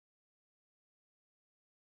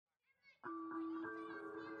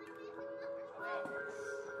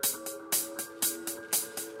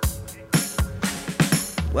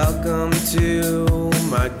Welcome to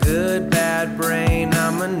my good bad brain.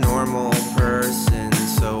 I'm a normal person,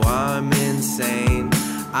 so I'm insane.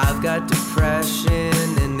 I've got depression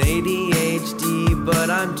and ADHD, but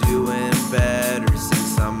I'm doing better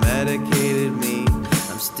since I medicated me.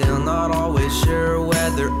 I'm still not always sure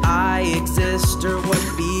whether I exist or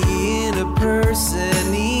what being a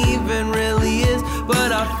person even really is,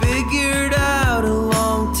 but I figured out a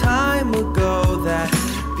long time ago that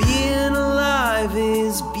being alive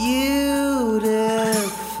is beautiful.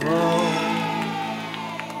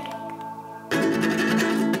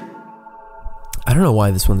 I don't know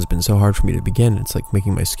why this one's been so hard for me to begin. It's like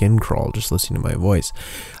making my skin crawl just listening to my voice.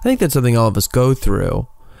 I think that's something all of us go through.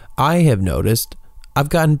 I have noticed I've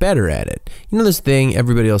gotten better at it. You know this thing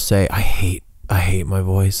everybody will say, I hate my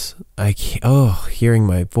voice. I can't, hearing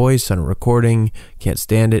my voice on a recording, can't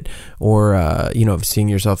stand it. Or, seeing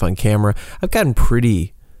yourself on camera. I've gotten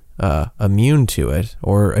pretty immune to it,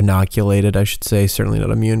 or inoculated, I should say. Certainly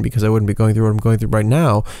not immune, because I wouldn't be going through what I'm going through right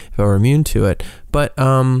now if I were immune to it. But,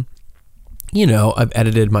 I've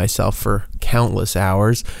edited myself for countless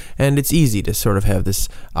hours, and it's easy to sort of have this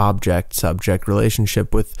object-subject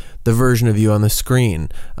relationship with the version of you on the screen.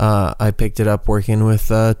 I picked it up working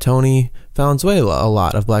with Tony Valenzuela a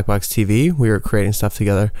lot of Black Box TV. We were creating stuff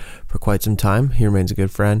together for quite some time. He remains a good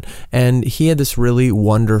friend. And he had this really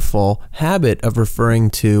wonderful habit of referring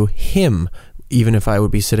to him, even if I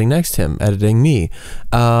would be sitting next to him editing me.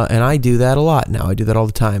 And I do that a lot now. I do that all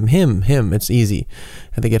the time. Him, it's easy.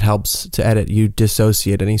 I think it helps to edit. You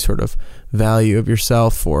dissociate any sort of value of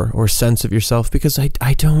yourself or sense of yourself, because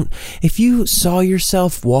I don't, if you saw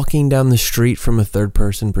yourself walking down the street from a third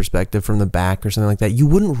person perspective from the back or something like that, you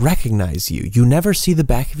wouldn't recognize you. You never see the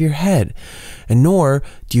back of your head, and nor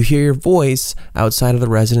do you hear your voice outside of the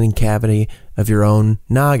resonant cavity of your own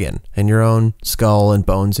noggin and your own skull and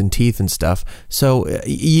bones and teeth and stuff. So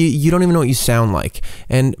you don't even know what you sound like.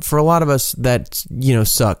 And for a lot of us, that,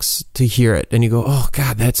 sucks to hear it. And you go, oh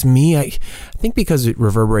God, that's me. I think because it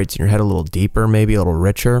reverberates in your head a little deeper, maybe a little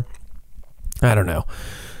richer. I don't know.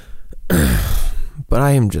 But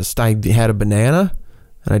I had a banana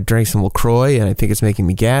and I drank some LaCroix, and I think it's making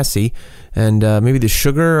me gassy. And maybe the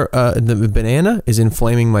sugar, the banana is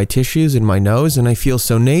inflaming my tissues in my nose, and I feel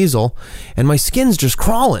so nasal, and my skin's just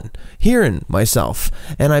crawling, hearing myself.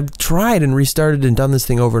 And I've tried and restarted and done this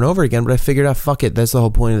thing over and over again, but I figured out, fuck it, that's the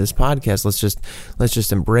whole point of this podcast. Let's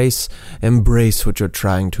just embrace what you're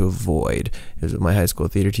trying to avoid, is what my high school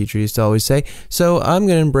theater teacher used to always say. So I'm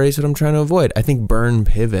going to embrace what I'm trying to avoid. I think Bern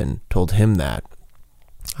Piven told him that.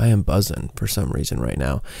 I am buzzing for some reason right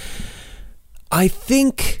now. I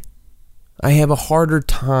think I have a harder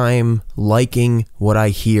time liking what I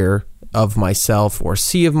hear of myself or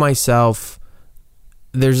see of myself.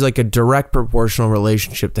 There's like a direct proportional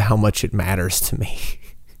relationship to how much it matters to me.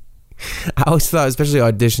 I always thought, especially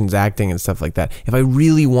auditions, acting, and stuff like that, if I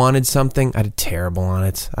really wanted something, I did terrible on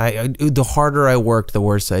it. The harder I worked, the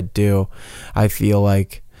worse I'd do, I feel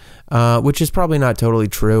like. Which is probably not totally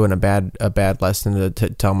true, and a bad lesson to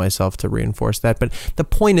tell myself to reinforce that. But the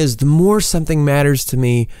point is, the more something matters to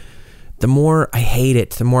me, the more I hate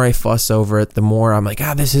it, the more I fuss over it, the more I'm like,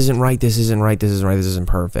 this isn't right, this isn't right, this isn't right, this isn't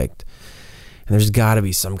perfect. And there's got to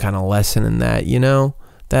be some kind of lesson in that,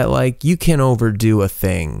 that like you can overdo a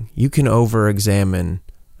thing, you can over-examine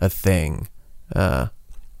a thing.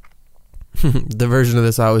 The version of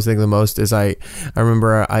this I always think the most is I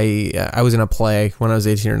remember I was in a play when I was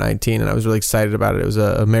 18 or 19, and I was really excited about it. It was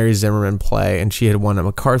a Mary Zimmerman play, and she had won a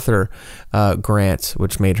MacArthur grant,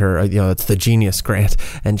 which made her, it's the Genius Grant,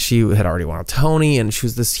 and she had already won a Tony, and she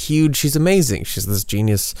was she's amazing. She's this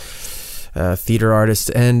genius theater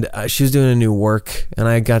artist, and she was doing a new work, and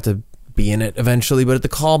I got to be in it eventually, but at the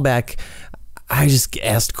callback, I just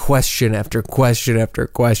asked question after question after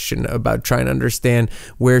question about trying to understand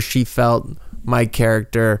where she felt my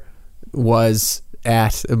character was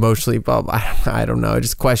at emotionally. I don't know,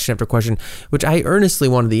 just question after question, which I earnestly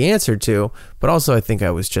wanted the answer to, but also I think I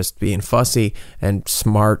was just being fussy and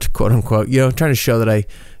smart, quote unquote, trying to show that I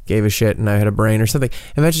gave a shit and I had a brain or something.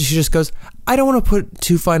 Eventually she just goes, I don't want to put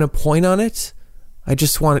too fine a point on it. I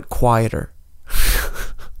just want it quieter.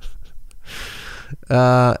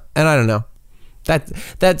 And I don't know.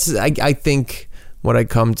 That's I think what I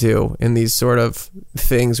come to in these sort of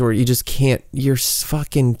things where you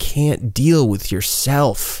fucking can't deal with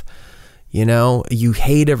yourself. You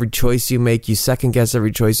hate every choice you make. You second guess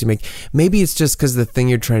every choice you make. Maybe it's just because the thing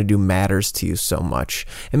you're trying to do matters to you so much.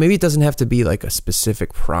 And maybe it doesn't have to be like a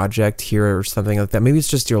specific project here or something like that. Maybe it's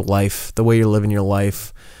just your life, the way you're living your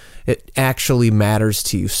life. It actually matters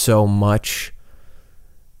to you so much.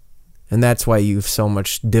 And that's why you have so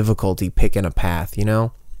much difficulty picking a path,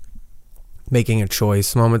 making a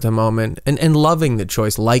choice moment to moment, and loving the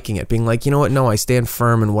choice, liking it, being like, you know what, no, I stand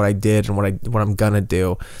firm in what I did and what I'm gonna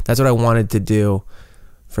do. That's what I wanted to do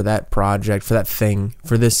for that project, for that thing,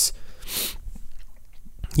 for this,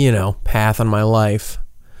 path on my life.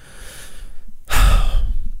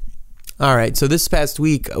 All right, so this past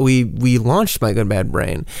week, we launched My Good Bad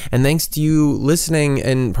Brain, and thanks to you listening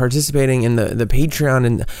and participating in the Patreon,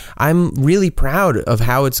 and I'm really proud of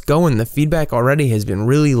how it's going. The feedback already has been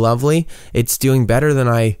really lovely. It's doing better than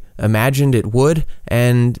I imagined it would,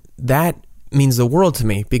 and that means the world to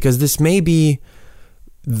me, because this may be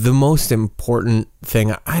the most important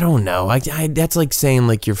thing. I don't know. That's like saying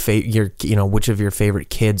like which of your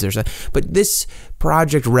favorite kids or something. But this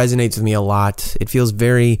project resonates with me a lot. It feels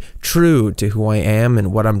very true to who I am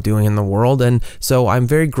and what I'm doing in the world. And so I'm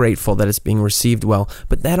very grateful that it's being received well.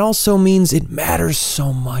 But that also means it matters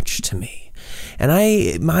so much to me.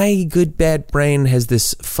 And my good bad brain has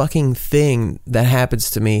this fucking thing that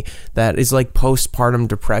happens to me that is like postpartum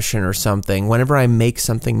depression or something. Whenever I make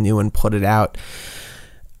something new and put it out,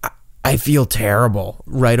 I feel terrible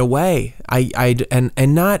right away.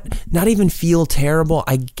 And not even feel terrible.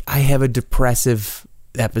 I have a depressive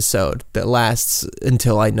episode that lasts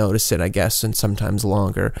until I notice it, I guess, and sometimes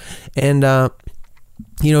longer. And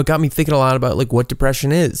it got me thinking a lot about like what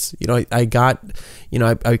depression is. I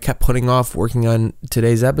kept putting off working on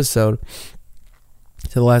today's episode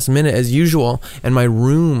to the last minute as usual, and my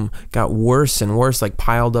room got worse and worse, like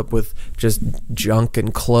piled up with just junk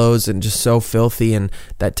and clothes and just so filthy, and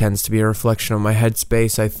that tends to be a reflection of my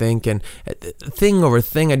headspace, I think. And thing over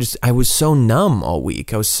thing, I was so numb all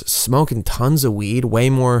week. I was smoking tons of weed, way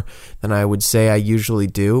more than I would say I usually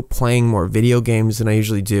do, playing more video games than I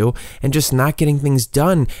usually do, and just not getting things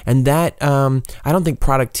done. And that I don't think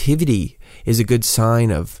productivity is a good sign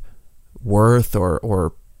of worth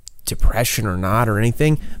or depression or not or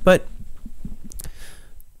anything, but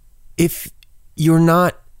if you're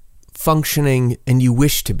not functioning and you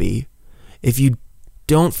wish to be, if you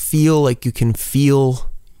don't feel like you can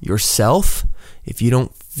feel yourself, if you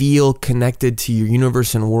don't feel connected to your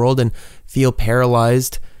universe and world and feel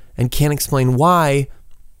paralyzed and can't explain why,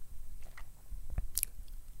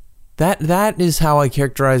 that is how I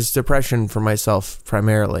characterize depression for myself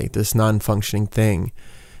primarily, this non-functioning thing.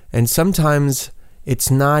 And sometimes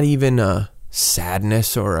it's not even a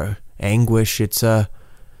sadness or a anguish. It's a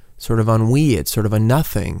sort of ennui. It's sort of a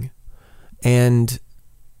nothing. And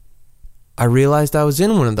I realized I was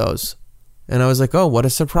in one of those. And I was like, oh, what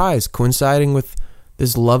a surprise. Coinciding with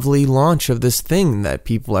this lovely launch of this thing that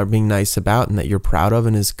people are being nice about and that you're proud of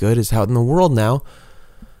and is good, is out in the world now.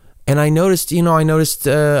 And I noticed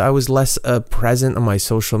I was less present on my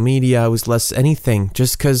social media. I was less anything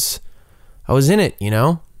just because I was in it,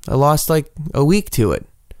 I lost like a week to it.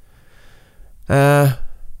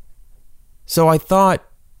 So I thought,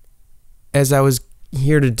 as I was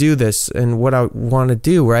here to do this and what I want to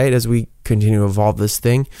do, right, as we continue to evolve this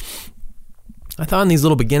thing, I thought in these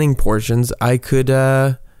little beginning portions, I could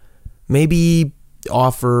maybe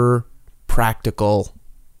offer practical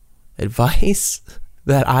advice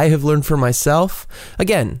that I have learned for myself.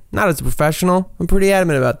 Again, not as a professional. I'm pretty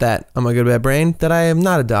adamant about that on My Good Bad Brain, that I am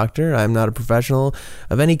not a doctor. I'm not a professional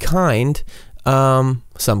of any kind.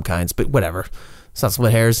 Some kinds, but whatever. It's not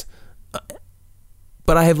split hairs.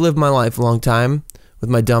 But I have lived my life a long time with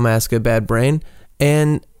my dumbass good bad brain,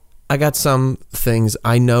 and I got some things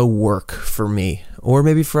I know work for me, or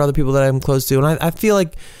maybe for other people that I'm close to, and I feel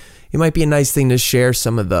like it might be a nice thing to share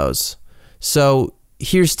some of those. So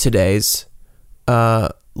here's today's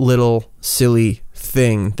little silly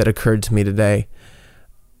thing that occurred to me today.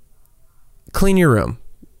 Clean your room.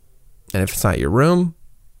 And if it's not your room,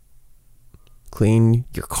 clean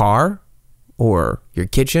your car or your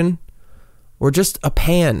kitchen or just a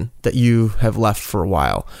pan that you have left for a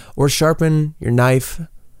while, or sharpen your knife.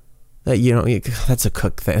 That that's a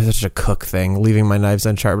cook thing. That's such a cook thing, leaving my knives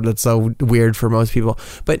unsharpened. That's so weird for most people.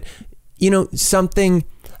 But something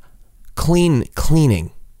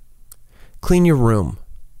cleaning. Clean your room.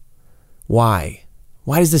 Why?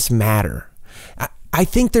 Why does this matter? I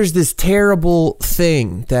think there's this terrible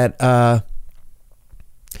thing that I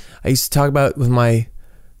used to talk about with my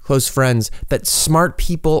close friends, that smart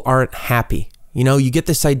people aren't happy. You get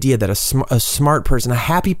this idea that a smart person, a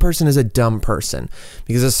happy person, is a dumb person,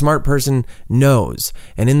 because a smart person knows,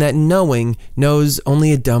 and in that knowing knows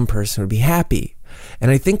only a dumb person would be happy. And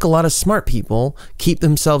I think a lot of smart people keep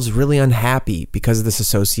themselves really unhappy because of this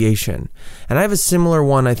association. And I have a similar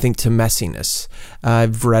one, I think, to messiness.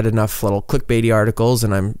 I've read enough little clickbaity articles,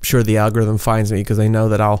 and I'm sure the algorithm finds me because they know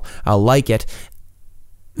that I'll like it.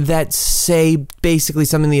 that say basically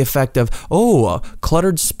something to the effect of, a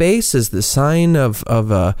cluttered space is the sign of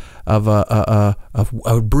a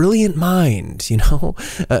brilliant mind,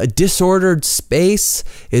 a disordered space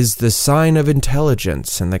is the sign of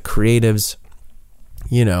intelligence, and the creatives,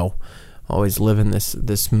 always live in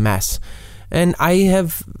this mess. And I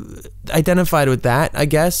have identified with that, I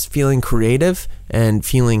guess, feeling creative and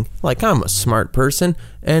feeling like I'm a smart person,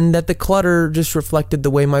 and that the clutter just reflected the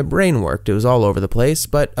way my brain worked. It was all over the place,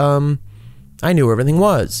 but I knew where everything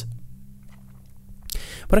was.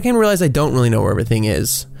 But I came to realize I don't really know where everything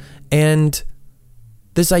is. And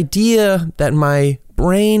this idea that my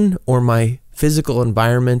brain or my physical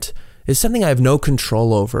environment is something I have no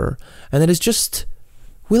control over, and that is just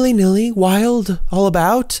willy-nilly, wild, all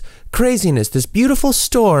about craziness, this beautiful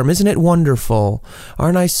storm. Isn't it wonderful?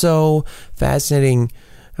 Aren't I so fascinating?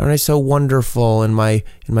 Aren't I so wonderful in my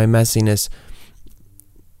messiness?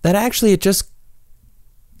 That actually it just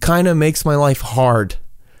kind of makes my life hard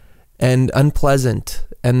and unpleasant,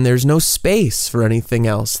 and there's no space for anything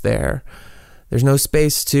else there. There's no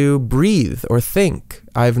space to breathe or think.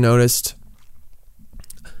 I've noticed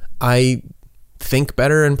I think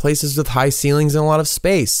better in places with high ceilings and a lot of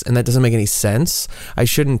space, and that doesn't make any sense. I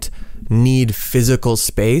shouldn't need physical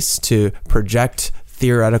space to project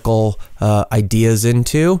theoretical ideas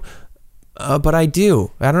into, but I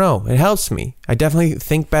do. I don't know. It helps me. I definitely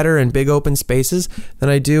think better in big open spaces than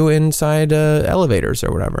I do inside elevators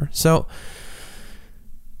or whatever. So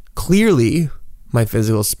clearly my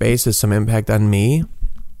physical space has some impact on me.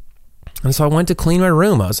 And so I went to clean my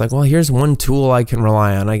room. I was like, well, here's one tool I can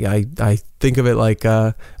rely on. I think of it like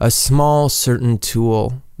a small certain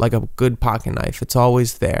tool, like a good pocket knife. It's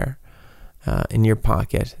always there in your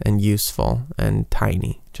pocket and useful and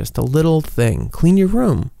tiny. Just a little thing. Clean your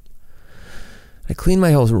room. I cleaned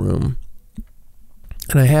my whole room.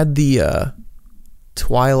 And I had the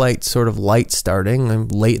twilight sort of light starting. I'm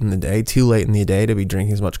late in the day, too late in the day to be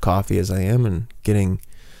drinking as much coffee as I am and getting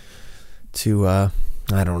to...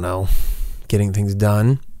 getting things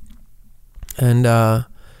done. And the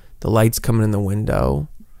light's coming in the window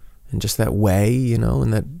in just that way, in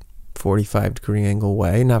that 45 degree angle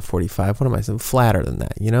way. Not 45, what am I saying? Flatter than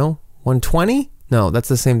that, 120? No, that's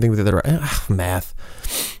the same thing with the other right. Math.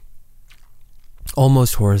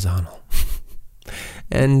 Almost horizontal.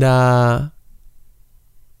 And I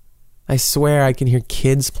swear I can hear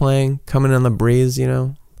kids playing, coming on the breeze,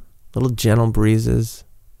 little gentle breezes.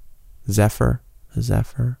 Zephyr,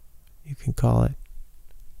 you can call it.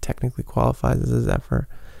 Technically qualifies as a zephyr.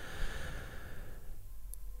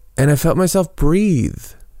 And I felt myself breathe.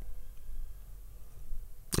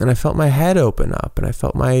 And I felt my head open up, and I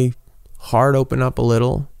felt my heart open up a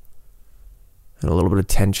little, and a little bit of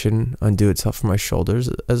tension undo itself from my shoulders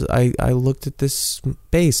as I looked at this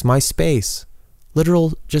space, my space,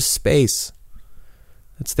 literal just space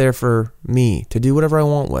that's there for me to do whatever I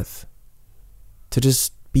want with, to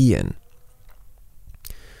just be in.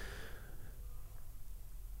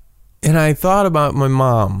 And I thought about my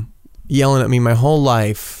mom yelling at me my whole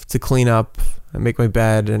life to clean up and make my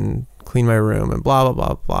bed and clean my room and blah, blah,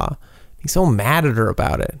 blah, blah. Being so mad at her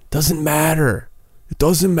about it. Doesn't matter. It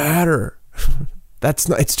doesn't matter. That's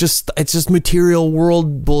not, it's just material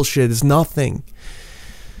world bullshit. It's nothing.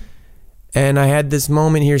 And I had this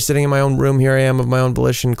moment here sitting in my own room. Here I am of my own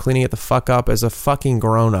volition, cleaning it the fuck up as a fucking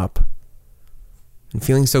grown up. And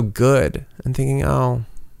feeling so good. And thinking, oh,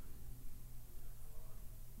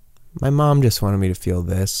 my mom just wanted me to feel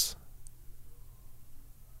this.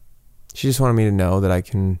 She just wanted me to know that I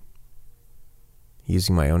can,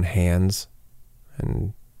 using my own hands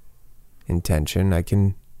and intention, I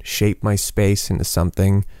can shape my space into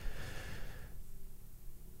something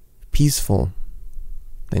peaceful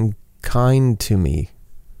and kind to me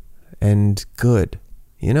and good,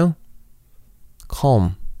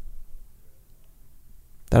 calm.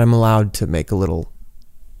 That I'm allowed to make a little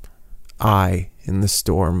eye in the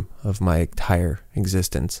storm of my entire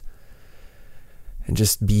existence and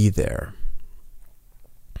just be there.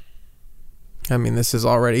 I mean, this is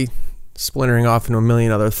already splintering off into a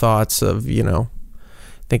million other thoughts of,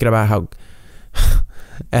 thinking about how,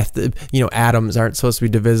 atoms aren't supposed to be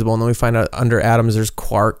divisible. And then we find out under atoms, there's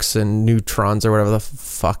quarks and neutrons or whatever the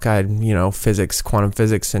fuck, physics, quantum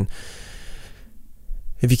physics. And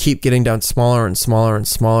if you keep getting down smaller and smaller and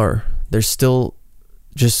smaller, there's still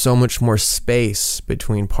just so much more space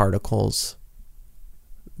between particles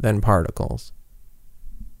than particles.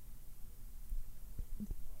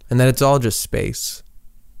 And that it's all just space.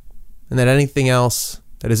 And that anything else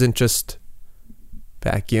that isn't just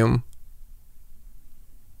vacuum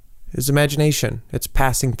is imagination. It's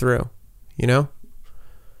passing through,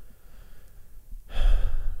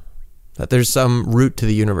 that there's some root to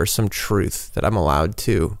the universe, some truth that I'm allowed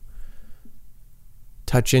to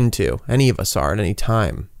touch into. Any of us are at any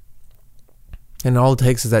time. And all it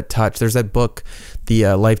takes is that touch. There's that book, The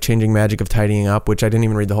Life-Changing Magic of Tidying Up, which I didn't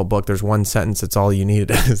even read the whole book. There's one sentence. That's all you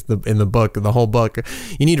need in the book, the whole book.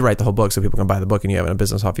 You need to write the whole book so people can buy the book and you have a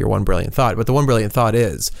business off your one brilliant thought. But the one brilliant thought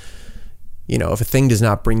is, if a thing does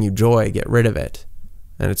not bring you joy, get rid of it.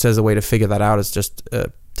 And it says the way to figure that out is just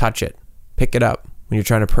touch it. Pick it up. When you're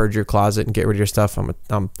trying to purge your closet and get rid of your stuff, I'm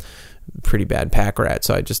a pretty bad pack rat.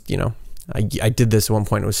 So I just, I did this at one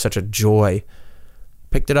point. It was such a joy.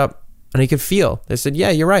 Picked it up. And he could feel. They said,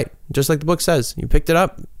 yeah, you're right. Just like the book says. You picked it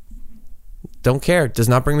up. Don't care. It does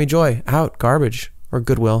not bring me joy. Out. Garbage. Or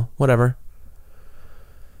Goodwill. Whatever.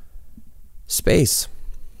 Space.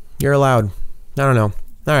 You're allowed. I don't know.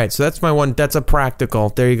 All right. So that's my one. That's a practical.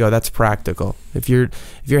 There you go. That's practical. If you're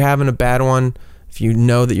having a bad one, if you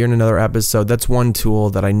know that you're in another episode, that's one tool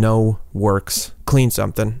that I know works. Clean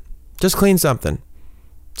something. Just clean something.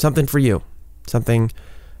 Something for you. Something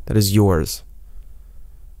that is yours.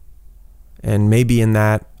 And maybe in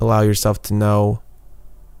that, allow yourself to know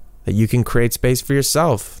that you can create space for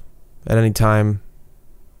yourself at any time.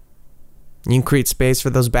 You can create space for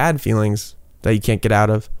those bad feelings that you can't get out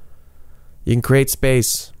of. You can create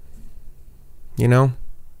space. You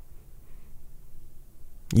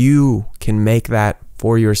can make that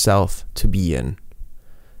for yourself to be in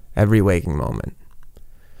every waking moment.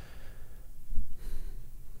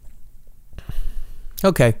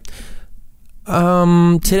 Okay.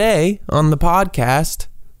 Today on the podcast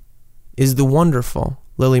is the wonderful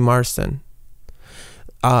Lily Marston.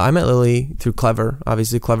 I met Lily through Clever,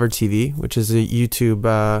 obviously Clever TV, which is a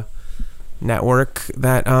YouTube network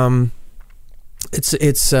that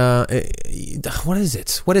what is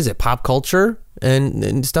it? What is it? Pop culture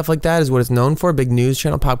and stuff like that is what it's known for. Big news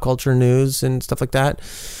channel, pop culture news and stuff like that.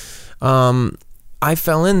 I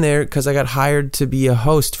fell in there because I got hired to be a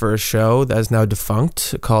host for a show that is now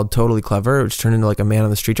defunct called Totally Clever, which turned into like a Man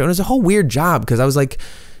on the Street show. And it was a whole weird job because I was like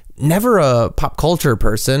never a pop culture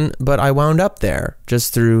person, but I wound up there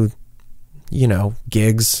just through,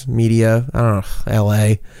 gigs, media, I don't know,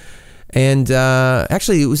 LA. And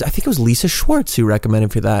actually, I think it was Lisa Schwartz who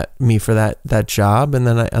recommended me for that job, and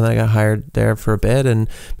then I got hired there for a bit and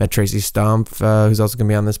met Tracy Stumpf, who's also going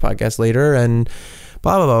to be on this podcast later, and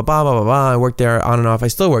blah, blah, blah, blah, blah, blah, blah. I worked there on and off. I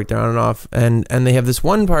still work there on and off. And they have this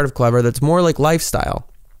one part of Clever that's more like lifestyle.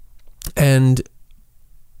 And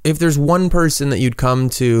if there's one person that you'd come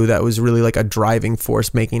to that was really like a driving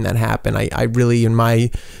force making that happen, I really, in my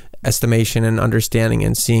estimation and understanding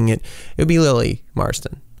and seeing it, it would be Lily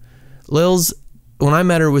Marston. Lil's, when I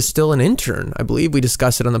met her, was still an intern, I believe. We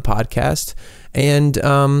discussed it on the podcast. And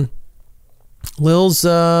Lil's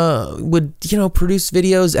would, produce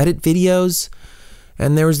videos, edit videos.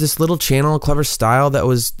 And there was this little channel, Clever Style,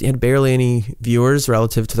 that had barely any viewers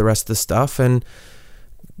relative to the rest of the stuff. And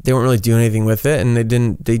they weren't really doing anything with it. And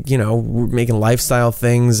they were making lifestyle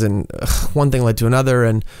things. And one thing led to another.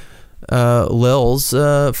 And Lil's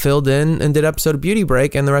filled in and did an episode of Beauty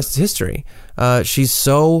Break, and the rest is history. She's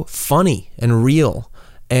so funny and real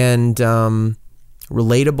and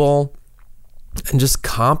relatable. And just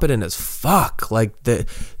competent as fuck. Like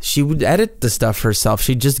she would edit the stuff herself.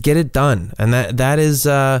 She'd just get it done. And that is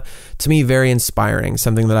to me very inspiring.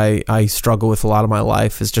 Something that I struggle with a lot of my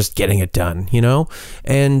life is just getting it done,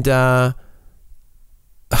 And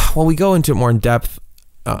we go into it more in depth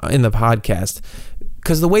in the podcast.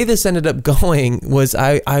 Because the way this ended up going was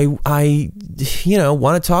I want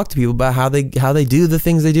to talk to people about how they do the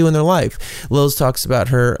things they do in their life. Lil's talks about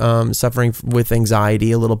her suffering with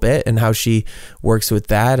anxiety a little bit and how she works with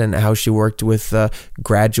that and how she worked with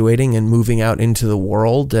graduating and moving out into the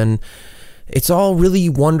world, and it's all really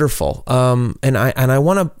wonderful. And I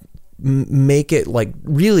want to make it like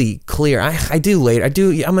really clear. I'm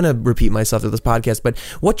going to repeat myself through this podcast, but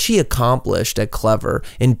what she accomplished at Clever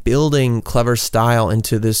in building Clever Style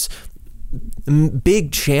into this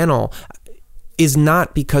big channel is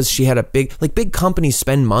not because she had a big companies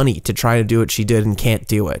spend money to try to do what she did and can't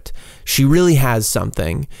do it. She really has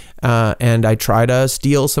something. And I try to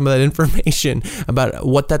steal some of that information about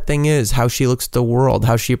what that thing is, how she looks at the world,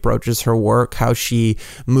 how she approaches her work, how she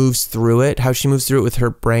moves through it with her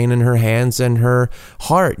brain and her hands and her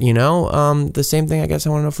heart, the same thing I guess I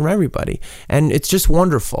want to know from everybody. And it's just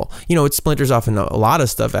wonderful. It splinters off into a lot of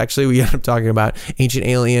stuff. Actually, we end up talking about ancient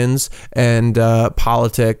aliens and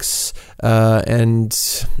politics, and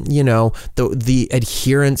the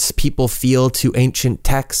adherence people feel to ancient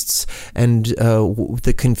texts and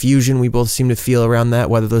the confusion we both seem to feel around that,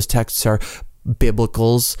 whether those texts are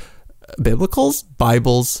biblicals biblicals,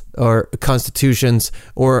 Bibles, or constitutions,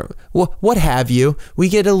 or what have you, we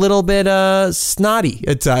get a little bit snotty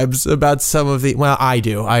at times about some of the, well, I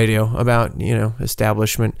do about,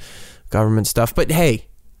 establishment government stuff. But hey,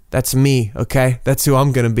 that's me, okay? That's who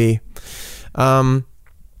I'm going to be.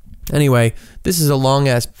 Anyway, this is a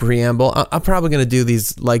long-ass preamble. I'm probably going to do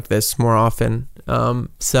these like this more often.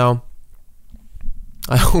 So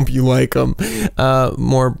I hope you like them.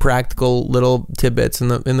 More practical little tidbits in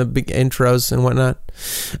the big intros and whatnot.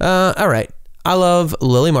 All right. I love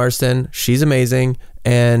Lily Marston. She's amazing.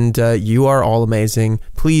 And you are all amazing.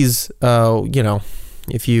 Please,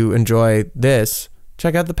 if you enjoy this,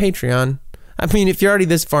 check out the Patreon. I mean, if you're already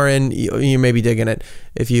this far in, you may be digging it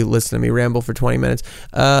if you listen to me ramble for 20 minutes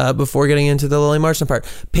before getting into the Lily Marston part.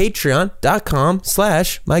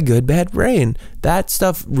 Patreon.com/mygoodbadbrain. That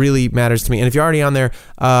stuff really matters to me. And if you're already on there,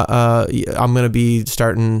 I'm going to be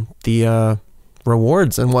starting the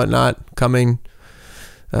rewards and whatnot coming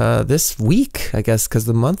this week, I guess, because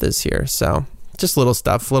the month is here. So just little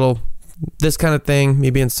stuff, this kind of thing,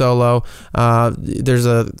 me being solo. There's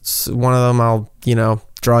one of them I'll,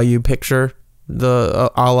 draw you picture. A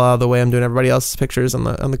la the way I'm doing everybody else's pictures on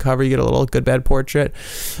the cover. You get a little good bad portrait,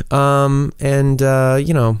 I'm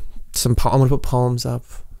gonna put poems up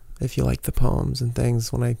if you like the poems and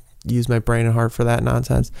things when I use my brain and heart for that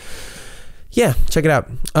nonsense. Yeah, check it out.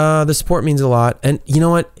 The support means a lot. And you know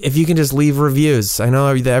what? If you can just leave reviews. I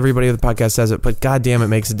know that everybody on the podcast says it, but goddamn, it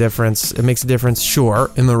makes a difference. It makes a difference,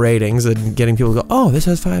 sure, in the ratings and getting people to go, oh, this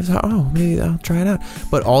has 5 stars. Oh, maybe I'll try it out.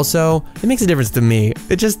 But also, it makes a difference to me.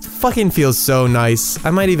 It just fucking feels so nice.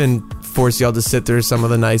 I might even force y'all to sit through some of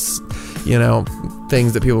the nice,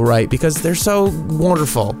 things that people write because they're so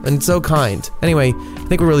wonderful and so kind. Anyway, I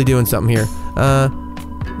think we're really doing something here.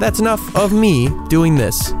 That's enough of me doing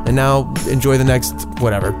this. And now enjoy the next,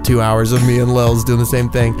 2 hours of me and Lils doing the same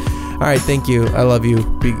thing. All right, thank you. I love you.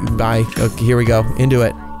 Bye. Okay, here we go. Into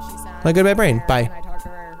it. My good bad brain. Bye. And I talked to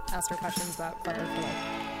her, asked her questions about Clever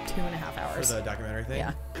for 2.5 hours. For the documentary thing?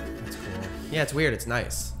 Yeah. That's cool. Yeah, it's weird. It's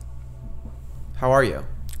nice. How are you?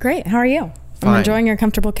 Great. How are you? Fine. I'm enjoying your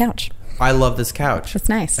comfortable couch. I love this couch. It's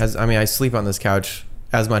nice. I sleep on this couch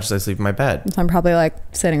as much as I sleep in my bed. So I'm probably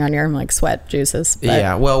sitting on your sweat juices. But.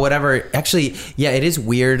 Yeah, well, whatever. Actually, yeah, it is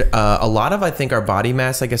weird. A lot of, I think, our body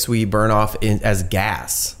mass, I guess we burn off as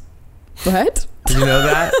gas. What? Did you know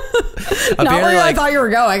that? Not where I thought you were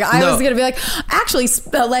going. I was going to be actually,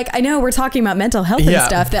 I know we're talking about mental health and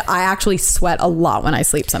stuff, that I actually sweat a lot when I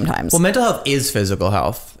sleep sometimes. Well, mental health is physical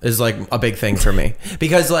health, is a big thing for me.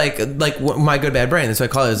 Because my good bad brain, that's what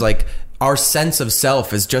I call it, is our sense of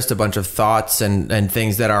self is just a bunch of thoughts and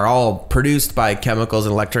things that are all produced by chemicals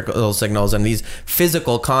and electrical signals and these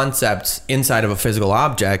physical concepts inside of a physical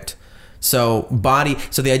object. So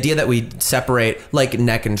the idea that we separate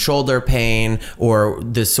neck and shoulder pain or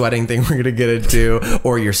the sweating thing we're going to get into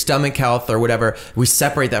or your stomach health or whatever, we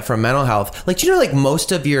separate that from mental health. Do you know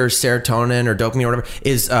most of your serotonin or dopamine or whatever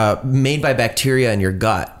is made by bacteria in your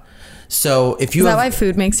gut. So if you Is that why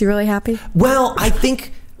food makes you really happy? Well, I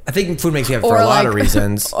think food makes you happy for a lot of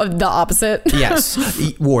reasons. The opposite. Yes,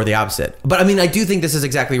 or the opposite. But I do think this is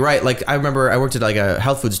exactly right. I remember I worked at a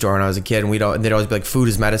health food store when I was a kid, and they'd always be food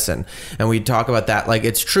is medicine, and we'd talk about that.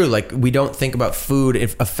 It's true. We don't think about food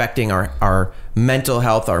affecting our mental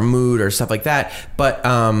health, our mood, or stuff like that. But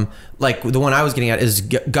the one I was getting at is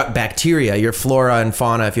gut bacteria, your flora and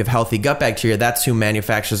fauna. If you have healthy gut bacteria, that's who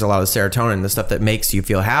manufactures a lot of serotonin, the stuff that makes you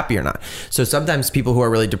feel happy or not. So sometimes people who are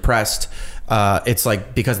really depressed, it's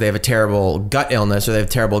because they have a terrible gut illness or they have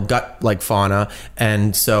terrible gut fauna,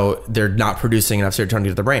 and so they're not producing enough serotonin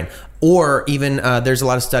to the brain. Or even there's a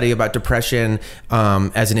lot of study about depression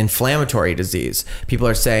as an inflammatory disease. People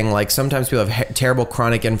are saying sometimes people have terrible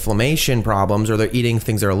chronic inflammation problems, or they're eating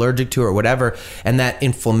things they're allergic to or whatever, and that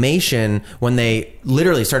inflammation, when they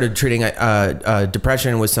literally started treating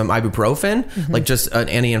depression with some ibuprofen, just an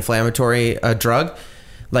anti-inflammatory drug,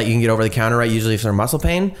 you can get over the counter, right? Usually for muscle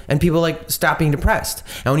pain, and people stop being depressed.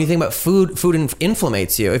 And when you think about food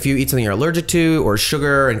inflammates you. If you eat something you're allergic to, or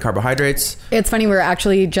sugar and carbohydrates. It's funny. We were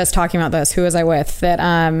actually just talking about this. Who was I with? That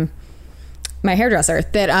my hairdresser.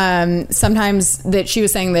 That sometimes that she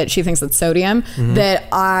was saying that she thinks it's sodium. That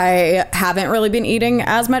I haven't really been eating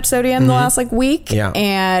as much sodium the last week. Yeah.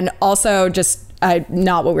 And also just.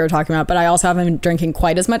 Not what we were talking about, but I also haven't been drinking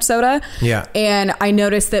quite as much soda. Yeah. And I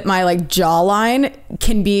noticed that my jawline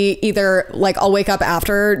can be either I'll wake up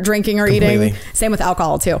after drinking or eating. Same with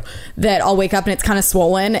alcohol too. That I'll wake up and it's kind of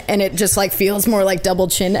swollen and it just feels more double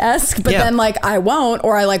chin-esque. But then I won't,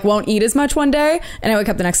 or I won't eat as much one day, and I wake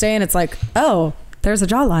up the next day and it's oh, There's a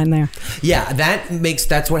jawline there. Yeah,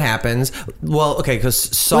 that's what happens. Well, okay, because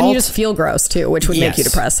salt... When you just feel gross, too, which would make you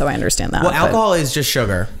depressed, so I understand that. Well, alcohol is just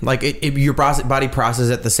sugar. Like, your body processes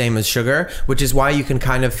it the same as sugar, which is why you can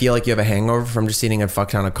kind of feel like you have a hangover from just eating a fuck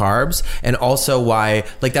ton of carbs. And also why...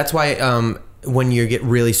 Like, that's why... when you get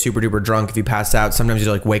really super duper drunk, if you pass out, sometimes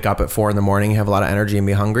you like wake up at 4 a.m, you have a lot of energy and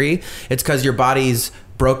be hungry. It's because your body's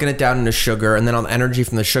broken it down into sugar, and then all the energy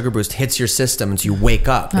from the sugar boost hits your system, and so you wake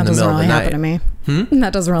up in the middle of the night. That doesn't really happen to me.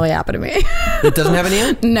 That doesn't really happen to me. It doesn't happen to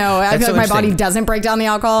you? No, I feel like my body doesn't break down the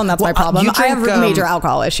alcohol, and that's my problem. I have major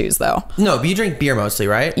alcohol issues, though. No, but you drink beer mostly,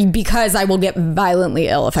 right? Because I will get violently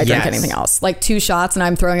ill if I drink anything else. Like 2 shots, and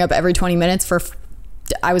I'm throwing up every 20 minutes for...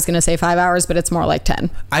 I was going to say 5 hours, but it's more like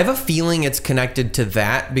 10. I have a feeling it's connected to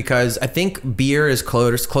that because I think beer is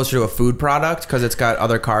closer to a food product because it's got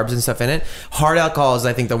other carbs and stuff in it. Hard alcohol is,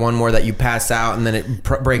 I think, the one more that you pass out and then it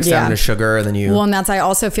breaks down into sugar and then you... Well, and I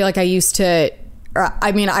also feel like I used to...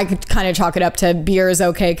 I mean, I could kind of chalk it up to beer is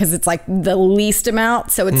okay because it's like the least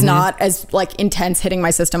amount, so it's not as like intense hitting my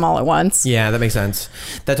system all at once. Yeah, that makes sense.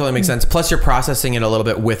 That totally makes sense. Plus, you're processing it a little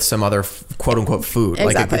bit with some other quote unquote food.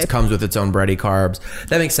 Exactly. Like it comes with its own bready carbs.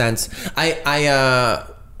 That makes sense.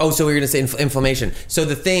 So we were gonna say inflammation. So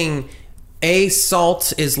the thing.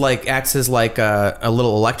 Salt is like acts as like a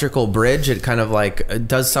little electrical bridge. It kind of like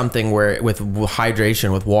does something where with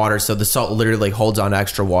hydration with water. So the salt literally holds on to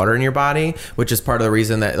extra water in your body, which is part of the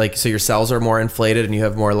reason that like so your cells are more inflated and you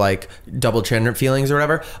have more like double chin feelings or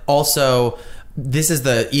whatever. Also, this is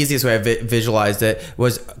the easiest way I visualized it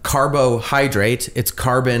was carbohydrate. It's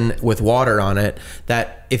carbon with water on it.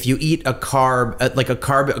 That if you eat a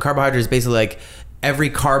carbohydrate is basically like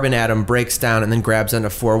every carbon atom breaks down and then grabs onto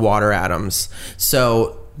 4 water atoms.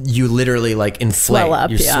 So you literally like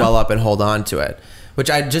inflate. Swell up and hold on to it.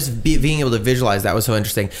 Which I just being able to visualize that was so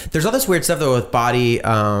interesting. There's all this weird stuff though with body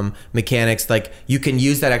mechanics. Like you can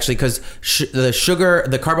use that actually because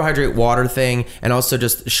the carbohydrate water thing, and also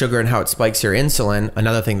just sugar and how it spikes your insulin.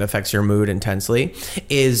 Another thing that affects your mood intensely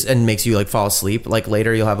and makes you like fall asleep. Like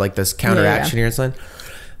later you'll have like this counteraction to your insulin.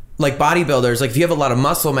 Like bodybuilders, like if you have a lot of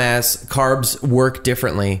muscle mass, carbs work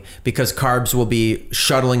differently because carbs will be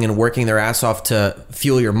shuttling and working their ass off to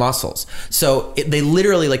fuel your muscles. So they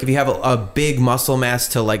literally, like if you have a big muscle mass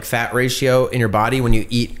to like fat ratio in your body when you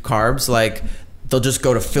eat carbs, like they'll just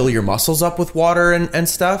go to fill your muscles up with water and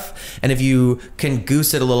stuff. And if you can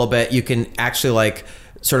goose it a little bit, you can actually like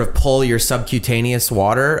sort of pull your subcutaneous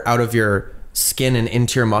water out of your skin and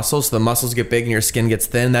into your muscles, so the muscles get big and your skin gets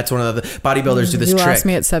thin. That's one of the bodybuilders do this trick. You lost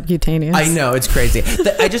me at subcutaneous. I know, it's crazy.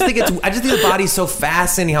 I just think the body's so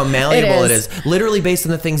fascinating how malleable it is. Literally based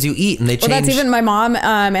on the things you eat, and they change. Well, that's even my mom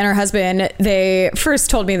and her husband. They first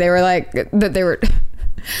told me they were like that they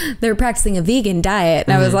were practicing a vegan diet,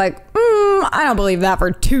 and I was like, I don't believe that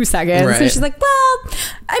for 2 seconds. Right. And she's like, well,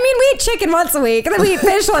 I mean, we eat chicken once a week and then we eat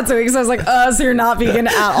fish once a week. So I was like, so you're not vegan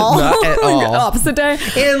at all? Not at all. Opposite day.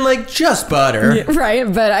 And like just butter. Yeah,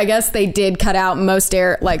 right. But I guess they did cut out most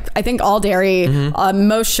dairy, like I think all dairy,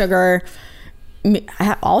 most sugar,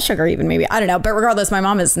 all sugar even maybe. I don't know. But regardless, my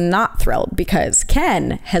mom is not thrilled because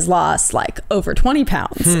Ken has lost like over 20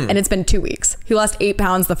 pounds and it's been 2 weeks. He lost 8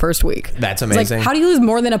 pounds the first week. That's amazing. Like, how do you lose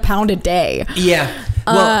more than a pound a day? Yeah.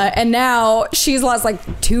 Well, and now she's lost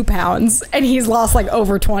like 2 pounds and he's lost like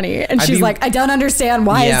over 20. And she's like, I don't understand.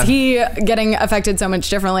 Why is he getting affected so much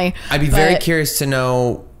differently? I'd be very curious to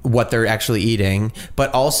know what they're actually eating.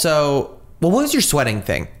 But also, well, what was your sweating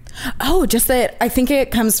thing? Oh, just that I think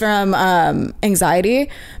it comes from anxiety,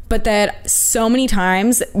 but that so many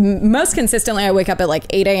times, most consistently, I wake up at like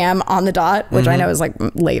 8 a.m. on the dot, which I know is like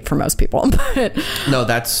late for most people. But no,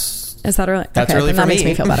 is that early? That's early for me. That makes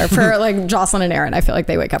me feel better. For like Jocelyn and Aaron, I feel like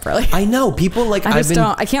they wake up early. I know people like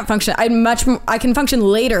I can't function. I can function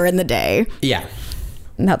later in the day. Yeah.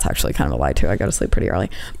 And that's actually kind of a lie too. I go to sleep pretty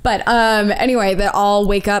early. But anyway, that I'll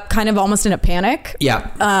wake up kind of almost in a panic.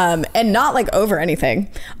 Yeah. And not like over anything.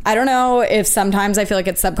 I don't know if sometimes I feel like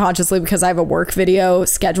it's subconsciously because I have a work video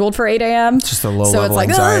scheduled for 8 a.m. Just a low level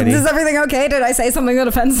anxiety. Is everything okay? Did I say something that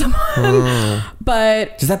offends someone?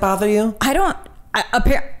 But does that bother you?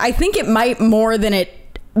 I think it might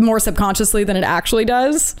more subconsciously than it actually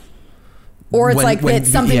does. Or it's that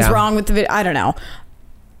something's wrong with the video. I don't know.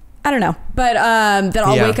 But that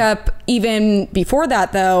I'll wake up even before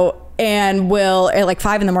that though, and will at like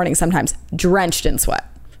 5 a.m. sometimes drenched in sweat.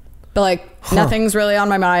 But like nothing's really on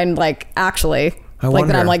my mind. Like actually,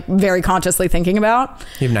 that I'm like very consciously thinking about.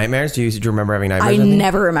 You have nightmares? Do you remember having nightmares? I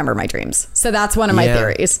never remember my dreams. So that's one of my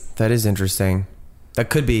theories. That is interesting.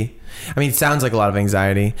 That could be. I mean, it sounds like a lot of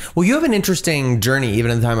anxiety. Well, you have an interesting journey, even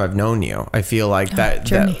in the time I've known you. I feel like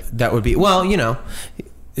that would be, well, you know,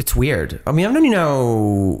 It's weird. I mean, I've known you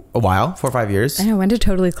know a while, 4 or 5 years. I know. When did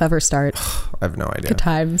Totally Clever start? I have no idea. Good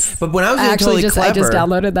times. But when I was I Totally Clever, I just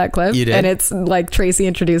downloaded that clip. You did? And it's like Tracy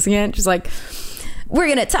introducing it. She's like, we're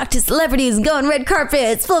going to talk to celebrities and go on red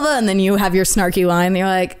carpets, blah, blah. And then you have your snarky line. And you're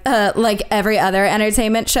like every other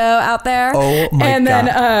entertainment show out there. Oh, my God. And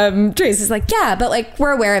then Tracy's like, yeah, but like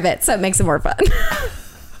we're aware of it, so it makes it more fun.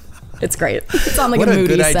 It's great. It's on like what a a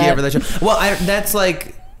moody good set. idea for that show. Well, that's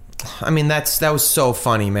like, I mean, that was so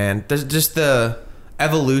funny, man. There's just the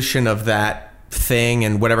evolution of that thing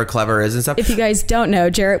and whatever clever is and stuff. If you guys don't know,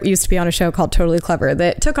 Jarrett used to be on a show called Totally Clever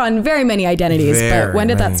that took on very many identities. But when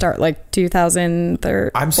did that start? Like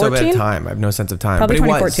 2013? I'm so bad at time. I have no sense of time. Probably but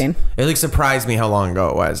 2014. It like surprised me how long ago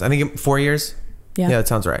it was. I think 4 years. Yeah, that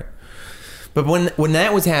sounds right. But when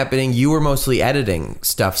that was happening, you were mostly editing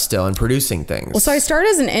stuff still and producing things. Well, so I started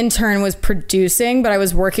as an intern, was producing, but I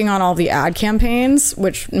was working on all the ad campaigns,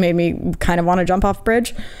 which made me kind of want to jump off a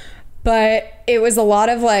bridge. But it was a lot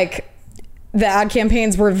of like, the ad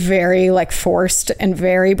campaigns were very like forced and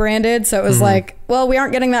very branded. So it was like, well, we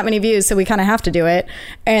aren't getting that many views, so we kind of have to do it.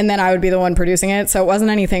 And then I would be the one producing it. So it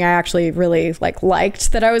wasn't anything I actually really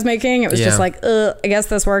liked that I was making. It was just like, I guess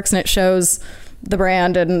this works and it shows the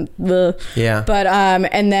brand and the but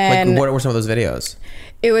and then like, what were some of those videos?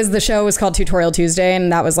 The show was called Tutorial Tuesday,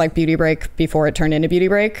 and that was like Beauty Break before it turned into Beauty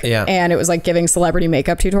Break. And it was like giving celebrity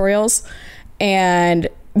makeup tutorials, and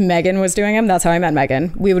Megan was doing them. That's how I met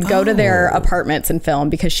Megan. We would go to their apartments and film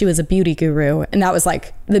because she was a beauty guru, and that was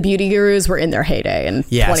like the beauty gurus were in their heyday in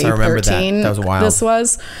 2013. I remember that. That was wild. This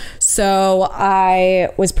was so I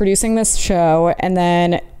was producing this show, and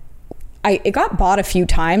then it got bought a few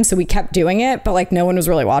times, so we kept doing it, but like no one was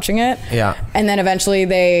really watching it. And then eventually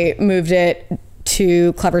they moved it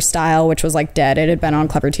to Clever Style, which was like dead. It had been on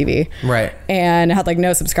Clever TV. Right. And had like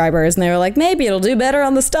no subscribers, and they were like, maybe it'll do better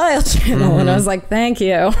on the Style channel. And I was like, thank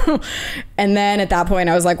you. And then at that point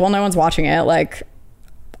I was like, well, no one's watching it. Like,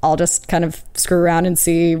 I'll just kind of screw around and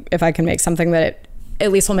see if I can make something that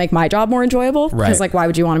at least will make my job more enjoyable. Because like, why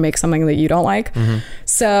would you want to make something that you don't like?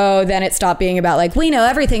 So then it stopped being about like, we know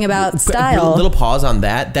everything about style. Little pause on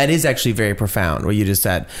that. That is actually very profound what you just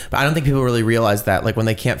said. But I don't think people really realize that, like, when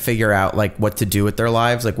they can't figure out like what to do with their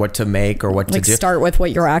lives, like what to make or what to do. Start with what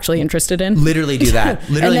you're actually interested in. Literally do that.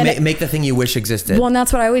 Literally make the thing you wish existed. Well, and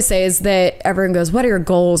that's what I always say is that everyone goes, what are your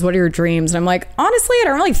goals? What are your dreams? And I'm like, honestly, I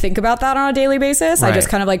don't really think about that on a daily basis. I just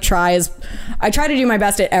kind of like try to do my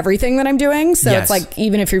best at everything that I'm doing. So it's like,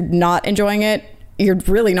 even if you're not enjoying it, you're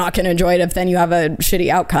really not going to enjoy it if then you have a shitty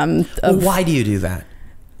outcome. Why do you do that?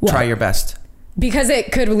 Try your best. Because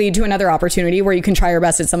it could lead to another opportunity where you can try your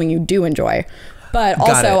best at something you do enjoy. But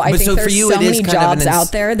also, I think there's so many jobs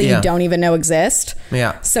out there that you don't even know exist.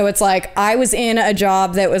 So it's like, I was in a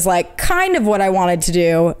job that was like kind of what I wanted to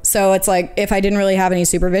do. So it's like, if I didn't really have any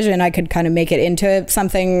supervision, I could kind of make it into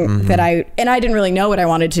something that I didn't really know what I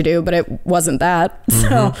wanted to do, but it wasn't that. So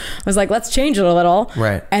I was like, let's change it a little.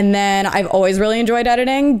 Right. And then I've always really enjoyed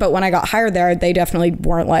editing. But when I got hired there, they definitely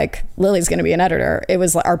weren't like, Lily's going to be an editor. It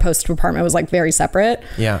was our post department was like very separate.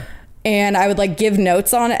 And I would like give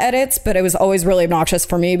notes on edits, but it was always really obnoxious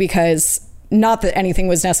for me because not that anything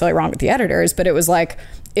was necessarily wrong with the editors, but it was like,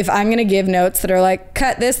 if I'm going to give notes that are like,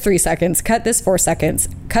 cut this 3 seconds, cut this 4 seconds,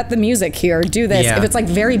 cut the music here, do this. If it's like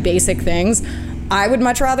very basic things, I would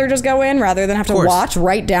much rather just go in rather than have to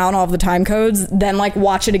write down all of the time codes, then like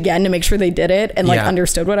watch it again to make sure they did it and like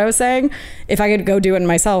understood what I was saying. If I could go do it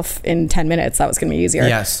myself in 10 minutes, that was going to be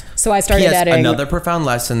easier. So I started editing. Another profound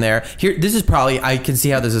lesson there. Here, this is probably, I can see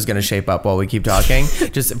how this is going to shape up while we keep talking.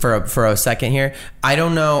 Just for a second here. I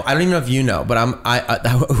don't even know if you know, but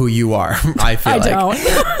who you are. I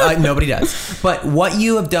feel nobody does. But what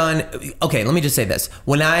you have done, okay, let me just say this.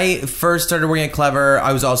 When I first started working at Clever,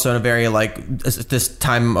 I was also in a very like, this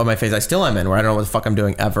time of my phase I still am in, where I don't know what the fuck I'm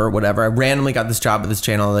doing ever, whatever. I randomly got this job at this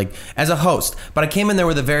channel like as a host, but I came in there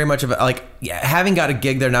with a very much of a, like, having got a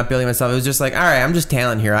gig there, not billing myself, it was just like, all right, I'm just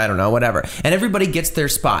talent here, I don't know, whatever. And everybody gets their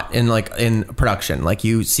spot in production, like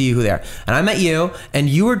you see who they are. And I met you, and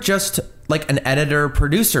you were just like an editor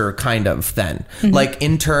producer kind of then, like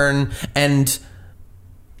intern. And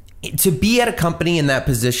to be at a company in that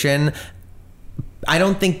position, I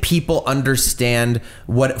don't think people understand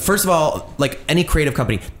what, first of all, like any creative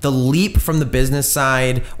company, the leap from the business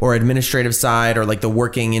side or administrative side or like the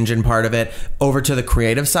working engine part of it over to the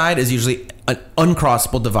creative side is usually an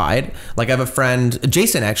uncrossable divide. Like I have a friend,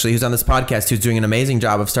 Jason actually, who's on this podcast, who's doing an amazing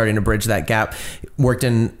job of starting to bridge that gap. Went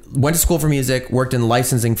to school for music, worked in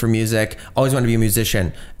licensing for music, always wanted to be a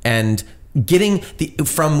musician, and getting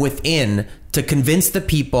from within to convince the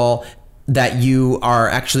people that you are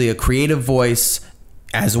actually a creative voice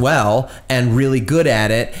as well and really good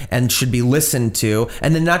at it and should be listened to.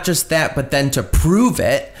 And then not just that, but then to prove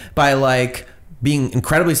it by like being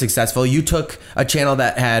incredibly successful. You took a channel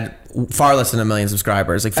that had far less than 1 million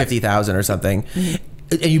subscribers, like 50,000 or something.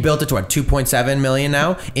 And you built it to what, 2.7 million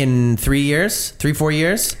now in 4 years?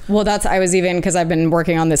 Well, I was even, because I've been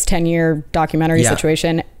working on this 10-year documentary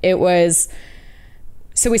situation. It was,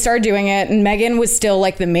 so we started doing it and Megan was still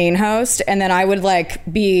like the main host. And then I would like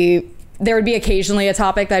there would be occasionally a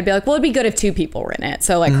topic that I'd be like, well, it'd be good if 2 people were in it.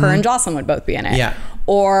 So like her and Jocelyn would both be in it. Yeah.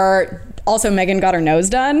 Or also Megan got her nose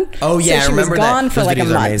done. Oh yeah, so she I remember was gone that. for Those like a videos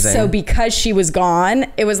are month. amazing. So because she was gone,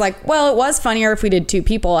 it was like, well, it was funnier if we did 2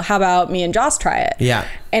 people. How about me and Joss try it? Yeah.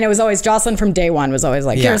 And it was always Jocelyn from day one was always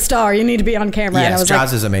like, you're a star, you need to be on camera. Yes, and I was Joss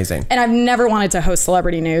like, is amazing. And I've never wanted to host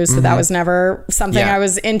celebrity news, so that was never something I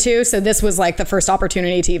was into. So this was like the first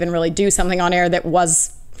opportunity to even really do something on air that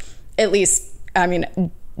was, at least, I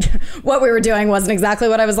mean, what we were doing wasn't exactly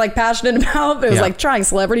what I was like passionate about, but it was like trying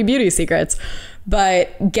celebrity beauty secrets.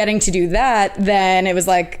 But getting to do that, then it was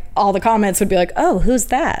like all the comments would be like, oh, who's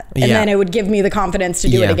that? And then it would give me the confidence to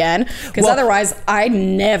do it again. Because otherwise I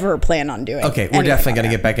never plan on doing it. Okay, we're definitely going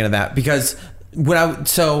to get back into that because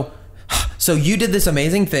so you did this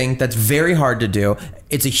amazing thing that's very hard to do.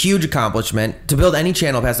 It's a huge accomplishment to build any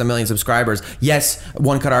channel past 1 million subscribers. Yes,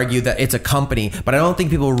 one could argue that it's a company, but I don't think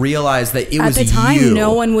people realize that it was you. At the time,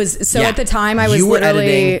 no one was. So at the time, I was you were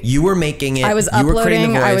literally editing, you were making it. I was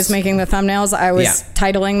uploading. I was making the thumbnails. I was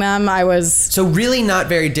titling them. I was so really not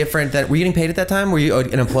very different. That were you getting paid at that time? Were you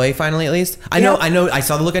an employee finally? At least I know. I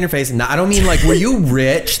saw the look on your face. I don't mean like were you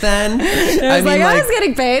rich then? I mean, I was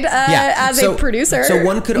getting paid as a producer. So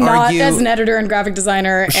one could not argue as an editor and graphic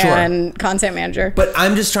designer and content manager. But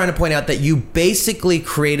I'm just trying to point out that you basically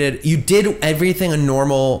you did everything a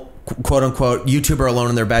normal quote unquote YouTuber alone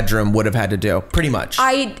in their bedroom would have had to do, pretty much.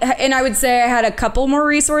 I would say I had a couple more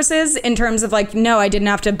resources in terms of like, no, I didn't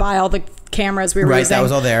have to buy all the cameras we were using. That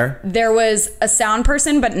was all there. There was a sound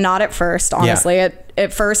person, but not at first, honestly.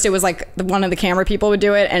 At first it was like one of the camera people would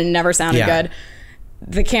do it and it never sounded good.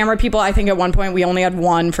 The camera people, I think at one point we only had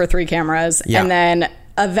one for 3 cameras. And then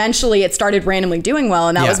eventually it started randomly doing well.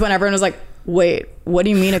 And that was when everyone was like, wait, what do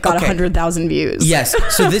you mean it got 100,000 views? Yes.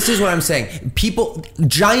 So this is what I'm saying.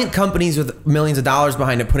 Giant companies with millions of dollars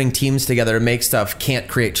behind it putting teams together to make stuff can't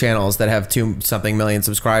create channels that have 2-something million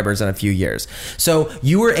subscribers in a few years. So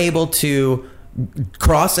you were able to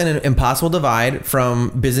cross an impossible divide from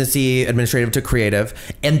businessy, administrative to creative,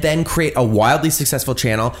 and then create a wildly successful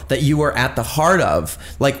channel that you were at the heart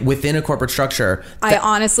of, like within a corporate structure. I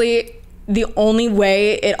honestly... The only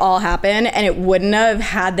way it all happened, and it wouldn't have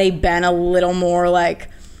had they been a little more like,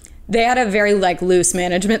 they had a very like loose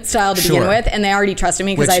management style to begin with, and they already trusted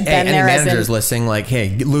me because I'd been there as managers listening like,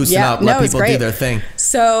 hey, loosen up, let people do their thing.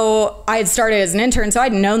 So I had started as an intern, so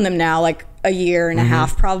I'd known them now like a year and a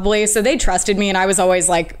half probably. So they trusted me, and I was always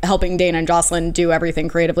like helping Dana and Jocelyn do everything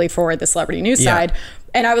creatively for the celebrity news side.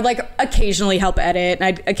 And I would like occasionally help edit, and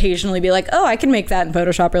I'd occasionally be like, oh, I can make that in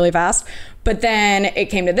Photoshop really fast. But then it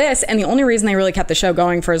came to this, and the only reason they really kept the show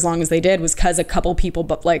going for as long as they did was because a couple people,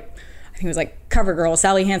 but like, I think it was like CoverGirl,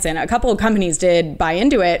 Sally Hansen, a couple of companies did buy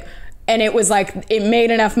into it. And it was like, it made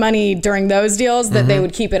enough money during those deals that they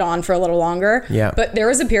would keep it on for a little longer. Yeah. But there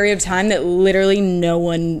was a period of time that literally no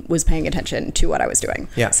one was paying attention to what I was doing.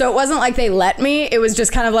 Yeah. So it wasn't like they let me. It was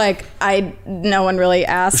just kind of like, no one really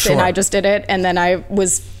asked and I just did it. And then I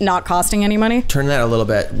was not costing any money. Turn that a little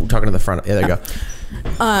bit. We're talking to the front. Yeah, there you go.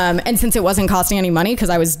 And since it wasn't costing any money, because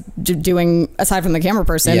I was doing, aside from the camera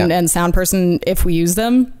person and sound person, if we use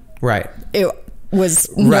them. Right. It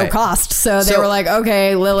was no cost. So they were like,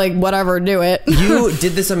 okay, Lily, whatever, do it. You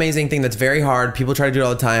did this amazing thing that's very hard. People try to do it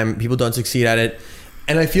all the time. People don't succeed at it.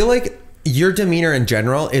 And I feel like your demeanor in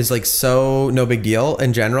general is like so no big deal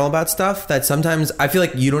in general about stuff that sometimes I feel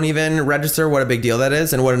like you don't even register what a big deal that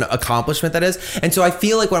is and what an accomplishment that is. And so I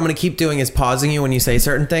feel like what I'm going to keep doing is pausing you when you say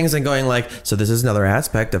certain things and going like, so this is another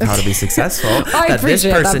aspect of how to be successful that this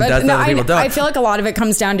person does that other people don't. I feel like a lot of it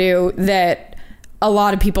comes down to that a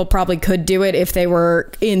lot of people probably could do it if they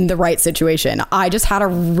were in the right situation. I just had a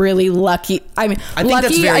really lucky, I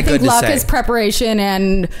think luck is preparation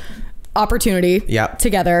and opportunity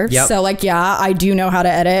together. So like, I do know how to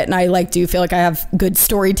edit, and I like do feel like I have good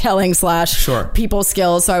storytelling / people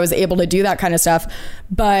skills. So I was able to do that kind of stuff.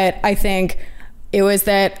 But I think it was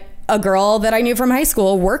that a girl that I knew from high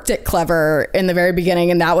school worked at Clever in the very beginning,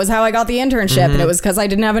 and that was how I got the internship. And it was because I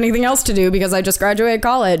didn't have anything else to do because I just graduated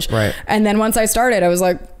college. Right. And then once I started, I was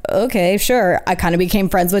like, okay, sure. I kind of became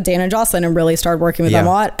friends with Dana and Jocelyn and really started working with them a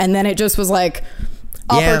lot. And then it just was like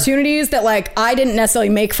opportunities that like I didn't necessarily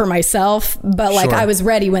make for myself, but like I was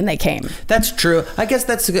ready when they came. That's true. I guess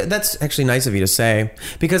that's actually nice of you to say,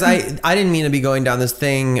 because I didn't mean to be going down this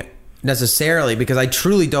thing necessarily, because I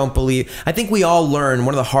truly don't believe, I think we all learn,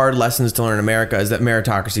 one of the hard lessons to learn in America is that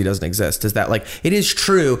meritocracy doesn't exist. Is that like, it is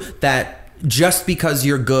true that just because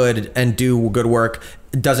you're good and do good work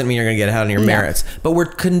doesn't mean you're going to get ahead on your merits, but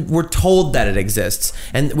we're told that it exists,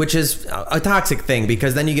 and which is a toxic thing,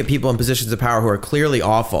 because then you get people in positions of power who are clearly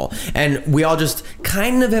awful, and we all just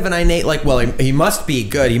kind of have an innate like, well, he must be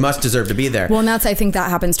good, he must deserve to be there. Well, and I think that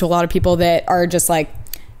happens to a lot of people that are just like,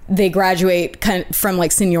 they graduate kind of from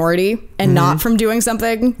like seniority and not from doing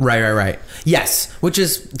something. Right. Yes, which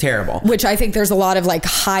is terrible. Which I think there's a lot of like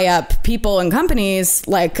high up people in companies,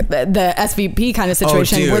 like the SVP kind of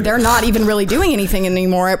situation, where they're not even really doing anything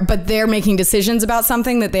anymore, but they're making decisions about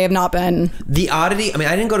something that they have not been. The oddity, I mean,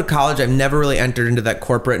 I didn't go to college. I've never really entered into that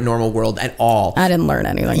corporate normal world at all. I didn't learn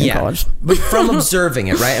anything in college. But from observing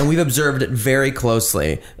it, right? And we've observed it very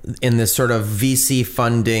closely in this sort of VC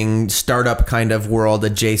funding startup kind of world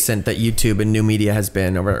adjacent that YouTube and new media has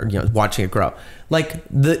been over, watching it grow. Like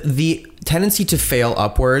the tendency to fail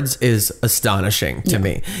upwards is astonishing to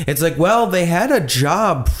me. It's like, well, they had a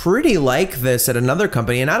job pretty like this at another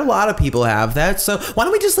company, and not a lot of people have that. So why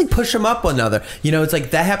don't we just like push them up another? It's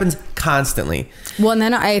like that happens constantly. Well, and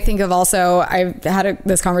then I think of also, I've had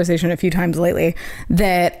this conversation a few times lately,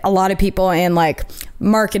 that a lot of people in like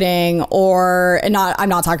marketing I'm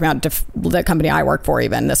not talking about the company I work for,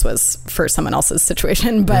 even this was for someone else's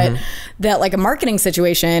situation, but that like a marketing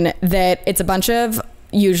situation, that it's a bunch of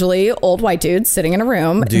usually old white dudes sitting in a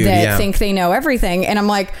room that think they know everything. And I'm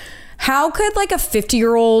like, how could like a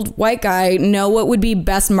 50-year-old white guy know what would be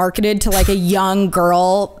best marketed to like a young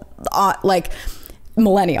girl, like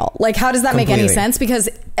millennial? Like, how does that make any sense? Because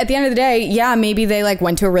at the end of the day, maybe they like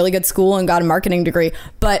went to a really good school and got a marketing degree,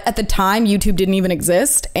 but at the time YouTube didn't even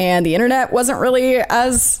exist and the internet wasn't really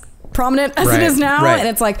as prominent as it is now. And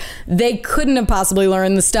it's like, they couldn't have possibly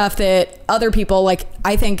learned the stuff that other people, like,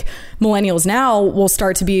 I think millennials now will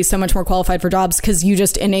start to be so much more qualified for jobs because you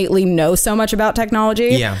just innately know so much about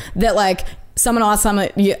technology that like someone will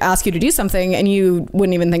ask you to do something and you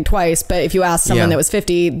wouldn't even think twice. But if you asked someone that was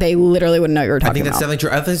 50, they literally wouldn't know what you were talking about. I think that's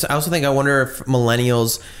definitely true. I also think, I wonder if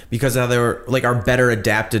millennials, because now they were like, are better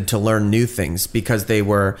adapted to learn new things because they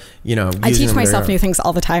were, I teach myself new things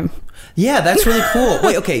all the time. Yeah, that's really cool.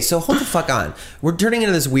 Wait, okay, so hold the fuck on. We're turning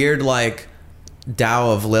into this weird like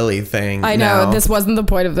Tao of Lily thing. I know this wasn't the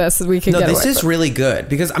point of this. This is really good,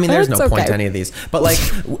 because I mean, there's no point to any of these, but like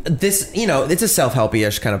this, it's a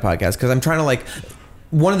self-helpy-ish kind of podcast, because I'm trying to like,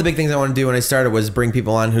 one of the big things I want to do when I started was bring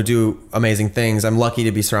people on who do amazing things. I'm lucky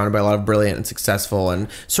to be surrounded by a lot of brilliant and successful and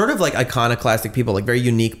sort of like iconoclastic people, like very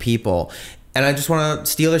unique people. And I just want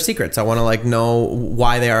to steal their secrets. I want to like know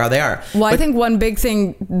why they are how they are. Well, I think one big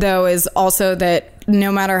thing though is also that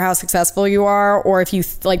no matter how successful you are, or if you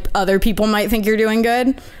like other people might think you're doing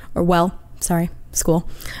good, or school.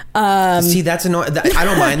 See, that's annoying. I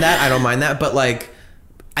don't mind that. I don't mind that. But like,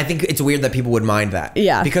 I think it's weird that people would mind that.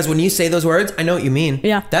 Yeah. Because when you say those words, I know what you mean.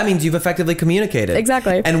 Yeah. That means you've effectively communicated.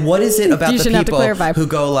 Exactly. And what is it about the people who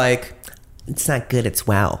go like, it's not good, it's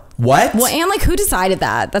well? What? Well, and like, who decided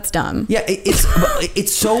that? That's dumb. Yeah,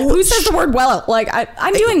 it's so... Who says the word well? Like,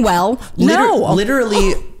 I'm doing well.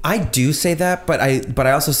 Literally, I do say that, but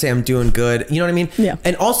I also say I'm doing good. You know what I mean? Yeah.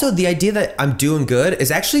 And also, the idea that I'm doing good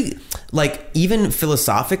is actually, like, even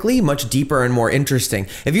philosophically, much deeper and more interesting.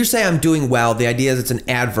 If you say I'm doing well, the idea is it's an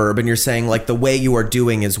adverb, and you're saying, like, the way you are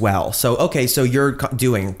doing is well. So, okay, so you're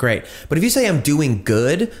doing great. But if you say I'm doing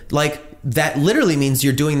good, like... that literally means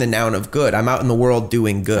you're doing the noun of good. I'm out in the world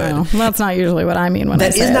doing good. Well, that's not usually what I mean when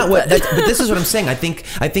I say that. But this is what I'm saying. I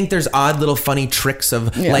think there's odd little funny tricks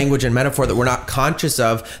of language and metaphor that we're not conscious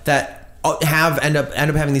of that end up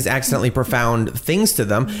having these accidentally profound things to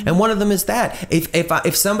them, and one of them is that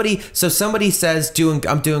if somebody says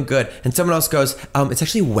I'm doing good, and someone else goes it's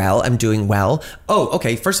actually well, I'm doing well. Oh,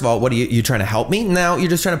 okay. First of all, what are you trying to help me? Now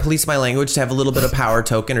you're just trying to police my language to have a little bit of power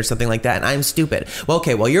token or something like that, and I'm stupid. Well,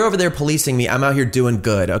 okay, well, you're over there policing me. I'm out here doing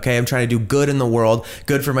good. Okay, I'm trying to do good in the world,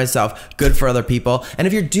 good for myself, good for other people. And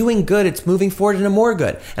if you're doing good, it's moving forward into more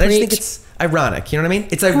good. And I just think it's ironic. You know what I mean?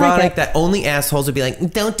 It's ironic that only assholes would be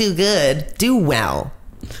like, don't do good, do well.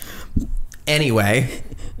 Anyway,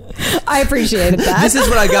 I appreciated that. This is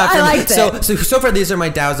what I got from I liked it. So far, these are my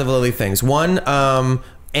Taos of Lily things. One,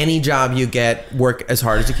 any job you get, work as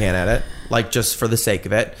hard as you can at it, like just for the sake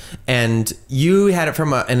of it. And you had it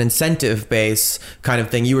from an incentive base kind of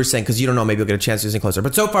thing. You were saying, because you don't know, maybe you'll get a chance to do something closer.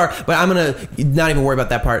 But so far, I'm going to not even worry about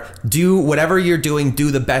that part. Do whatever you're doing, do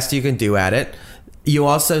the best you can do at it. You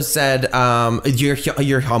also said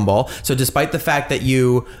you're humble. So despite the fact that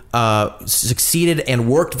you succeeded and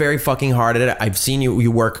worked very fucking hard at it, I've seen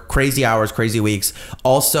you work crazy hours, crazy weeks.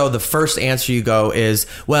 Also, the first answer you go is,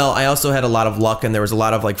 well, I also had a lot of luck and there was a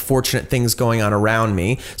lot of like fortunate things going on around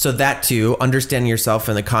me. So that too, understanding yourself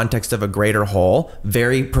in the context of a greater whole,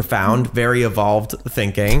 very profound, very evolved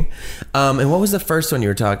thinking. And what was the first one you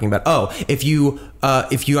were talking about? Oh, if you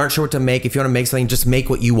aren't sure what to make, if you want to make something, just make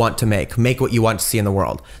what you want to make what you want to see in the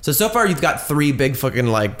world. So far you've got 3 big fucking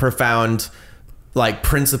like profound like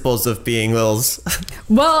principles of being Lils.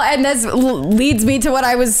 Well, and this leads me to what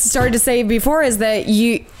I was starting to say before, is that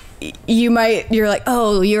you're like,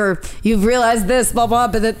 oh, you've realized this, blah, blah.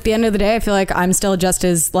 But at the end of the day, I feel like I'm still just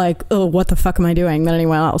as like, oh, what the fuck am I doing than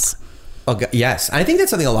anyone else. Okay, yes. I think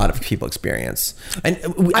that's something a lot of people experience. And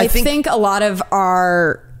I think a lot of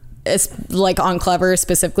our, like on Clever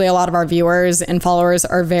specifically, a lot of our viewers and followers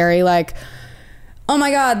are very like, oh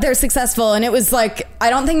my God, they're successful. And it was like, I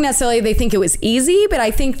don't think necessarily they think it was easy, but I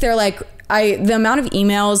think they're like, the amount of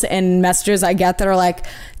emails and messages I get that are like,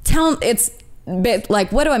 it's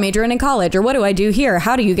like, what do I major in college? Or what do I do here?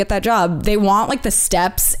 How do you get that job? They want like the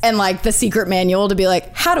steps and like the secret manual to be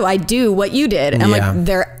like, how do I do what you did? And like,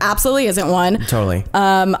 there absolutely isn't one. Totally.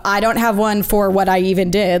 I don't have one for what I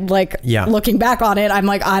even did. Like looking back on it, I'm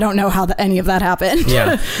like, I don't know how any of that happened.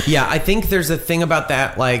 Yeah. I think there's a thing about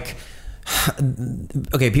that. Like,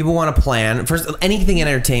 okay, people want to plan first. Anything in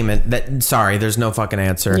entertainment there's no fucking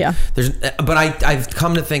answer. But I've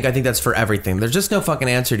come to think, I think that's for everything. There's just no fucking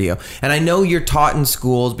answer to you. And I know you're taught in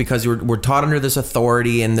schools because we're taught under this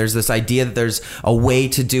authority, and there's this idea that there's a way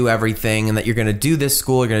to do everything, and that you're going to do this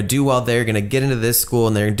school, you're going to do well there, you're going to get into this school,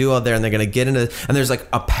 and they're going to do well there, and they're going to get into, and there's like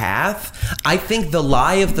a path. I think the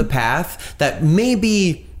lie of the path that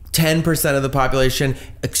maybe 10% of the population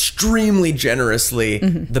extremely generously,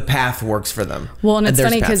 the path works for them. Well, and it's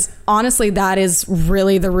funny because honestly, that is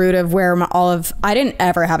really the root of where I didn't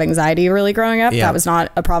ever have anxiety really growing up. That was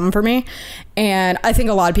not a problem for me. And I think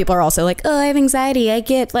a lot of people are also like, oh, I have anxiety, I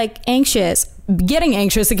get like anxious. Getting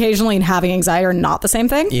anxious occasionally and having anxiety are not the same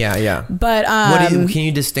thing. Yeah. But can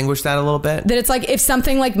you distinguish that a little bit? That it's like, if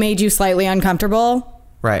something like made you slightly uncomfortable,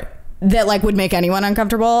 right, that like would make anyone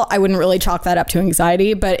uncomfortable, I wouldn't really chalk that up to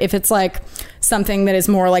anxiety. But if it's like something that is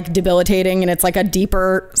more like debilitating and it's like a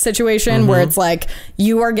deeper situation where it's like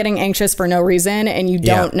you are getting anxious for no reason and you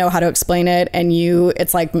don't know how to explain it, and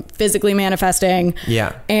it's like physically manifesting.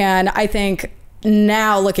 And I think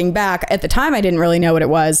now looking back, at the time I didn't really know what it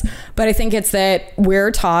was, but I think it's that we're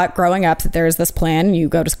taught growing up that there's this plan, you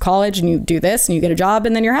go to college and you do this and you get a job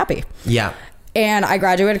and then you're happy. And I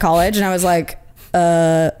graduated college and I was like,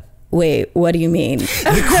 wait, what do you mean?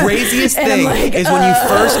 The craziest thing is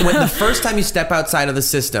when the first time you step outside of the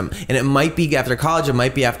system, and it might be after college, it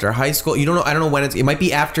might be after high school. You don't know. I don't know when it might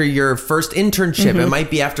be after your first internship. It might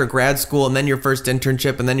be after grad school and then your first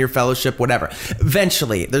internship and then your fellowship, whatever.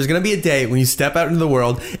 Eventually, there's going to be a day when you step out into the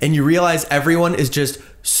world and you realize everyone is just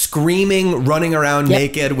screaming, running around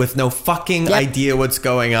naked with no fucking idea what's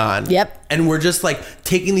going on. And we're just like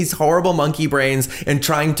taking these horrible monkey brains and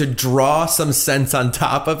trying to draw some sense on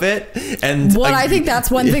top of it. And I think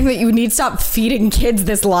that's one thing that you need to stop feeding kids,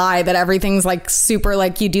 this lie that everything's like super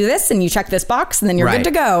like you do this and you check this box and then you're good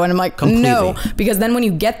to go. And I'm like, no, because then when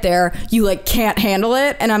you get there, you like can't handle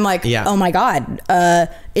it. And I'm like, oh my God,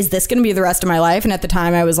 is this going to be the rest of my life? And at the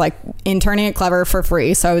time I was like interning at Clever for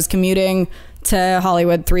free. So I was commuting to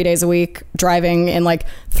Hollywood 3 days a week, driving in like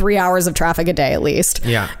 3 hours of traffic a day at least.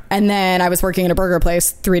 And then I was working at a burger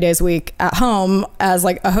place 3 days a week at home as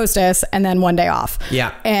like a hostess, and then 1 day off.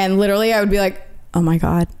 And literally I would be like, oh my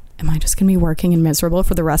God, am I just gonna be working and miserable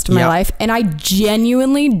for the rest of my life? And I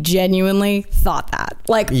genuinely thought that.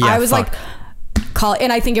 Like I was like,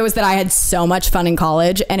 and I think it was that I had so much fun in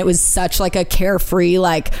college and it was such like a carefree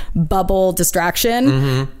like bubble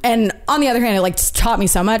distraction. And on the other hand, it like taught me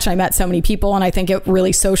so much. I met so many people and I think it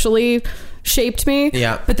really socially shaped me.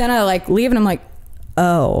 But then I like leave and I'm like,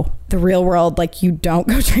 oh, the real world, like you don't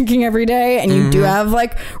go drinking every day and you do have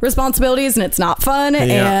like responsibilities and it's not fun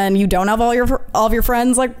and you don't have all of your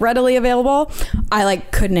friends like readily available. I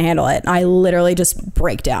like couldn't handle it. I literally just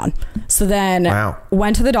break down. So then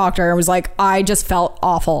went to the doctor and was like, I just felt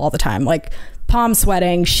awful all the time, like palm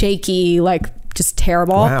sweating, shaky, like just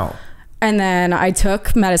terrible. And then I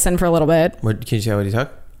took medicine for a little bit. Can you say what you took?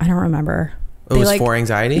 I don't remember. It was for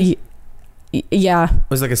anxiety? Yeah.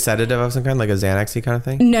 Was it like a sedative of some kind, like a Xanax-y kind of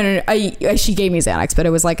thing? No. She gave me Xanax, but it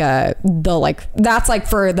was like that's like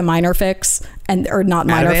for the minor fix or not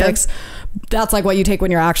minor fix. That's like what you take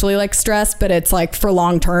when you're actually like stressed, but it's like for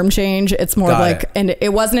long-term change. It's more and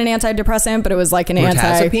it wasn't an antidepressant, but it was like an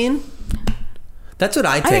Mirtazapine? That's what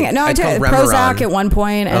I take. I took Prozac at one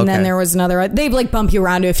point, and then there was another. They like bump you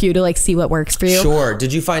around to a few to like see what works for you. Sure.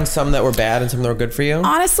 Did you find some that were bad and some that were good for you?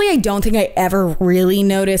 Honestly, I don't think I ever really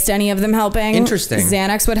noticed any of them helping. Interesting.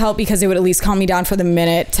 Xanax would help because it would at least calm me down for the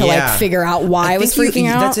minute to like figure out why I was freaking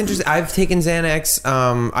out. That's interesting. I've taken Xanax.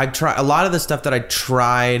 I try a lot of the stuff that I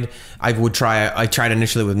tried. I tried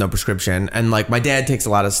initially with no prescription, and like my dad takes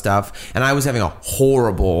a lot of stuff, and I was having a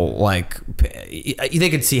horrible like. They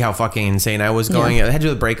could see how fucking insane I was going. I had to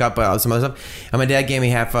do a breakup, some other stuff, and my dad gave me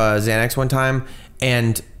half Xanax one time,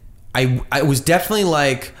 and I was definitely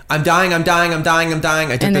like, I'm dying. I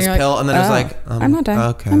took this pill, and then I was like, I'm not dying.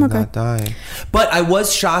 Okay, I'm not dying. But I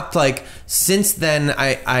was shocked. Like since then,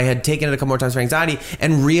 I had taken it a couple more times for anxiety,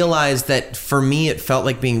 and realized that for me, it felt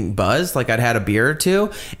like being buzzed, like I'd had a beer or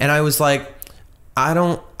two, and I was like, I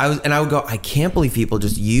would go, I can't believe people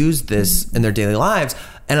just use this in their daily lives.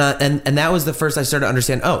 And that was the first I started to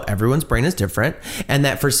understand, everyone's brain is different. And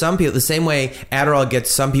that for some people, the same way Adderall gets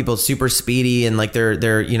some people super speedy and like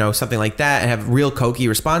they're something like that and have real cokey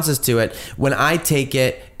responses to it. When I take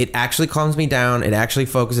it, it actually calms me down. It actually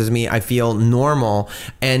focuses me. I feel normal.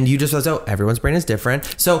 And you just realize, everyone's brain is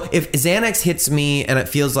different. So if Xanax hits me and it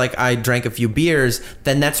feels like I drank a few beers,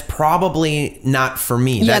 then that's probably not for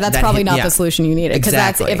me. Yeah, that's probably not the solution you needed.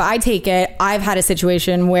 Exactly. If I take it, I've had a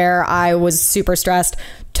situation where I was super stressed,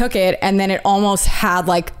 took it, and then it almost had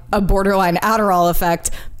like a borderline Adderall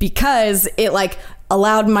effect because it like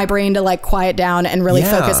allowed my brain to like quiet down and really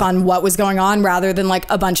focus on what was going on rather than like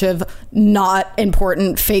a bunch of not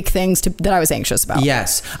important fake things that I was anxious about.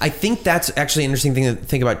 Yes. I think that's actually an interesting thing to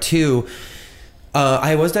think about too.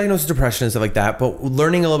 I was diagnosed with depression and stuff like that, but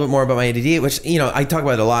learning a little bit more about my ADD, which, I talk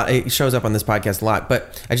about it a lot. It shows up on this podcast a lot,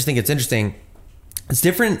 but I just think it's interesting. It's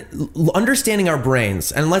different understanding our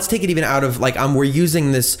brains, and let's take it even out of like we're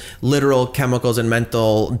using this literal chemicals and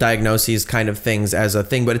mental diagnoses kind of things as a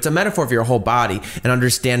thing, but it's a metaphor for your whole body and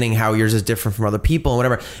understanding how yours is different from other people and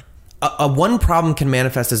whatever. One problem can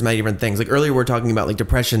manifest as many different things. Like earlier, we're talking about like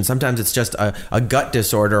depression. Sometimes it's just a gut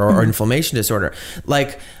disorder or inflammation disorder.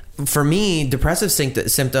 Like for me, depressive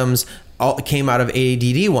symptoms all came out of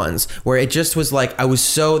ADD ones, where it just was like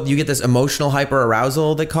you get this emotional hyper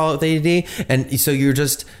arousal, they call it with ADD, and so you're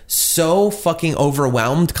just so fucking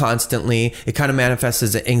overwhelmed constantly. It kind of manifests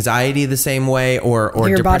as anxiety the same way, or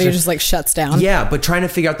your depression. body just like shuts down. Yeah, but trying to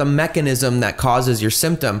figure out the mechanism that causes your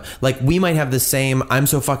symptom. Like we might have the same, I'm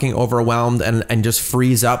so fucking overwhelmed and just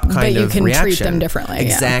freeze up kind of reaction. But you can treat them differently.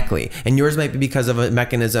 Exactly. Yeah. And yours might be because of a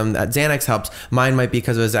mechanism that Xanax helps. Mine might be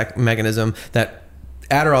because of a mechanism that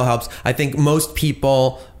Adderall helps. I think most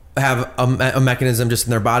people have a mechanism just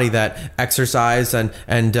in their body that exercise and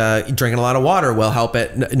drinking a lot of water will help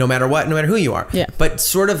it no matter what, no matter who you are. Yeah. But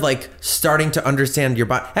sort of like starting to understand your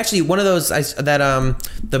body. Actually, one of those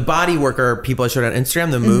the body worker people I showed on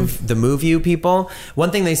Instagram, the Move You people.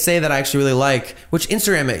 One thing they say that I actually really like, which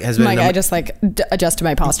Instagram has been. I just like adjusted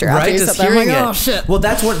my posture after right, you just said that. I'm like, it. oh shit. Well,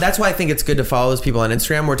 that's why I think it's good to follow those people on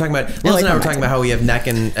Instagram. We're talking about Liz and I were talking about how we have neck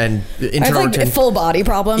and internal. I have like full body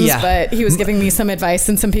problems, but he was giving me some advice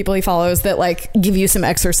and some people he follows that like give you some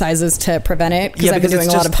exercises to prevent it because I've been doing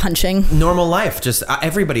a lot of hunching. Normal life, just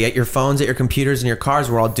everybody at your phones, at your computers, and your cars,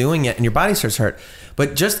 we're all doing it, and your body starts to hurt.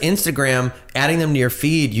 But just Instagram, adding them to your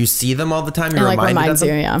feed, you see them all the time. You're reminded of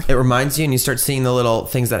them. It reminds you, and you start seeing the little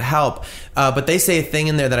things that help. But they say a thing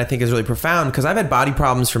in there that I think is really profound because I've had body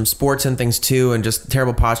problems from sports and things too, and just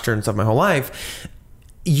terrible posture and stuff my whole life.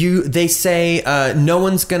 They say no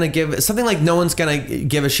one's gonna give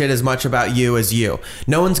a shit as much about you as you.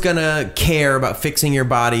 No one's gonna care about fixing your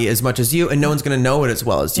body as much as you, and no one's gonna know it as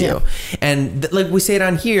well as you. And like we say it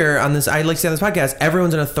on here on this, I like to say on this podcast,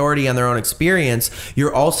 everyone's an authority on their own experience.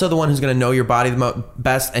 You're also the one who's gonna know your body the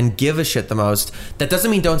best and give a shit the most. That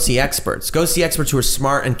doesn't mean don't see experts. Go see experts who are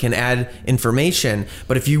smart and can add information.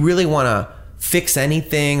 But if you really wanna fix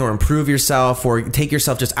anything or improve yourself or take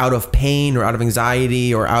yourself just out of pain or out of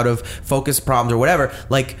anxiety or out of focus problems or whatever,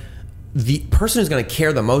 like the person who's going to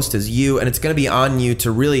care the most is you, and it's going to be on you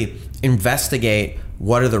to really investigate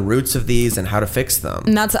what are the roots of these and how to fix them.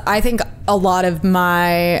 And that's, I think a lot of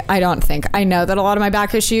my, I know that a lot of my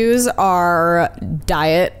back issues are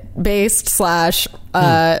diet based /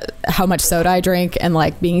 how much soda I drink and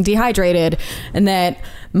like being dehydrated, and that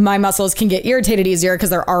my muscles can get irritated easier because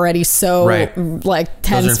they're already so like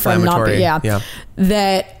tense from not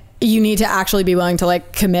that you need to actually be willing to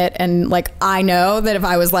like commit. And like I know that if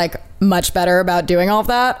I was like much better about doing all of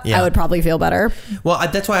that, I would probably feel better. Well,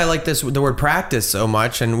 that's why I like the word practice so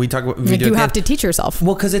much. And we talk about you have to teach yourself.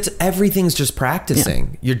 Well, because everything's just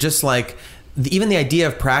practicing. You're just like even the idea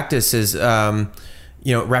of practice is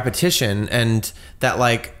repetition, and that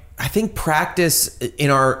like I think practice in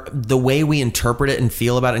the way we interpret it and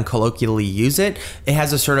feel about it and colloquially use it, it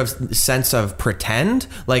has a sort of sense of pretend.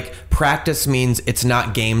 Like practice means it's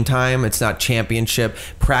not game time, it's not championship.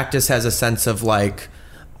 Practice has a sense of like,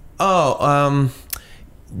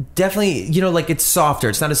 definitely, you know, like it's softer,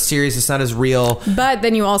 it's not as serious, it's not as real. But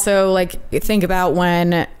then you also like think about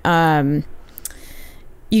when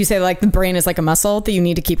you say like the brain is like a muscle that you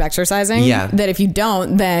need to keep exercising. Yeah. That if you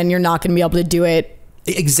don't, then you're not going to be able to do it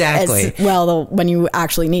exactly as well when you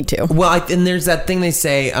actually need to. Well, and there's that thing they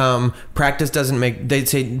say, practice doesn't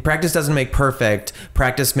make perfect,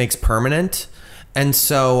 practice makes permanent. And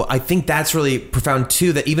so I think that's really profound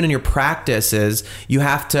too, that even in your practices, you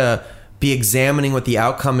have to be examining what the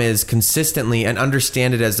outcome is consistently and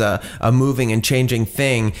understand it as a moving and changing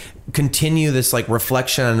thing. Continue this like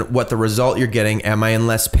reflection on what the result you're getting. Am I in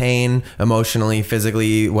less pain emotionally,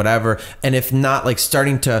 physically, whatever? And if not, like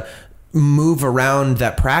starting to move around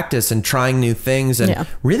that practice and trying new things, and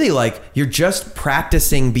really like you're just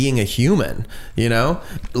practicing being a human, you know,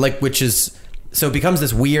 like, which is, so it becomes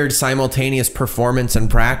this weird simultaneous performance and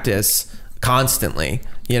practice constantly,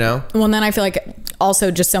 you know? Well, and then I feel like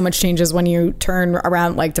also just so much changes when you turn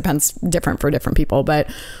around, like depends different for different people,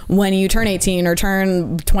 but when you turn 18 or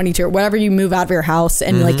turn 22 or whatever, you move out of your house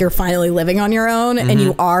and like you're finally living on your own and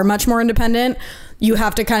you are much more independent, you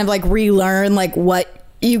have to kind of like relearn like what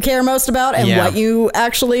you care most about and what you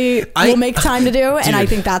actually will make time to do. And I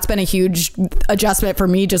think that's been a huge adjustment for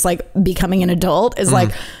me, just like becoming an adult is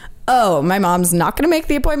like, oh, my mom's not going to make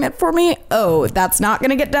the appointment for me. Oh, that's not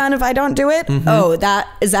going to get done if I don't do it. Oh, that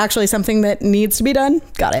is actually something that needs to be done.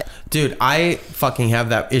 Got it. Dude, I fucking have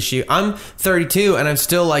that issue. I'm 32 and I'm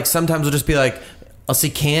still like, sometimes I'll just be like, I'll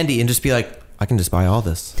see candy and just be like, I can just buy all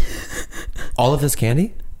this. All of this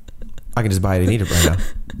candy? I can just buy it and eat it right now.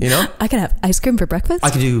 You know? I can have ice cream for breakfast. I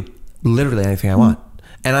can do literally anything I want.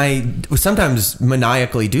 And I sometimes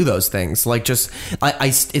maniacally do those things. Like just,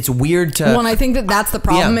 it's weird to... Well, and I think that's the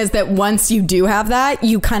problem is that once you do have that,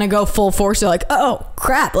 you kind of go full force. You're like, oh,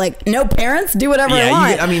 crap. Like, no parents, do whatever I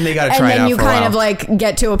want. They got to try it out. And then you kind of like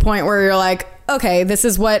get to a point where you're like, okay, this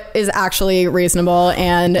is what is actually reasonable.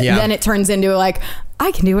 And then it turns into like,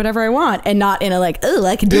 I can do whatever I want, and not in a like, oh,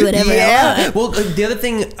 I can do whatever I want. Well, the other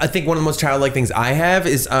thing, I think one of the most childlike things I have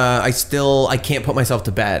is I can't put myself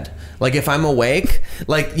to bed. Like if I'm awake,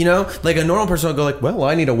 like, you know, like a normal person will go like, well,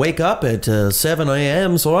 I need to wake up at 7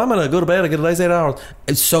 a.m. So I'm going to go to bed. I get a nice 8 hours.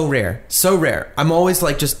 It's so rare. So rare. I'm always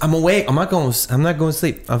like, I'm awake. I'm not going to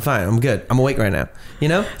sleep. I'm fine. I'm good. I'm awake right now. You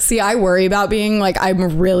know? See, I worry about being like,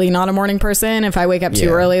 I'm really not a morning person. If I wake up too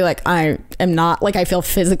early, like I am not, like I feel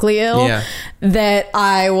physically ill that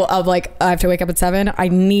I have to wake up at 7. I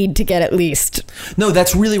need to get at least. No,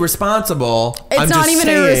 that's really responsible. It's not even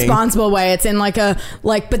in a responsible way. It's in like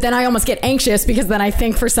but then I almost get anxious because then I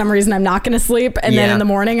think for some reason I'm not going to sleep. And then in the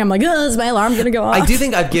morning I'm like, oh, is my alarm going to go off? I do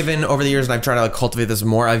think I've given over the years, and I've tried to like cultivate this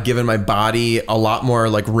more. I've given my body a lot more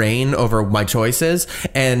like reign over my choices.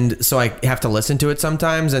 And so I have to listen to it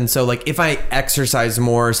sometimes. And so like if I exercise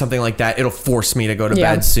more or something like that, it'll force me to go to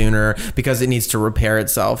bed sooner because it needs to repair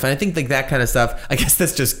itself. And I think like that kind of stuff, I guess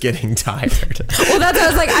that's just getting tired. Well, that's what I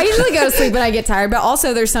was like. I usually go to sleep when I get tired, but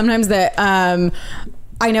also there's sometimes that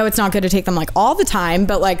I know it's not good to take them like all the time,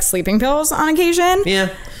 but like sleeping pills on occasion.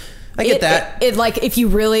 Yeah. I get that. It like if you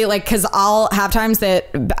really like, because I'll have times that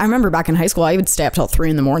I remember back in high school, I would stay up till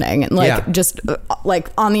 3 a.m. and like just like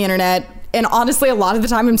on the internet. And honestly, a lot of the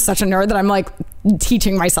time I'm such a nerd that I'm like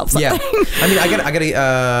teaching myself something. Yeah. I mean, I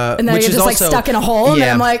gotta and then which I get is just also, like stuck in a hole and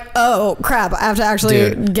I'm like, oh crap, I have to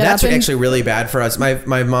actually get up. That's actually really bad for us.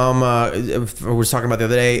 My mom was talking about the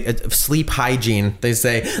other day, sleep hygiene. They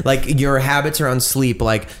say like your habits around sleep,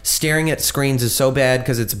 like staring at screens is so bad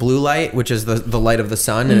because it's blue light, which is the light of the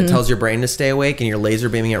sun, and it tells your brain to stay awake, and you're laser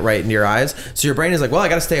beaming it right into your eyes. So your brain is like, well, I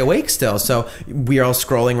gotta stay awake still. So we are all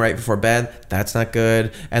scrolling right before bed. That's not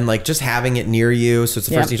good. And like just having it near you, so it's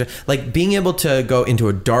the first thing you try. Like being able to go into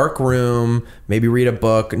a dark room, maybe read a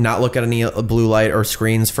book, not look at any blue light or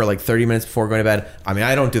screens for like 30 minutes before going to bed. I mean,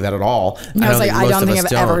 I don't do that at all. I don't think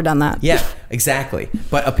I've ever done that. Yeah, exactly.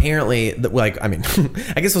 But apparently, like, I mean,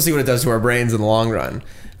 I guess we'll see what it does to our brains in the long run.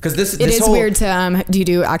 Because this is weird to. Do you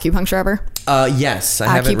do acupuncture ever? Yes, I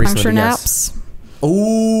haven't recently. Acupuncture naps.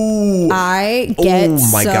 Oh, I get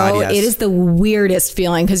it is the weirdest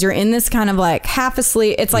feeling because you're in this kind of like half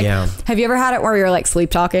asleep. It's like, have you ever had it where you're like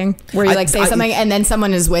sleep talking, where you like say something and then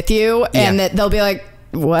someone is with you and that they'll be like,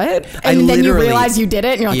 what? And then you realize you did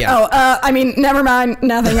it and you're like, I mean, never mind,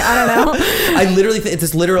 nothing. I don't know. I literally think it's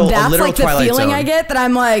this literal That's like the Twilight feeling Zone. I get that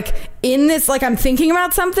I'm like, in this, like I'm thinking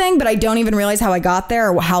about something, but I don't even realize how I got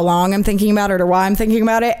there or how long I'm thinking about it or why I'm thinking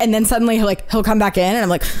about it. And then suddenly he'll come back in and I'm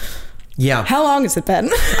like, yeah. How long has it been?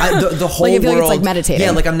 The whole like, I feel world. like it's like meditating.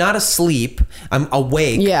 Yeah, like I'm not asleep. I'm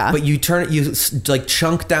awake. Yeah. But you like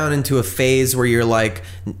chunk down into a phase where you're like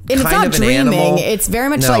and it's kind not of an dreaming. animal. It's very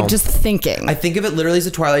much like just thinking. I think of it literally as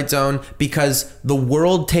a Twilight Zone because the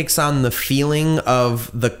world takes on the feeling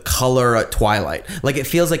of the color at twilight. Like it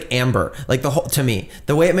feels like amber. Like to me,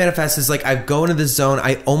 the way it manifests is like I go into this zone.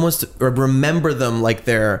 I almost remember them like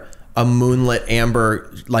they're a moonlit amber,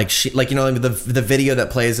 like the video that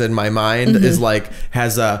plays in my mind is like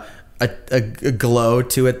has a glow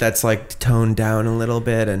to it that's like toned down a little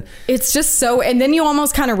bit, and it's just so. And then you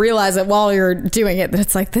almost kind of realize it while you're doing it that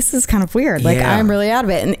it's like, this is kind of weird. Like I'm really out of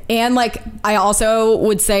it, and like I also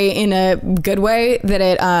would say in a good way that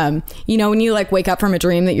it when you like wake up from a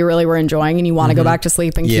dream that you really were enjoying and you want to go back to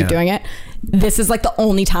sleep and keep doing it. This is like the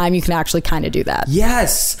only time you can actually kind of do that.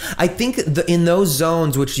 Yes. I think in those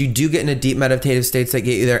zones, which you do get into deep meditative states that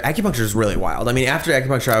get you there, acupuncture is really wild. I mean, after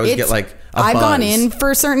acupuncture, I always get like I've gone in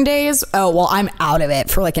for certain days. Oh, well, I'm out of it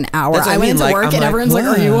for like an hour. I went into work and everyone's like,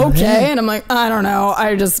 are you okay? And I'm like, I don't know.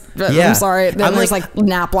 I'm sorry. Then there's like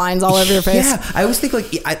nap lines all over your face. Yeah. I always think like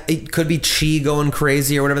it could be chi going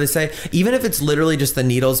crazy or whatever they say. Even if it's literally just the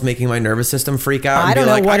needles making my nervous system freak out. I don't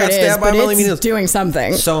know what it is, but it's doing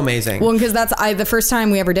something. So amazing. Well, because that's the first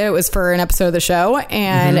time we ever did it was for an episode of the show,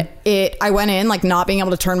 and I went in like not being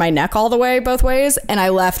able to turn my neck all the way both ways, and I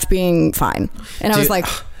left being fine. And I was like,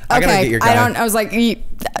 okay, I was like,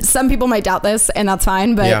 some people might doubt this, and that's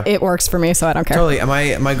fine, but it works for me, so I don't care. Totally.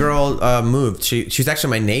 My girl moved. She's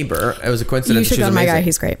actually my neighbor. It was a coincidence. You should go to my guy.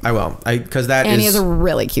 He's great. I will. Because he has a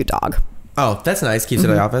really cute dog. Oh, that's nice. Keeps it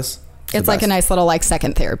at the office. It's like a nice little like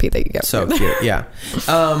second therapy that you get. So cute, yeah.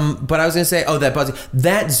 But I was gonna say,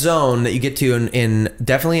 that zone that you get to in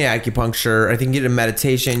definitely acupuncture. I think you get in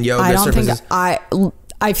meditation, yoga. I don't think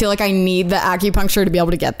I feel like I need the acupuncture to be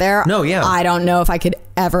able to get there. No, yeah. I don't know if I could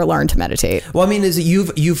ever learn to meditate. Well, I mean,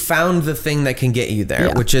 you've found the thing that can get you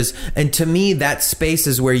there, which is, and to me, that space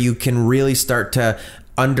is where you can really start to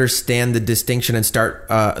understand the distinction and start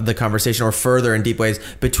the conversation or further in deep ways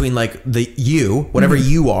between like whatever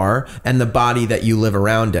you are, and the body that you live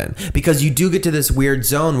around in, because you do get to this weird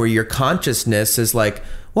zone where your consciousness is like,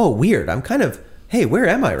 whoa, weird, I'm kind of, hey, where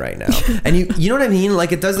am I right now? And you know what I mean?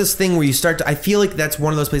 Like it does this thing where you start to, I feel like that's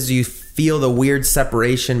one of those places you feel the weird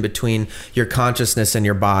separation between your consciousness and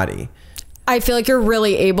your body. I feel like you're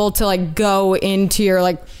really able to like go into your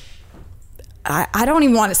like, I don't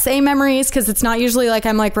even want to say memories because it's not usually like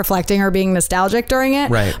I'm like reflecting or being nostalgic during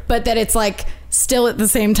it. Right. But that it's like still at the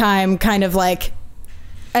same time kind of like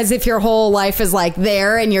as if your whole life is like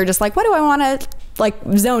there and you're just like, what do I want to like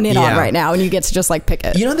zone in on right now? And you get to just like pick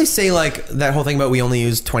it. You know, they say like that whole thing about we only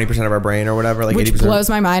use 20% of our brain or whatever, like which 80%.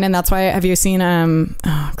 Blows my mind. And that's why, have you seen,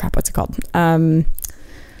 what's it called? When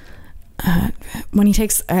he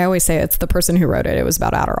takes, I always say it's the person who wrote it. It was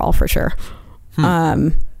about Adderall for sure.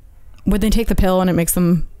 When they take the pill and it makes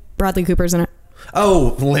them Bradley Cooper's in it.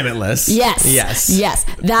 Oh, Limitless. Yes.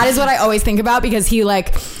 That is what I always think about, because he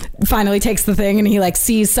like finally takes the thing and he like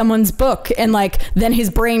sees someone's book and like then his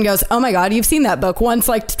brain goes, oh my God, you've seen that book once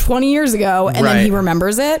like 20 years ago. And then he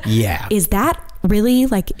remembers it. Yeah. Is that really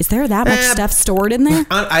like, is there that much stuff stored in there?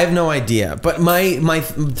 I have no idea, but my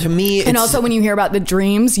to me, and also when you hear about the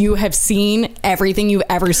dreams, you have seen everything you've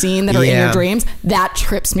ever seen that are in your dreams. That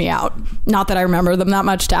trips me out. Not that I remember them that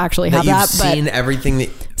much to actually have that, but seen everything that,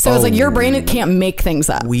 so it's like your brain, it can't make things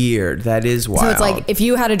up. Weird. That is wild. So it's like if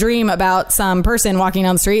you had a dream about some person walking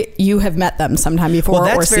down the street, you have met them sometime before. Well,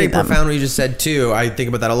 that's or very seen them. profound what you just said too. I think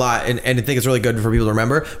about that a lot, and I think it's really good for people to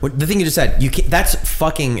remember. The thing you just said, that's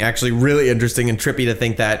fucking actually really interesting and trippy to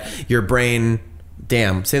think that your brain.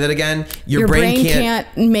 Damn, say that again. Your brain can't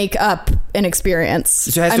make up an experience.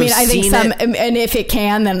 So I mean, I think and if it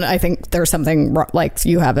can, then I think there's something like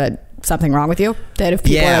you have something wrong with you, that if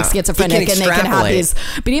people are like schizophrenic and they can have these,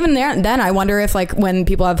 but even then I wonder if like when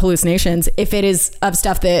people have hallucinations, if it is of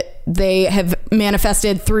stuff that they have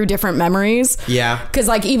manifested through different memories. Yeah. Because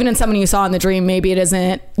like even in someone you saw in the dream, maybe it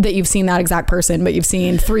isn't that you've seen that exact person, but you've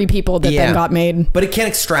seen 3 people that then got made. But it can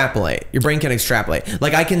extrapolate. Your brain can extrapolate.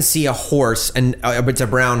 Like I can see a horse and it's a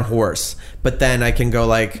brown horse, but then I can go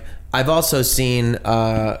like, I've also seen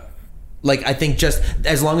like I think just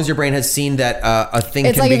as long as your brain has seen that a thing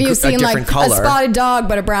it's can like be if you've seen different like color. A spotted dog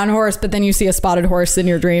but a brown horse, but then you see a spotted horse in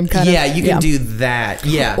your dream kind of. Yeah, you can do that.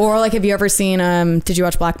 Yeah. Or like have you ever seen did you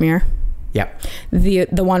watch Black Mirror? Yeah.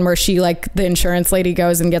 The one where she like the insurance lady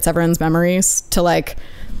goes and gets everyone's memories to like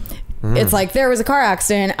It's like there was a car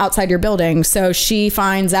accident outside your building. So she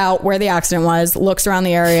finds out where the accident was, looks around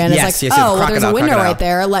the area, and is like, well, there's a window right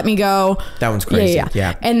there. Let me go. That one's crazy.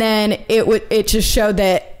 Yeah. And then it just showed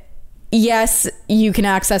that, yes, you can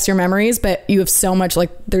access your memories, but you have so much, like,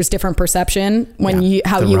 there's different perception when you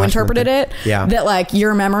interpreted it. Yeah. That, like,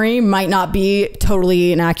 your memory might not be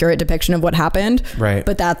totally an accurate depiction of what happened. Right.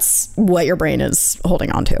 But that's what your brain is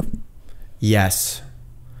holding on to. Yes.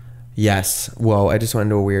 Whoa, I just went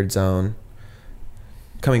into a weird zone.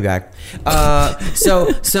 Coming back.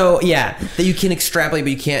 So yeah, that you can extrapolate,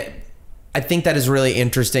 but you can't. I think that is really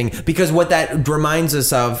interesting, because what that reminds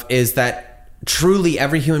us of is that truly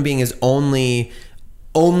every human being is only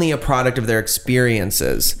a product of their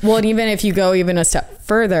experiences. Well, and even if you go even a step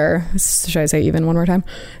further, should I say even one more time,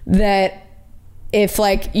 that if,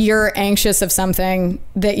 like, you're anxious of something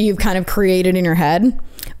that you've kind of created in your head,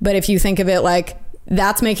 but if you think of it like,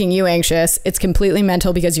 that's making you anxious, it's completely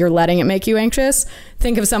mental because you're letting it make you anxious.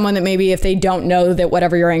 Think of someone that maybe, if they don't know that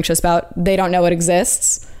whatever you're anxious about, they don't know it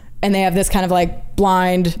exists, and they have this kind of like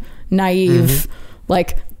blind, naive,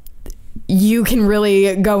 like, you can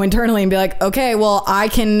really go internally and be like, okay, well, I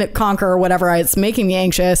can conquer whatever is making me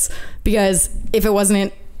anxious, because if it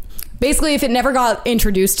wasn't, basically, if it never got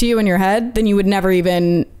introduced to you in your head, then you would never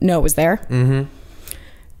even know it was there.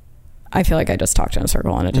 I feel like I just talked in a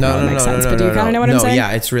circle and it didn't really make sense. But do you kind of know what I'm saying?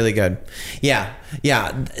 Yeah, it's really good. Yeah.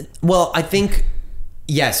 Well, I think,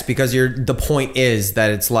 yes, because the point is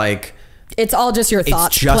that it's like, it's all just your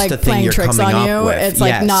thoughts, just like, a thing playing you're tricks coming on up you. with. It's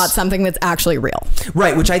like not something that's actually real.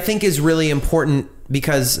 Right, which I think is really important,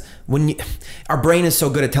 because our brain is so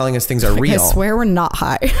good at telling us things are real. I swear we're not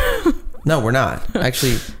high. No, we're not.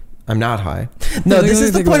 Actually, I'm not high. No, this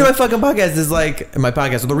is the point of my fucking podcast, is like, my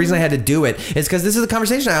podcast. Well, the reason I had to do it is because this is the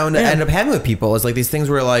conversation I end up having with people, is like these things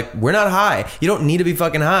where, like, we're not high. You don't need to be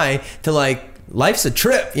fucking high to, like, life's a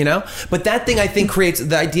trip, you know? But that thing, I think, creates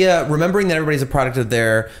the idea, remembering that everybody's a product of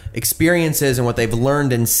their experiences and what they've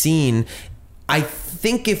learned and seen. I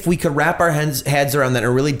think if we could wrap our heads around that in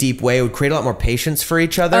a really deep way, it would create a lot more patience for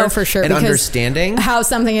each other. Oh, for sure. And because understanding how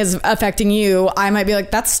something is affecting you. I might be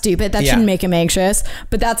like, that's stupid. That shouldn't make him anxious.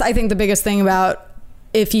 But that's, I think, the biggest thing about,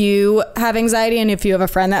 if you have anxiety and if you have a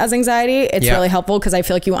friend that has anxiety, it's really helpful, because I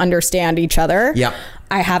feel like you understand each other. Yeah.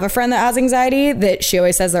 I have a friend that has anxiety that she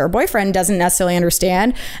always says that her boyfriend doesn't necessarily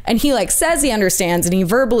understand. And he, like, says he understands, and he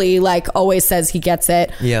verbally, like, always says he gets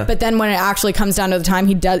it. Yeah. But then when it actually comes down to the time,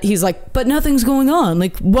 he's like, but nothing's going on.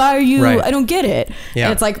 Like, why are you, I don't get it. Yeah.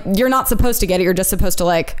 And it's like, you're not supposed to get it. You're just supposed to,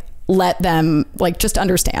 like, let them, like, just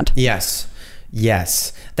understand. Yes.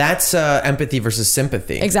 That's empathy versus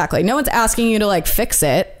sympathy. Exactly. No one's asking you to, like, fix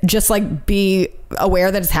it. Just, like, be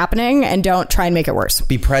aware that it's happening and don't try and make it worse.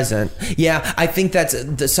 Be present. Yeah, I think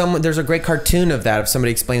there's a great cartoon of that, of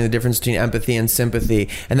somebody explaining the difference between empathy and sympathy.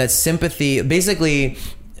 And that sympathy, basically,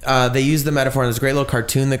 they use the metaphor, and there's a great little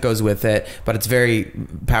cartoon that goes with it, but it's very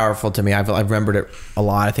powerful to me. I've remembered it a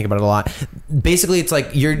lot. I think about it a lot. Basically, it's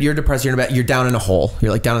like you're depressed, you're down in a hole.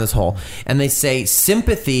 You're, like, down in this hole. And they say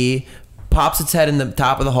sympathy pops its head in the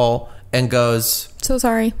top of the hole and goes, so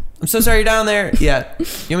sorry. I'm so sorry you're down there. Yeah. You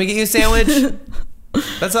want me to get you a sandwich?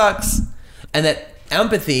 That sucks. And that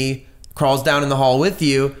empathy crawls down in the hall with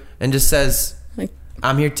you and just says, like,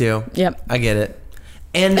 I'm here too. Yep. I get it.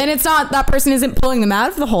 And it's not, that person isn't pulling them out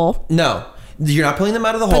of the hole. No. You're not pulling them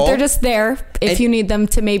out of the hole. But they're just there if you need them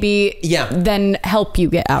to maybe then help you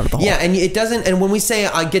get out of the hole. Yeah, and it doesn't, and when we say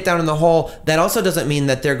I get down in the hole, that also doesn't mean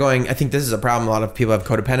that they're going, I think this is a problem a lot of people have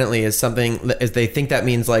codependently, is they think that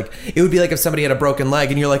means, like, it would be like if somebody had a broken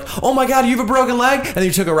leg and you're like, oh my God, you have a broken leg? And then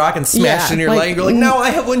you took a rock and smashed it in your leg and you're like, no,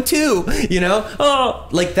 I have one too. You know? Oh,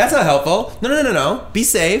 like, that's not helpful. No. Be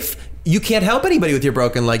safe. You can't help anybody with your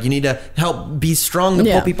broken leg. You need to help be strong to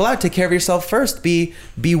pull people out. Take care of yourself first. Be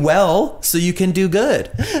well so you can do good.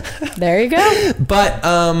 There you go. But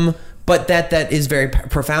that is very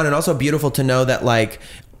profound, and also beautiful to know that, like,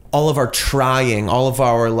 all of our trying, all of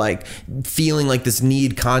our, like, feeling like this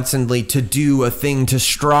need constantly to do a thing, to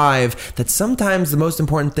strive, that sometimes the most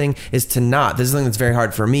important thing is to not. This is something that's very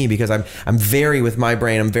hard for me, because I'm very, with my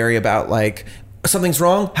brain, I'm very about, like, something's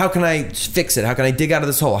wrong. How can I fix it? How can I dig out of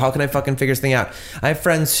this hole? How can I fucking figure this thing out? I have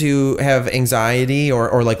friends who have anxiety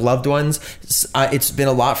or like loved ones. It's been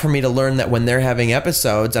a lot for me to learn that when they're having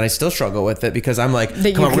episodes, and I still struggle with it, because I'm like,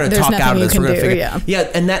 come on, we're going to talk out of this. We're going to figure it. Yeah.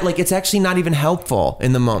 And that, like, it's actually not even helpful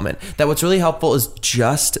in the moment. That what's really helpful is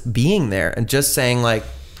just being there and just saying, like,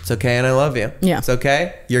 it's okay and I love you. Yeah. It's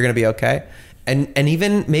okay. You're going to be okay. And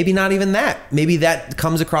even maybe not even that. Maybe that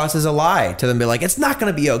comes across as a lie to them. Be like, it's not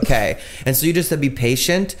going to be okay. And so you just have to be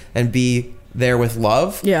patient and be there with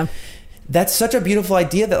love. Yeah. that's such a beautiful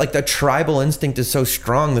idea that like the tribal instinct is so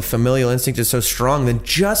strong, the familial instinct is so strong, that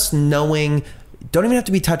just knowing, don't even have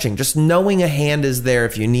to be touching, just knowing a hand is there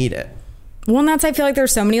if you need it. Well, and that's, I feel like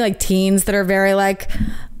there's so many like teens that are very like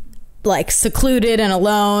secluded and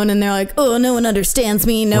alone, and they're like, oh, no one understands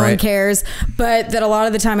me, no one cares. But that a lot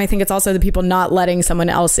of the time, I think it's also the people not letting someone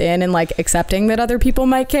else in and like accepting that other people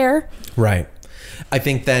might care. Right. I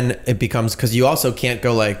think then it becomes, because you also can't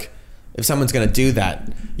go like, if someone's going to do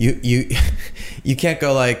that, you can't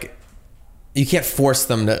go like, you can't force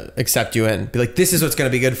them to accept you in. Be like, this is what's going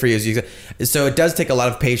to be good for you. So it does take a lot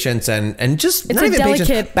of patience and just it's not even delicate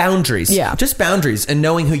patience, boundaries. Yeah. Just boundaries and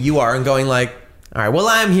knowing who you are and going like, all right, well,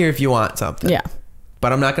 I'm here if you want something. Yeah.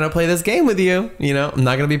 But I'm not going to play this game with you. You know, I'm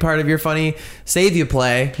not going to be part of your funny save you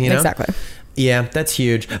play. You know? Exactly. Yeah, that's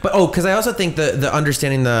huge. But because I also think the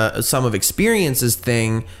understanding the sum of experiences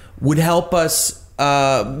thing would help us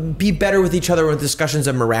be better with each other with discussions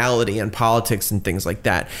of morality and politics and things like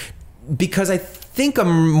that. Because I think a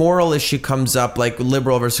moral issue comes up, like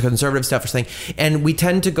liberal versus conservative stuff or something, and we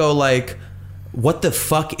tend to go like, what the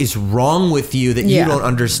fuck is wrong with you that you don't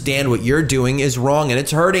understand what you're doing is wrong and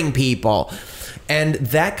it's hurting people? And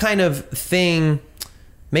that kind of thing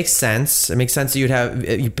makes sense. It makes sense that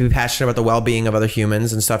you'd be passionate about the well-being of other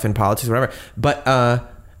humans and stuff in politics or whatever.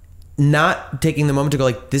 But not taking the moment to go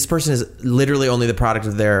like, this person is literally only the product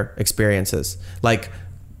of their experiences. Like,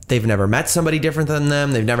 they've never met somebody different than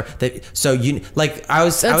them. So you like,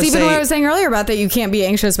 that's even what I was saying earlier about that you can't be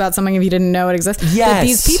anxious about something if you didn't know it exists. Yes. That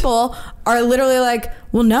these people are literally like,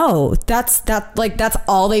 well, no, that's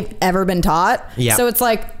all they've ever been taught. Yeah. So it's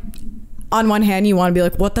like, on one hand, you want to be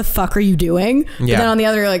like, what the fuck are you doing? But then on the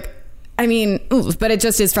other, you're like, I mean, but it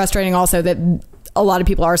just is frustrating also that a lot of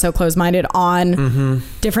people are so closed-minded on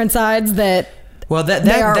different sides that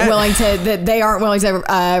they aren't willing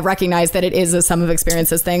to recognize that it is a sum of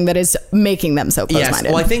experiences thing that is making them so closed-minded.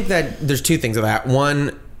 Yes. Well, I think that there's two things of that.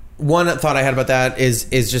 One thought I had about that is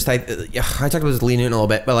just I talked about this with Lee Newton a little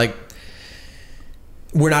bit, but like,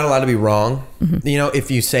 we're not allowed to be wrong. You know,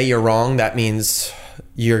 if you say you're wrong, that means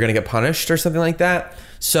you're going to get punished or something like that.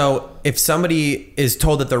 So if somebody is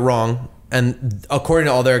told that they're wrong, and according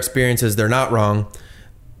to all their experiences, they're not wrong,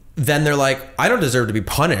 then they're like, I don't deserve to be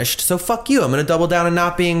punished, so fuck you. I'm going to double down on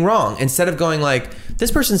not being wrong. Instead of going like,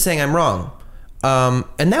 this person's saying I'm wrong.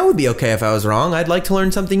 And that would be okay if I was wrong. I'd like to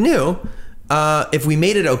learn something new. If we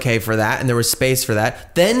made it okay for that and there was space for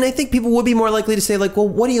that, then I think people would be more likely to say like, well,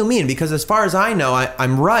 what do you mean? Because as far as I know,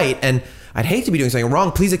 I'm right. And I'd hate to be doing something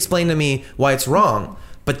wrong. Please explain to me why it's wrong.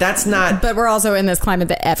 But that's not... But we're also in this climate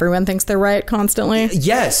that everyone thinks they're right constantly.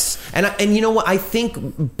 Yes. And you know what? I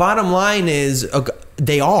think bottom line is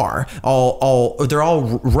they're all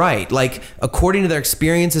right. Like, according to their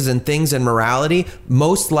experiences and things and morality,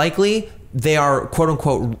 most likely they are quote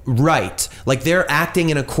unquote right. Like, they're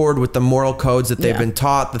acting in accord with the moral codes that they've been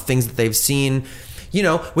taught, the things that they've seen. You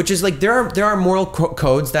know, which is like, there are moral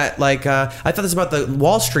codes that like, I thought this about the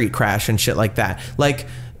Wall Street crash and shit like that. Like,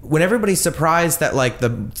 when everybody's surprised that like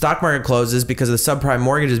the stock market closes because of the subprime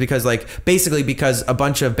mortgages, because like basically because a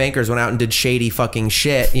bunch of bankers went out and did shady fucking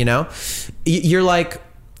shit, you know, you're like,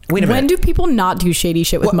 wait a minute. When do people not do shady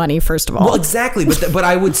shit with money, first of all? Well, exactly. But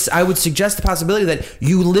I would suggest the possibility that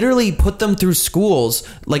you literally put them through schools,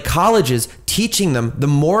 like colleges, teaching them the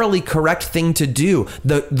morally correct thing to do.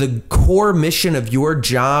 The core mission of your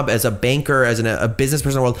job as a banker, as a business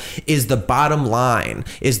person in the world, is the bottom line,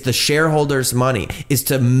 is the shareholders' money, is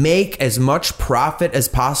to make as much profit as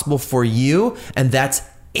possible for you. And that's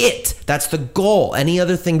the goal. Any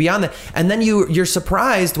other thing beyond that, and then you're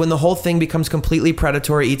surprised when the whole thing becomes completely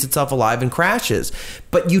predatory, eats itself alive, and crashes.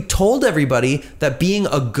 But you told everybody that being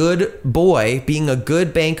a good boy, being a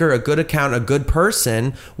good banker, a good accountant, a good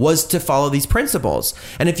person was to follow these principles.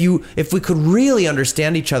 And if we could really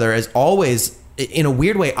understand each other as always, in a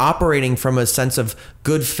weird way, operating from a sense of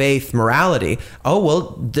good faith morality. Oh, well,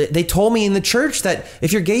 they told me in the church that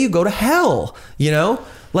if you're gay, you go to hell, you know?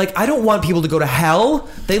 Like, I don't want people to go to hell.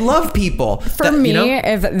 They love people. For me, you know?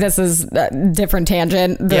 If this is a different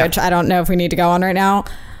tangent, which I don't know if we need to go on right now,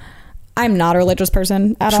 I'm not a religious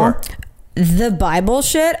person at all. The Bible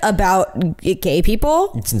shit about gay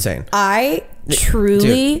people, it's insane. I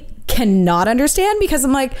truly cannot understand, because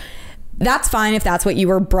I'm like, that's fine if that's what you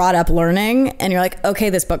were brought up learning and you're like, okay,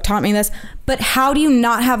 this book taught me this, but how do you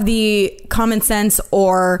not have the common sense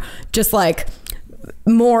or just like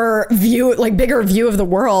more bigger view of the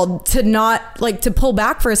world, to not like to pull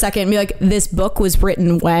back for a second and be like, this book was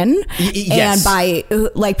written when yes. and by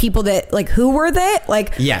like people that like, who were they?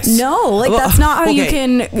 Like, yes. No, like that's not how you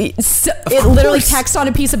can. It literally text on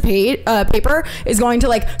a piece of paper is going to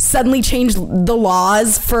like suddenly change the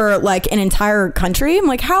laws for like an entire country. I'm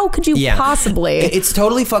like, how could you possibly? It's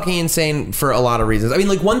totally fucking insane for a lot of reasons. I mean,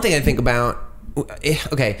 like one thing I think about,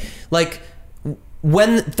 okay, like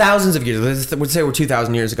when thousands of years, let's say we're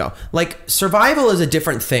 2,000 years ago, like survival is a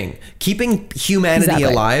different thing. Keeping humanity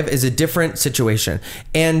alive is a different situation.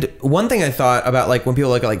 And one thing I thought about, like when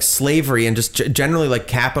people look at like slavery and just generally like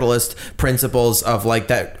capitalist principles of like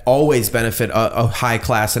that always benefit a high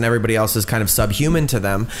class and everybody else is kind of subhuman to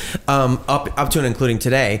them, up to and including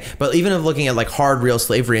today. But even of looking at like hard real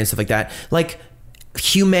slavery and stuff like that, like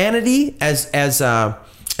humanity as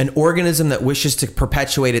an organism that wishes to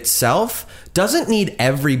perpetuate itself doesn't need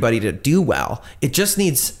everybody to do well. It just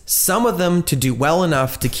needs some of them to do well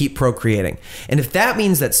enough to keep procreating. And if that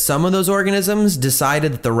means that some of those organisms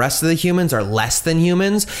decided that the rest of the humans are less than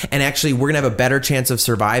humans, and actually we're gonna have a better chance of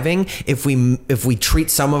surviving if we treat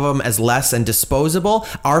some of them as less and disposable,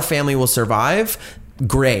 our family will survive,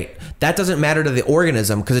 great. That doesn't matter to the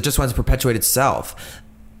organism because it just wants to perpetuate itself.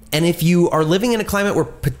 And if you are living in a climate where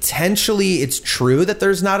potentially it's true that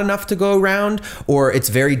there's not enough to go around, or it's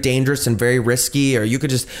very dangerous and very risky, or you could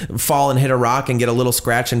just fall and hit a rock and get a little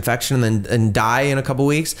scratch infection and die in a couple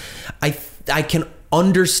weeks, I can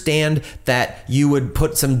understand that you would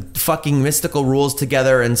put some fucking mystical rules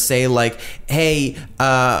together and say like, hey,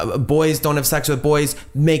 boys don't have sex with boys,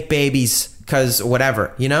 make babies, because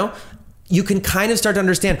whatever, you know? You can kind of start to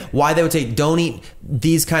understand why they would say, don't eat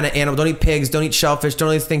these kind of animals, don't eat pigs, don't eat shellfish, don't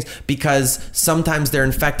eat these things, because sometimes they're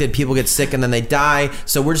infected, people get sick and then they die.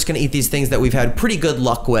 So we're just going to eat these things that we've had pretty good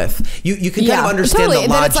luck with. You can kind of understand the logic.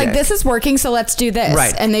 Then it's like, this is working, so let's do this.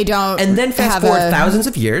 Right. And they don't. And then fast forward thousands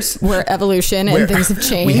of years. Where evolution and things have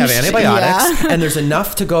changed. We have antibiotics and there's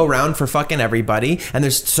enough to go around for fucking everybody. And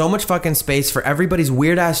there's so much fucking space for everybody's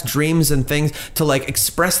weird ass dreams and things to like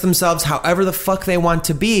express themselves however the fuck they want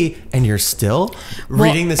to be. And you're still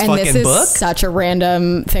reading this fucking book. And this is such a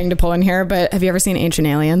random thing to pull in here, but have you ever seen Ancient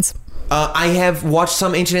Aliens? I have watched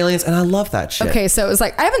some Ancient Aliens and I love that shit. Okay, so it was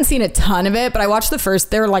like, I haven't seen a ton of it, but I watched the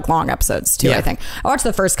first, they're like long episodes too, I think. I watched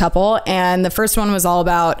the first couple, and the first one was all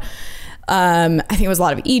about, I think it was a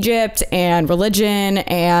lot of Egypt and religion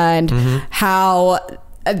and how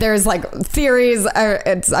there's like theories.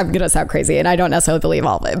 I'm gonna sound crazy, and I don't necessarily believe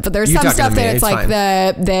all of it, but there's some stuff that it's like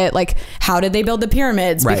the like, how did they build the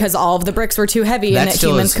pyramids? Right. Because all of the bricks were too heavy and that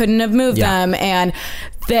humans couldn't have moved them, and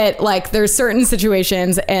that like there's certain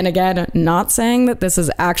situations, and again, not saying that this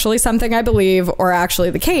is actually something I believe or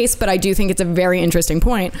actually the case, but I do think it's a very interesting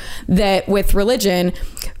point that with religion,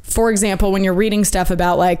 for example, when you're reading stuff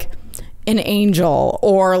about like an angel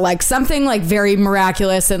or like something like very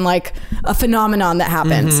miraculous and like a phenomenon that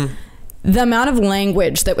happens, the amount of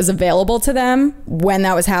language that was available to them when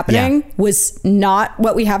that was happening was not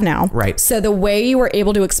what we have now. Right. So the way you were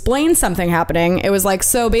able to explain something happening, it was like,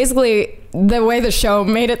 so basically the way the show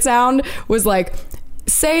made it sound was like,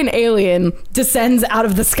 say an alien descends out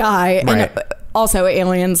of the sky, and also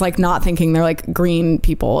aliens like not thinking they're like green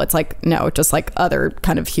people. It's like, no, just like other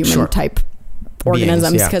kind of human type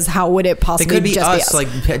organisms, because how would it possibly be just us, be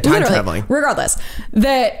us? Like time traveling? Regardless,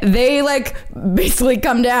 that they like basically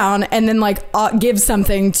come down and then like give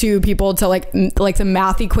something to people to like the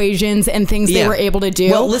math equations and things they were able to do.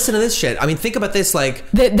 Well, listen to this shit. I mean, think about this. Like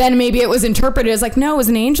that, then maybe it was interpreted as like, no, it was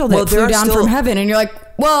an angel that flew down from heaven, and you're like,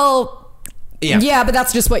 well. Yeah, but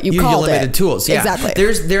that's just what you called it. Limited tools. Yeah. Exactly.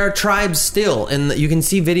 There are tribes still, and you can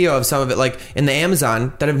see video of some of it, like in the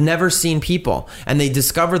Amazon, that have never seen people, and they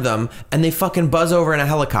discover them, and they fucking buzz over in a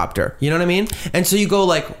helicopter. You know what I mean? And so you go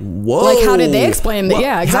like, whoa. Like, how did they explain that?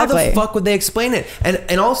 Yeah, exactly. How the fuck would they explain it?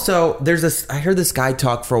 And also, there's this. I heard this guy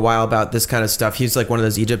talk for a while about this kind of stuff. He's like one of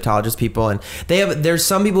those Egyptologist people, and there's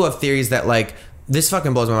some people who have theories that like, this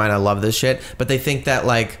fucking blows my mind. I love this shit, but they think that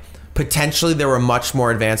like, potentially there were much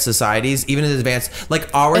more advanced societies, even as advanced like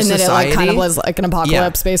our and society. And then it like kind of was like an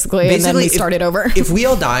apocalypse, basically, and then we started over. If we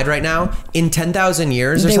all died right now in 10,000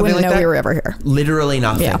 years or they something like that, know we were ever here. Literally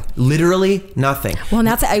nothing. Yeah. Literally nothing. Well, and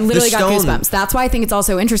that's, I literally got goosebumps. That's why I think it's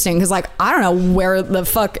also interesting, because like, I don't know where the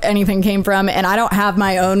fuck anything came from, and I don't have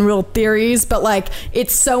my own real theories, but like,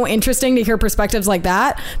 it's so interesting to hear perspectives like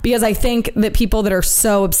that, because I think that people that are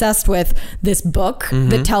so obsessed with this book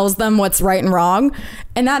that tells them what's right and wrong,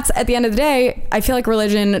 and that's, at the end of the day, I feel like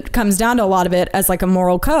religion comes down to a lot of it as like a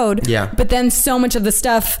moral code. Yeah. But then so much of the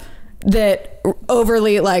stuff that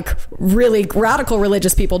overly like really radical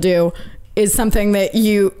religious people do is something that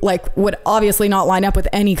you like would obviously not line up with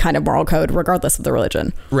any kind of moral code, regardless of the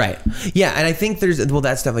religion. Right. Yeah. And I think that's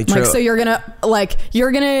definitely true. Like, so you're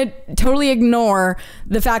gonna totally ignore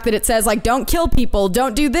the fact that it says like, don't kill people,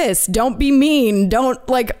 don't do this, don't be mean, don't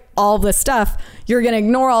like all this stuff. You're gonna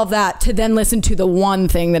ignore all of that to then listen to the one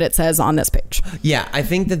thing that it says on this page. Yeah. I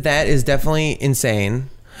think that is definitely insane.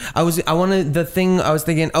 Because about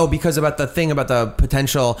the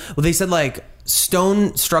potential, well, they said like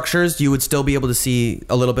stone structures you would still be able to see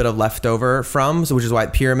a little bit of leftover from, so which is why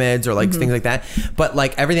pyramids or like things like that, but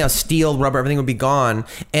like everything else, steel, rubber, everything would be gone.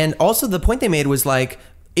 And also the point they made was like,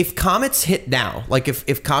 if comets hit now, like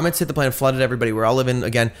if comets hit the planet, flooded everybody, we're all living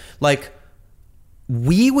again, like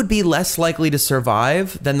we would be less likely to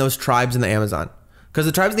survive than those tribes in the Amazon. Because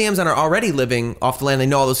the tribes in the Amazon are already living off the land. They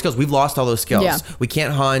know all those skills. We've lost all those skills. Yeah. We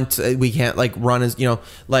can't hunt. We can't like run as, in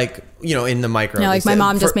the micro. Yeah, like my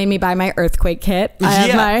mom just made me buy my earthquake kit.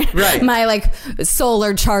 I have my like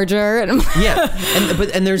solar charger. Yeah.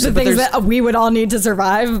 And there's the things that we would all need to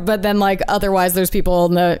survive. But then like otherwise there's people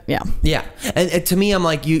in the, yeah. Yeah. And to me, I'm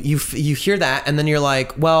like, you hear that and then you're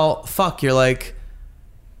like, well, fuck. You're like,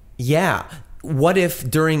 yeah. What if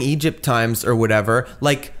during Egypt times or whatever,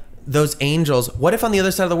 like, those angels, what if on the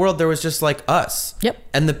other side of the world there was just like us? Yep.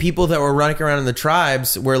 And the people that were running around in the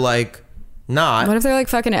tribes were like not. What if they're like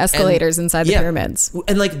fucking escalators inside the pyramids?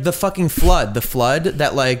 And like the fucking flood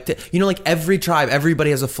that like, like every tribe,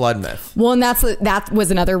 everybody has a flood myth. Well, and that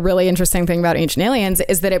was another really interesting thing about Ancient Aliens,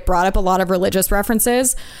 is that it brought up a lot of religious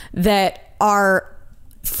references that are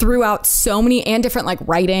throughout so many and different like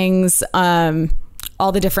writings,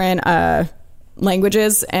 all the different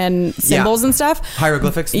languages and symbols and stuff,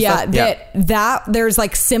 hieroglyphics and stuff. That there's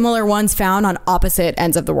like similar ones found on opposite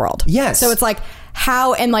ends of the world. Yes. So it's like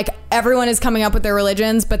how, and like everyone is coming up with their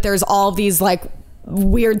religions, but there's all these like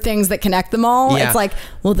weird things that connect them all. It's like,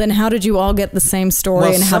 well, then how did you all get the same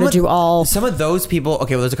story, and how did you all... Some of those people,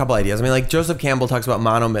 okay, well, there's a couple ideas. I mean, like Joseph Campbell talks about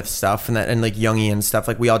monomyth stuff and like Jungian stuff.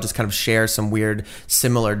 Like we all just kind of share some weird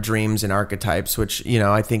similar dreams and archetypes, which,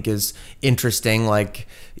 I think is interesting. Like,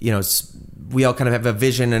 we all kind of have a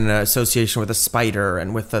vision and an association with a spider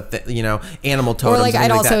and with animal totems. Or like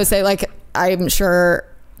I'd also say, like, I'm sure...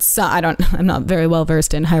 So I'm not very well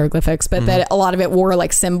versed in hieroglyphics, but that a lot of it were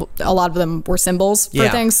like a lot of them were symbols for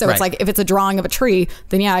things. So it's like, if it's a drawing of a tree,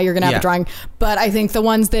 then you're going to have a drawing. But I think the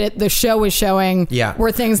ones that the show was showing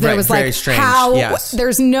were things that was like, strange. How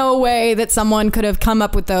there's no way that someone could have come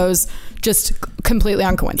up with those just completely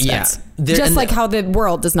on coincidence. Just like how the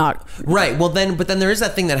world does not. Right. Well, but then there is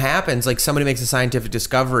that thing that happens. Like somebody makes a scientific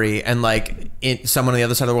discovery and like someone on the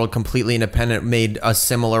other side of the world, completely independent, made a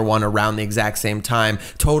similar one around the exact same time.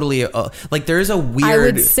 Totally. Like there is a weird. I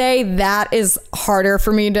would say that is harder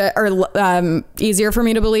for me to, or easier for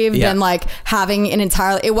me to believe than like having an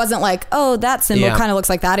entire, it wasn't like, oh, that symbol kind of looks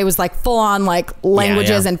like that. It was like full on like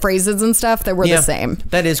languages and phrases and stuff that were the same.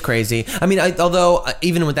 That is crazy. I mean, although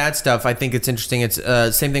even with that stuff, I think it's interesting. It's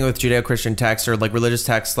same thing with Judeo-Christian texts or like religious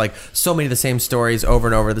texts, like so many of the same stories over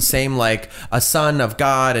and over. The same, like a son of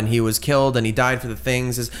God and he was killed and he died for the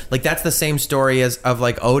things, is like that's the same story as of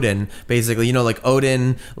like Odin, basically. Like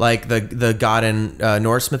Odin, like the god in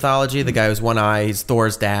Norse mythology, the guy who's one eye, he's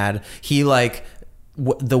Thor's dad. He like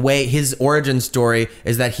the way his origin story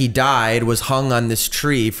is that he died, was hung on this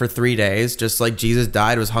tree for 3 days, just like Jesus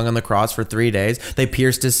died, was hung on the cross for 3 days. They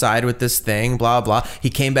pierced his side with this thing, blah blah. He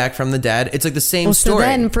came back from the dead. It's like the same story. So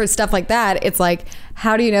then for stuff like that, it's like,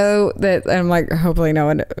 how do you know that? I'm like, hopefully no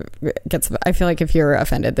one gets. I feel like if you're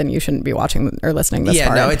offended, then you shouldn't be watching or listening this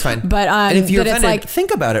far. Yeah, no, it's fine. But and if you're offended, like,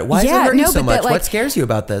 think about it. Why does it hurt you so much? What scares you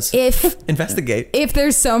about this? If investigate. If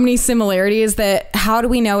there's so many similarities, that how do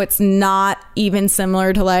we know it's not even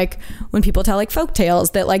similar to like when people tell like folk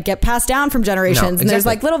tales that like get passed down from generations, and there's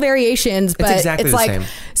like little variations, but it's like same.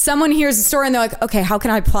 Someone hears a story and they're like, okay, how can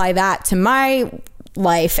I apply that to my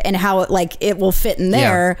life and how it like it will fit in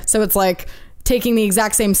there? So it's like taking the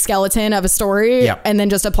exact same skeleton of a story and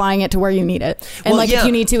then just applying it to where you need it. And if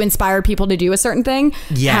you need to inspire people to do a certain thing,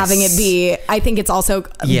 having it be, I think it's also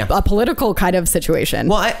a political kind of situation.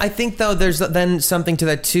 Well, I think though there's then something to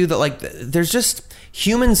that too, that like there's just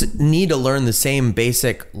humans need to learn the same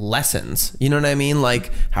basic lessons. You know what I mean?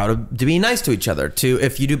 Like how to be nice to each other. To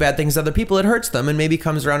if you do bad things to other people, it hurts them and maybe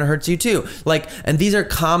comes around and hurts you too. Like, and these are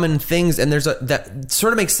common things. And there's that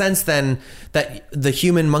sort of makes sense then that the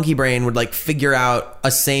human monkey brain would like figure out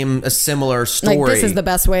a similar story. Like this is the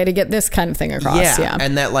best way to get this kind of thing across. Yeah.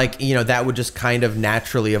 And that like, that would just kind of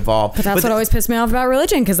naturally evolve. But that's what always pissed me off about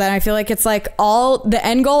religion. Cause then I feel like it's like the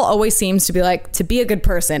end goal always seems to be like to be a good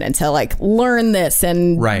person and to like learn this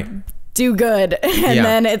and do good. And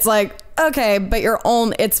then it's like, okay, but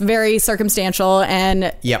it's very circumstantial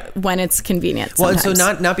and when it's convenient. Well, sometimes.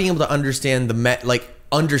 and so not being able to understand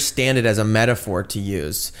understand it as a metaphor to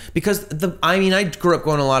use, because I grew up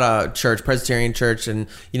going to a lot of church, Presbyterian church, and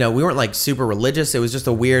we weren't like super religious. It was just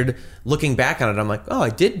a weird looking back on it. I'm like, oh, I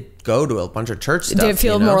did go to a bunch of church stuff. Did it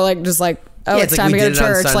feel more like just like, oh, it's time to go to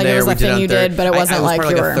church? Like it was a thing you did, but it wasn't like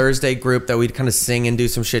part of like a Thursday group that we'd kind of sing and do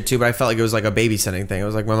some shit too. But I felt like it was like a babysitting thing. It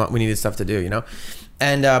was like we needed stuff to do,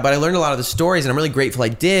 And but I learned a lot of the stories, and I'm really grateful I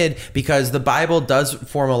did, because the Bible does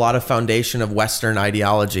form a lot of foundation of Western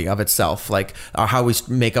ideology of itself, like how we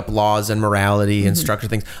make up laws and morality and structure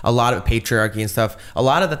things. A lot of patriarchy and stuff. A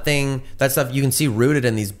lot of that stuff you can see rooted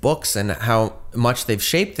in these books and how much they've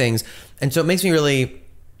shaped things. And so it makes me really,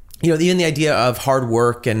 even the idea of hard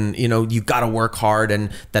work and, you got to work hard, and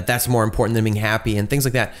that's more important than being happy and things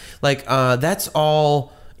like that. Like that's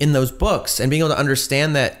all in those books, and being able to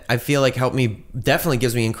understand that, I feel like definitely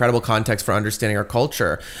gives me incredible context for understanding our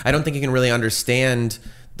culture. I don't think you can really understand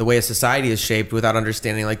the way a society is shaped without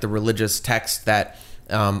understanding like the religious text that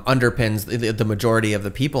underpins the majority of the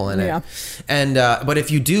people in it. And but if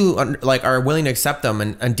you do are willing to accept them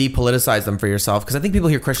and depoliticize them for yourself, because I think people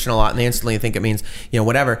hear Christian a lot and they instantly think it means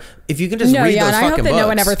whatever. If you can just read those and I hope fucking that books. no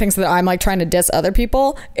one ever thinks that I'm like trying to diss other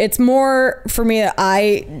people. It's more for me that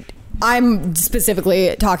I'm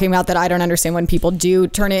specifically talking about that I don't understand when people do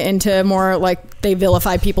turn it into more like they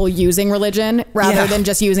vilify people using religion rather than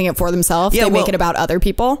just using it for themselves. They make it about other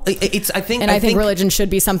people. I think religion should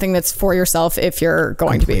be something that's for yourself if you're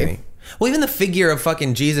going to be. Well, even the figure of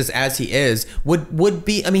fucking Jesus as he is would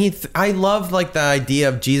be. I mean, I love like the idea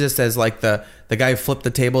of Jesus as like the guy who flipped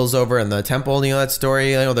the tables over in the temple. That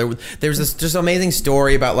story. There's this just amazing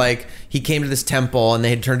story about like he came to this temple and they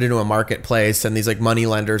had turned it into a marketplace, and these like money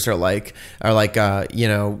lenders are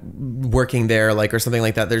working there like or something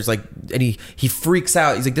like that. There's like, and he freaks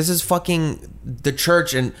out. He's like, this is fucking the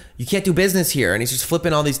church and you can't do business here. And he's just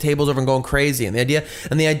flipping all these tables over and going crazy. And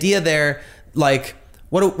the idea there, like.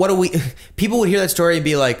 What do we? People would hear that story and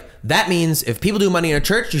be like, that means if people do money in a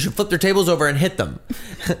church, you should flip their tables over and hit them.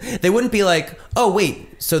 They wouldn't be like, oh,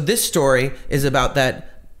 wait, so this story is about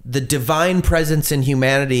that the divine presence in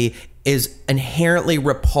humanity is inherently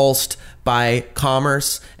repulsed by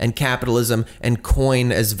commerce and capitalism and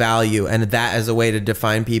coin as value, and that as a way to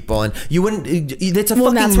define people. And you wouldn't, it's a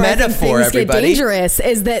fucking metaphor, everybody. Get dangerous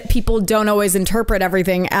is that people don't always interpret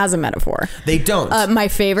everything as a metaphor. They don't. My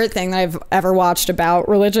favorite thing that I've ever watched about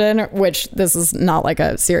religion, which this is not like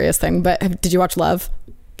a serious thing, but did you watch Love?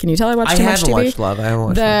 Can you tell I watched too much TV? I haven't watched Love. I haven't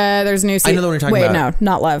watched Love. There's a new I know the one you're talking about. Wait, no,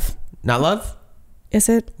 not Love. Not Love? Is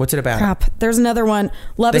it? What's it about? Crap. There's another one.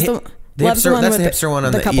 Love is the... That's the hipster one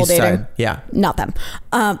on the couple east dating. side. Yeah. Not them.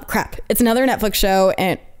 Crap. It's another Netflix show.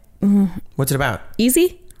 And what's it about?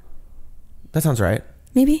 Easy? That sounds right.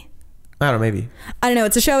 Maybe? I don't know. Maybe. I don't know.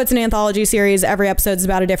 It's a show. It's an anthology series. Every episode's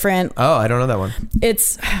about a different... Oh, I don't know that one.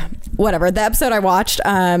 It's... Whatever. The episode I watched,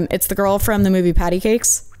 it's the girl from the movie Patty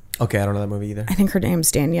Cakes. Okay, I don't know that movie either. I think her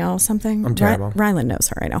name's Danielle something. I'm terrible. Ryland knows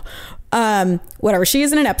her, I know. Whatever. She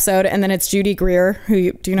is in an episode, and then it's Judy Greer,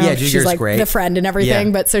 who do you know? Yeah, Judy she's like great. The friend and everything.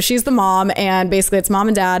 Yeah. But so she's the mom, and basically it's mom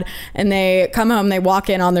and dad, and they come home, they walk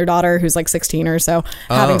in on their daughter who's like 16 or so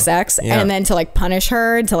having sex, and then to like punish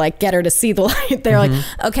her, to like get her to see the light, they're like,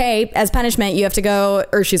 okay, as punishment you have to go,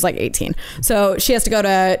 or she's like 18, so she has to go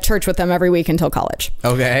to church with them every week until college.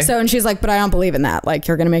 Okay. So and she's like, but I don't believe in that. Like,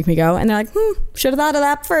 you're gonna make me go? And they're like, should have thought of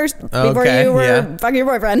that first before you were fucking your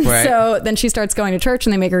boyfriend. Right. So then she starts going to church,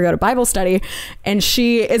 and they make her go to Bible study. And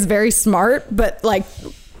she is very smart, but like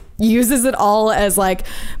uses it all as like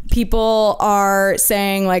people are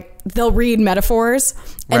saying, like they'll read metaphors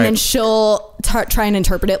and then she'll try and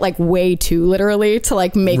interpret it like way too literally to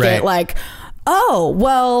like make it like, oh,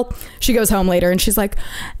 well, she goes home later and she's like,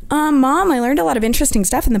 Mom, I learned a lot of interesting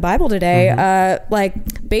stuff in the Bible today.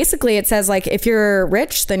 Like basically it says like, if you're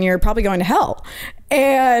rich, then you're probably going to hell.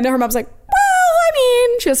 And her mom's like, well, I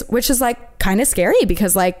mean, which is like kind of scary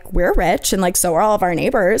because like we're rich and like so are all of our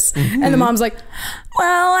neighbors. And the mom's like,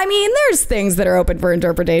 well, I mean, there's things that are open for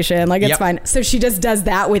interpretation. Like it's fine. So she just does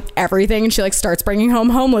that with everything. And she like starts bringing home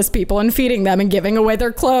homeless people and feeding them and giving away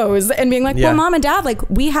their clothes and being like, well, Mom and Dad, like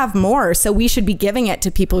we have more. So we should be giving it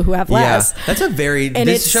to people who have less. That's a very, and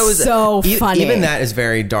this it's show is so funny. Even that is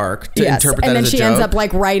very dark to interpret that and then as a she joke. ends up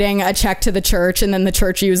like writing a check to the church, and then the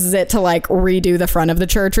church uses it to like redo the front of the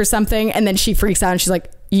church or something. And then she freaks out and she's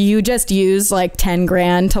like, you just used like 10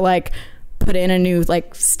 grand to like put in a new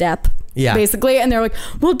like step. Basically. And they're like,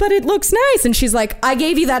 well, but it looks nice. And she's like, I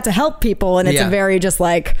gave you that to help people. And it's a very just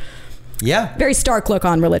like, Yeah. very stark look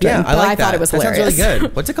on religion. Yeah, I like I that. thought it was that hilarious. sounds really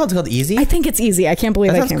good. What's it called? It's called Easy? I think it's Easy. I can't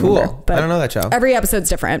believe That I sounds can't cool. remember. But I don't know that show. Every episode's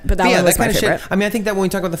different, but that But one was that my kind of favorite. shit. I mean, I think that when we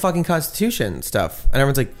talk about the fucking Constitution stuff, and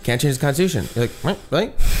everyone's like, can't change the Constitution. You're like, what?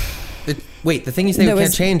 Right? Wait, the thing you say we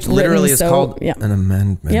can't change literally is called an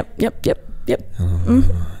amendment. Yep.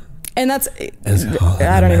 And that's,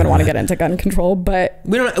 I don't even want to get into gun control, but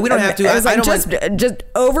we don't have to. I was like, I don't just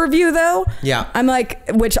overview though. Yeah. I'm like,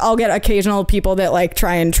 which I'll get occasional people that like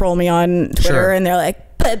try and troll me on Twitter, Sure. and they're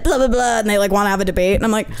like, blah, blah, blah, and they like want to have a debate. And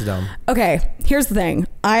I'm like, dumb. Okay, here's the thing.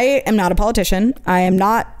 I am not a politician. I am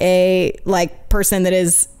not a like person that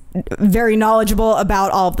is very knowledgeable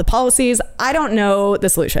about all of the policies. I don't know the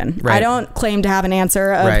solution. Right. I don't claim to have an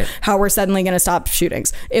answer of how we're suddenly going to stop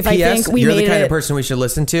shootings. If I think we you're made the kind it, of person we should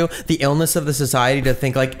listen to. The illness of the society to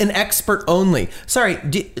think like an expert only. Sorry,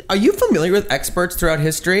 are you familiar with experts throughout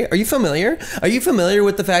history? Are you familiar? Are you familiar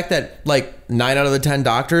with the fact that like 9 out of the 10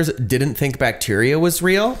 doctors didn't think bacteria was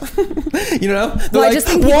real? You know, they're Well, I like, just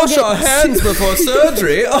think wash our hands before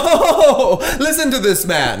surgery. Oh, listen to this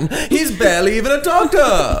man. He's barely even a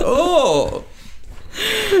doctor. Oh,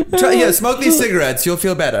 smoke these cigarettes. You'll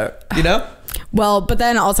feel better. You know. Well, but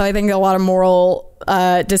then also I think a lot of moral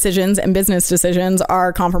decisions and business decisions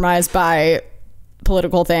are compromised by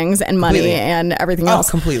political things and money and everything else.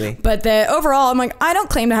 Completely. But overall, I'm like, I don't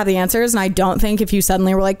claim to have the answers, and I don't think if you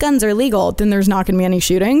suddenly were like, guns are legal, then there's not going to be any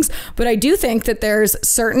shootings. But I do think that there's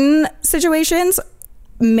certain situations,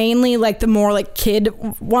 mainly like the more like kid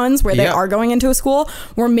ones where they are going into a school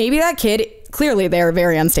where maybe that kid, clearly they're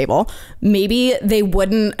very unstable. Maybe they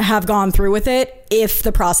wouldn't have gone through with it if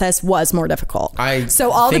the process was more difficult.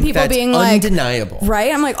 So all the people being like, undeniable,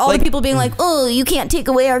 right? I'm like, all the people being like, oh, you can't take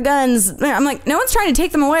away our guns. I'm like, no one's trying to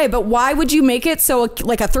take them away, but why would you make it so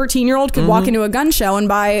like a 13-year-old could walk into a gun show and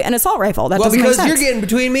buy an assault rifle? That doesn't make sense. Well, because you're getting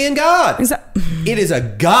between me and God. It is a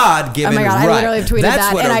God-given right. Oh my God, I literally have tweeted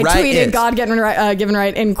That's that, and I tweeted God given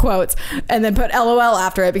right in quotes, and then put LOL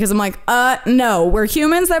after it because I'm like, no, we're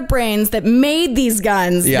humans that brains that made these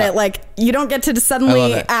guns that like you don't get to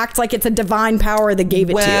suddenly act like it's a divine power that gave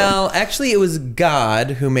it to you. Well, actually, it was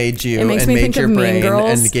God who made you and made your brain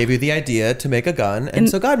and gave you the idea to make a gun, and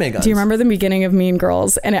so God made guns. Do you remember the beginning of Mean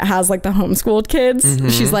Girls? And it has like the homeschooled kids. Mm-hmm.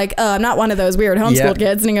 She's like, I'm not one of those weird homeschooled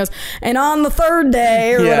kids. And he goes, and on the third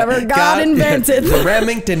day or whatever, God invented the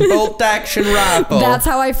Remington bolt action rifle. That's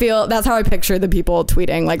how I feel. That's how I picture the people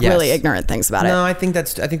tweeting like really ignorant things about it. No, I think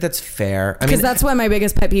that's fair. Because that's what my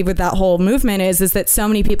biggest pet peeve with that whole movement is that so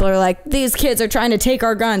many people are like, these kids are trying to take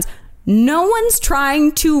our guns. No one's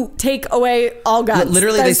trying to take away all guns.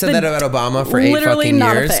 Literally, they said that about Obama for 8 fucking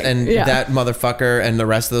years. And yeah. that motherfucker and the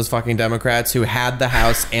rest of those fucking Democrats who had the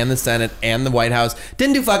House and the Senate and the White House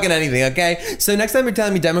didn't do fucking anything, okay? So next time you're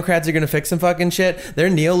telling me Democrats are going to fix some fucking shit, they're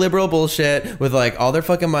neoliberal bullshit with like all their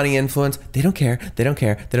fucking money influence. They don't care. They don't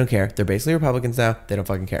care. They don't care. They're basically Republicans now. They don't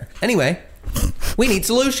fucking care. Anyway, we need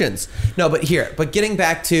solutions. No, but getting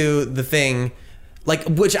back to the thing... Like,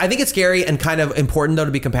 which I think it's scary and kind of important, though,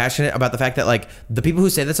 to be compassionate about the fact that, like, the people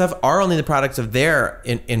who say this stuff are only the products of their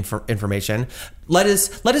information. Let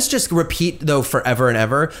us just repeat, though, forever and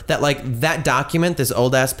ever, that, like, that document, this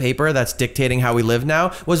old-ass paper that's dictating how we live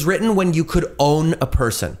now, was written when you could own a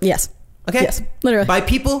person. Yes. Okay? Yes, literally. By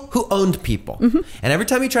people who owned people. Mm-hmm. And every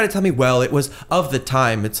time you try to tell me, well, it was of the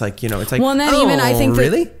time, it's like, it's like, well, and then even I think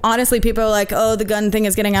really? That, honestly, people are like, oh, the gun thing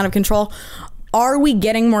is getting out of control. Are we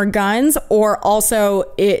getting more guns, or also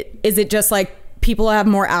is it just like people have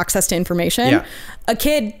more access to information? Yeah. A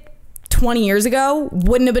kid 20 years ago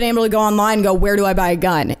wouldn't have been able to go online and go, where do I buy a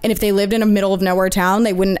gun? And if they lived in a middle of nowhere town,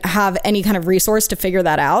 they wouldn't have any kind of resource to figure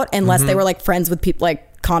that out unless they were like friends with people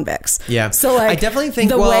like convicts. Yeah. So like, I definitely think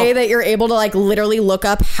the way that you're able to like literally look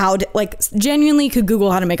up how to like genuinely could Google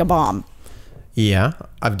how to make a bomb. Yeah,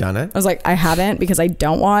 I've done it. I was like, I haven't because I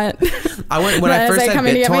don't want. When I first had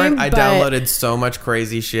BitTorrent, I downloaded so much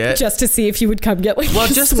crazy shit just to see if you would come get like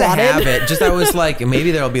just swatted. To have it. Just I was like,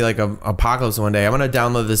 maybe there'll be like a apocalypse one day. I'm gonna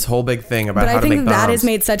download this whole big thing about how to make bombs. But I think that has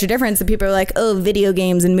made such a difference that people are like, oh, video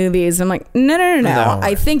games and movies. I'm like, no.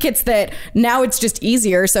 I think it's that now it's just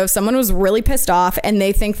easier. So if someone was really pissed off and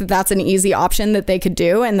they think that that's an easy option that they could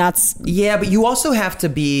do, and that's but you also have to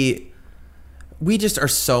be. We just are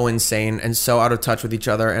so insane and so out of touch with each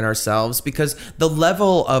other and ourselves because the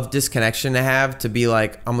level of disconnection to have to be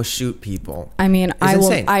like, I'm gonna shoot people. I mean,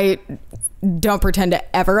 I don't pretend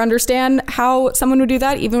to ever understand how someone would do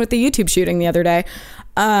that. Even with the YouTube shooting the other day,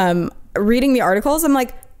 reading the articles, I'm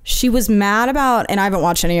like, she was mad about, and I haven't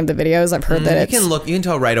watched any of the videos. I've heard that you can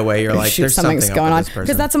tell right away. You're like, there's something's going on.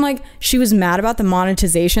 Because I'm like, she was mad about the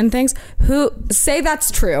monetization things. Who say that's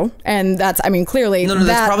true? And that's, I mean, clearly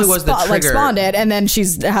that probably was the trigger. Like spawned it, and then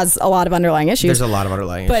has a lot of underlying issues. There's a lot of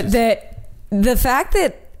underlying issues. But the fact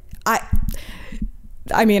that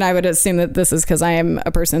I mean, I would assume that this is because I am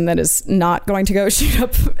a person that is not going to go shoot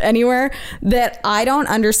up anywhere, that I don't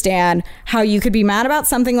understand how you could be mad about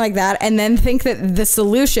something like that and then think that the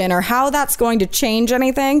solution or how that's going to change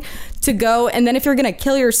anything to go. And then if you're going to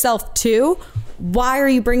kill yourself too, why are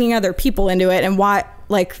you bringing other people into it? And why,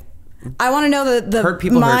 like, I want to know the hurt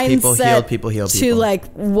people, mindset heal people. To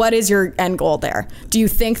like, what is your end goal there? Do you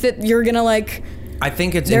think that you're going to like... I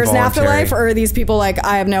think it's there's involuntary. an afterlife, or are these people like,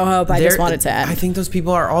 I have no hope, I just want it to end? I think those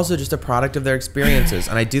people are also just a product of their experiences.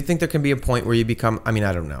 And I do think there can be a point where you become, I mean,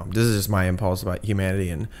 I don't know. This is just my impulse about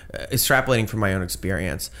humanity and extrapolating from my own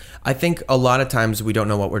experience. I think a lot of times we don't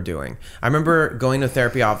know what we're doing. I remember going to a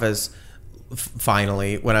therapy office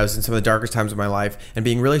finally when I was in some of the darkest times of my life and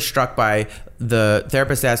being really struck by the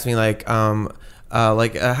therapist asked me like, how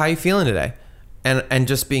are you feeling today? And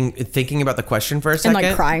just thinking about the question for a second, and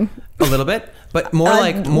like crying a little bit, but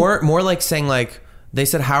more like saying like, they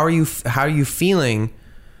said, how are you feeling?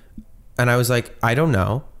 And I was like, I don't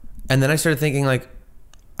know. And then I started thinking like,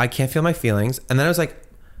 I can't feel my feelings. And then I was like,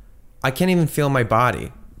 I can't even feel my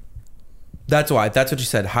body. That's what you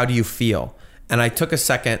said. How do you feel? And I took a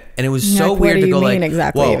second, and it was so weird to go like,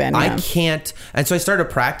 exactly whoa, even, I can't. And so I started to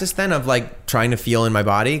practice then of like trying to feel in my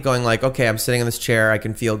body, going like, okay, I'm sitting in this chair. I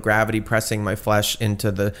can feel gravity pressing my flesh into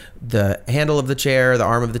the handle of the chair, the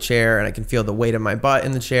arm of the chair, and I can feel the weight of my butt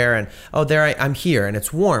in the chair. And I'm here, and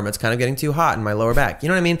it's warm. It's kind of getting too hot in my lower back. You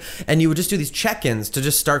know what I mean? And you would just do these check-ins to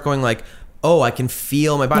just start going like, oh, I can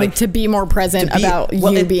feel my body. Like to be more present about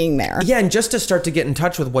you being there. Yeah, and just to start to get in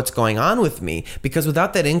touch with what's going on with me. Because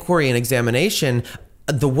without that inquiry and examination,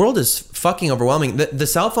 the world is fucking overwhelming. The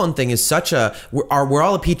cell phone thing is we're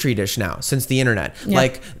all a petri dish now since the internet. Yeah.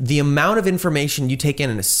 Like the amount of information you take in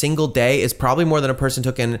a single day is probably more than a person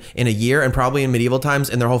took in a year, and probably in medieval times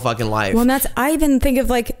in their whole fucking life. Well, and I even think of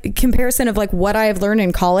like comparison of like what I've learned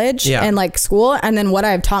in college and like school, and then what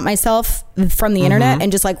I've taught myself from the internet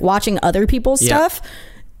and just like watching other people's stuff.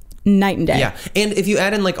 Night and day. Yeah. And if you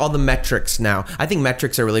add in like all the metrics now, I think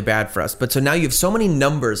metrics are really bad for us. But so now you have so many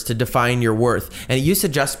numbers to define your worth. And it used to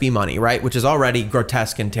just be money, right? Which is already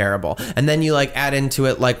grotesque and terrible. And then you like add into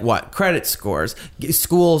it like what? Credit scores,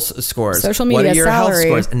 schools scores, social media, what are your salary, health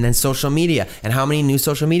scores, and then social media. And how many new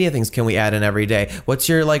social media things can we add in every day? What's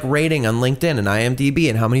your like rating on LinkedIn and IMDb,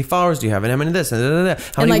 and how many followers do you have, and how many this and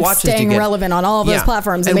how many like watches do you get? Staying relevant on all of those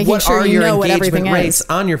platforms and making what sure are you your know what everything engagement rates is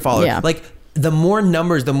on your followers. Yeah. Like the more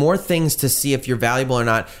numbers, the more things to see if you're valuable or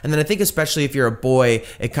not. And then I think especially if you're a boy,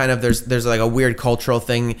 it kind of there's like a weird cultural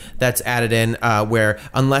thing that's added in where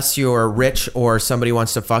unless you're rich or somebody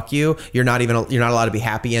wants to fuck you, you're not allowed to be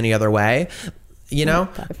happy any other way. You know?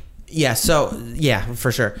 Yeah. So yeah,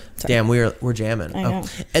 for sure. Sorry. Damn, we're jamming. I know.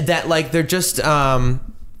 That like they're just.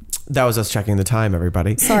 That was us checking the time,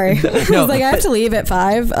 everybody. Sorry. I was like, I have to leave at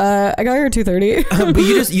 5. I got here at 2:30.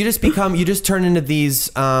 But you just turn into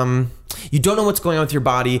these. You don't know what's going on with your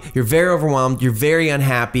body. You're very overwhelmed. You're very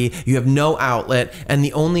unhappy. You have no outlet. And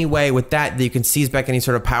the only way with that you can seize back any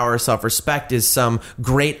sort of power or self-respect is some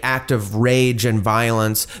great act of rage and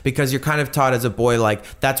violence, because you're kind of taught as a boy,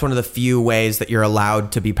 like that's one of the few ways that you're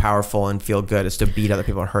allowed to be powerful and feel good is to beat other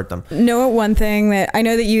people or hurt them. No, one thing that I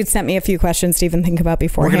know that you'd sent me a few questions to even think about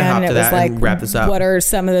beforehand. We're going to hop to that like, and wrap this up. What are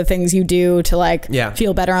some of the things you do to like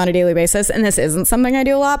feel better on a daily basis? And this isn't something I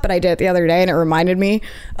do a lot, but I did it the other day, and it reminded me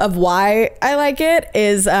of why I like it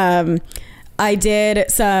is I did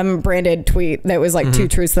some branded tweet that was like 2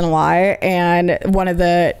 truths and a lie, and one of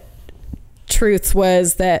the truths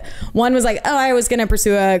was that one was like, oh, I was going to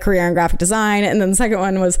pursue a career in graphic design, and then the second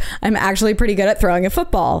one was I'm actually pretty good at throwing a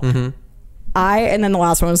football. And then the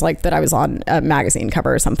last one was like that I was on a magazine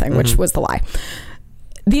cover or something, which was the lie.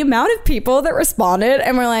 The amount of people that responded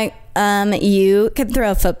and were like, you can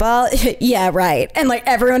throw a football? Yeah, right. And like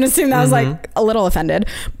everyone assumed I was like a little offended.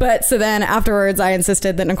 But so then afterwards I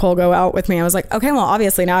insisted that Nicole go out with me. I was like, okay, well,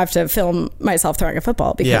 obviously now I have to film myself throwing a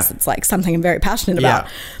football because it's like something I'm very passionate about.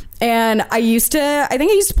 And I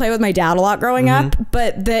think I used to play with my dad a lot growing up,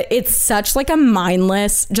 but it's such like a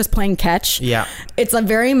mindless, just playing catch. Yeah. It's a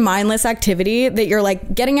very mindless activity that you're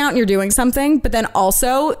like getting out and you're doing something, but then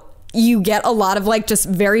also you get a lot of like just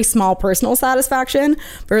very small personal satisfaction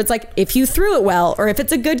where it's like if you threw it well or if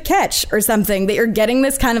it's a good catch or something, that you're getting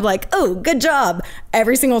this kind of like, oh, good job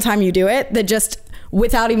every single time you do it, that just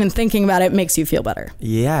without even thinking about it makes you feel better.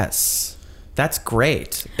 Yes. That's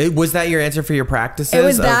great. Was that your answer for your practices? It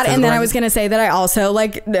was that, and then I was going to say that I also I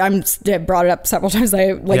brought it up several times.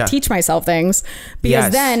 I teach myself things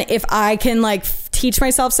because then if I can teach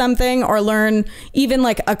myself something or learn even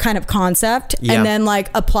a kind of concept and then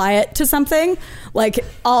apply it to something,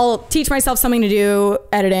 I'll teach myself something to do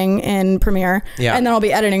editing in Premiere, and then I'll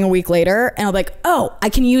be editing a week later, and I'll be like, oh, I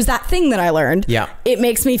can use that thing that I learned. Yeah, it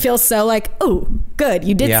makes me feel so oh, good,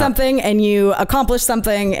 you did something and you accomplished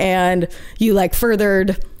something and you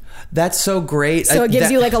furthered. That's so great. So it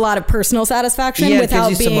gives you a lot of personal satisfaction without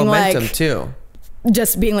being some momentum too.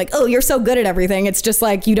 Just being oh, you're so good at everything. It's just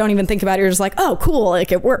you don't even think about it. You're just oh, cool,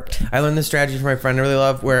 it worked. I learned this strategy from my friend I really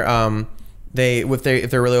love where if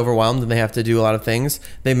they're really overwhelmed and they have to do a lot of things,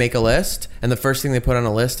 they make a list, and the first thing they put on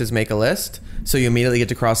a list is make a list, so you immediately get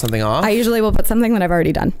to cross something off. I usually will put something that I've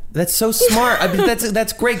already done. That's so smart. I mean,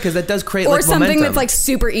 that's great because that does create or something momentum. that's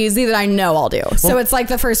super easy that I know I'll do. So it's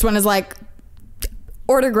the first one is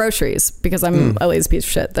order groceries, because I'm a lazy piece of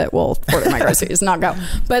shit that will order my groceries, not go.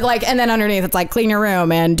 But and then underneath it's clean your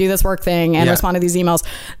room and do this work thing and respond to these emails.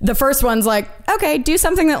 The first one's okay, do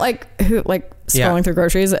something that scrolling through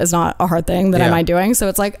groceries is not a hard thing that I mind doing. So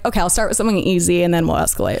it's okay, I'll start with something easy and then we'll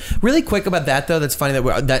escalate. Really quick about that though, that's funny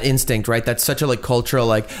that that instinct, right? That's such a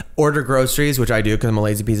cultural order groceries, which I do because I'm a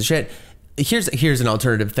lazy piece of shit. Here's an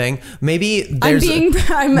alternative thing. Maybe there's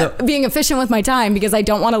I'm being efficient with my time because I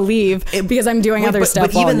don't want to leave because I'm doing other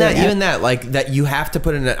stuff. But even that you have to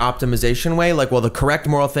put in an optimization way. The correct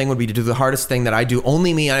moral thing would be to do the hardest thing that I do.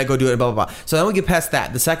 Only me, and I go do it. Blah blah blah. So then we get past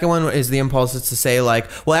that. The second one is the impulse is to say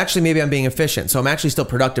well, actually, maybe I'm being efficient, so I'm actually still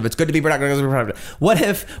productive. It's good to be productive. What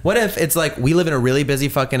if it's we live in a really busy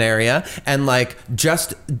fucking area, and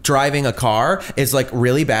just driving a car is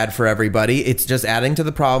really bad for everybody. It's just adding to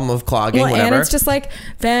the problem of clogging. Whatever. And it's just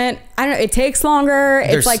then I don't know, it takes longer.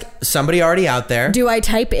 There's somebody already out there. Do I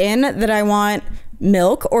type in that I want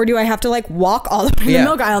milk, or do I have to walk all the way to the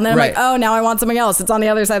milk aisle, and then I'm oh, now I want something else, it's on the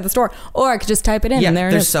other side of the store? Or I could just type it in and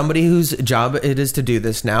there's somebody whose job it is to do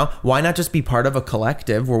this now. Why not just be part of a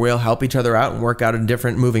collective where we'll help each other out and work out in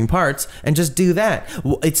different moving parts and just do that?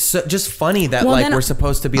 It's just funny that we're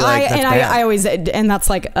supposed to be that's bad. I always, and that's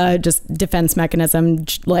just defense mechanism,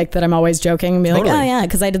 that I'm always joking and be oh yeah,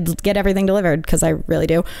 because I did get everything delivered, because I really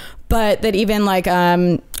do. But that even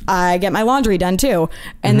I get my laundry done too,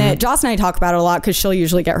 and that Joss and I talk about it a lot because she'll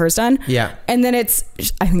usually get hers done. Yeah, and then I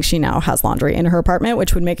think she now has laundry in her apartment,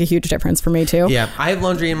 which would make a huge difference for me too. Yeah, I have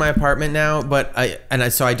laundry in my apartment now, but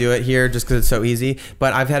so I do it here just because it's so easy.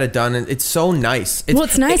 But I've had it done, and it's so nice.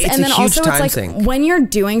 It's nice, and then also it's when you're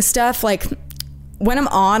doing stuff when I'm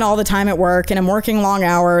on all the time at work and I'm working long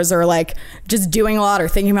hours or just doing a lot or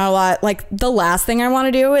thinking about a lot, the last thing I want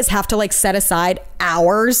to do is have to set aside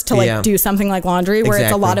hours to do something like laundry, where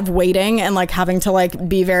it's a lot of waiting and having to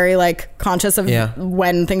be very conscious of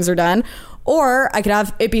when things are done. Or I could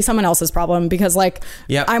have it be someone else's problem because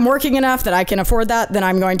I'm working enough that I can afford that, then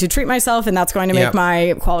I'm going to treat myself, and that's going to make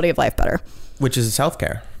my quality of life better. Which is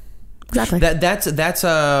self-care. Exactly. That's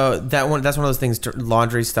one of those things,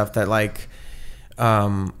 laundry stuff that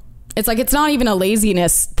it's it's not even a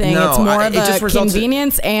laziness thing. No, it's more of a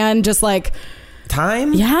convenience and just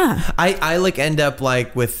time. Yeah. I end up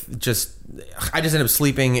with just I just end up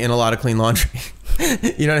sleeping in a lot of clean laundry.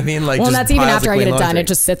 You know what I mean? Well, that's even after I get it done. It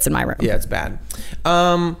just sits in my room. Yeah, it's bad.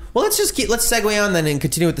 Well, let's segue on then and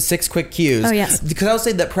continue with the 6 quick cues. Oh yes. Because I'll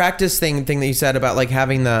say that practice thing that you said about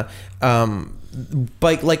having the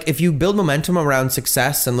if you build momentum around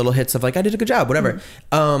success and little hits of I did a good job, whatever,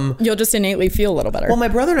 you'll just innately feel a little better. Well, my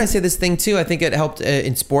brother and I say this thing too. I think it helped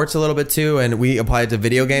in sports a little bit too, and we apply it to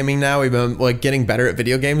video gaming now. We've been getting better at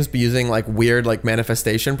video games, but using weird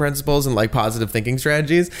manifestation principles and positive thinking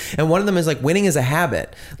strategies. And one of them is winning is a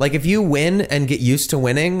habit. If you win and get used to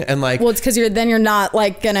winning and well, it's because you're not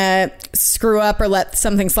gonna screw up or let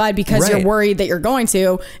something slide because you're worried that you're going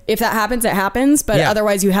to. If that happens, it happens. But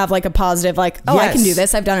otherwise, you have a positive oh, yes. I can do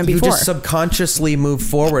this. I've done it before. You just subconsciously move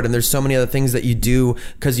forward, and there's so many other things that you do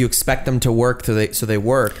because you expect them to work, so they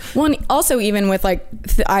work. Well, and also even with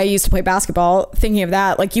I used to play basketball. Thinking of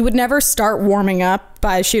that, you would never start warming up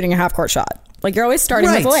by shooting a half-court shot. You're always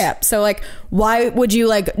starting with a layup. So why would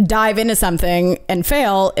you dive into something and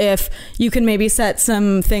fail if you can maybe set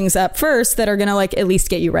some things up first that are gonna at least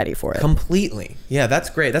get you ready for it? Completely. Yeah,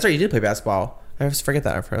 that's great. That's right. You did play basketball. I always forget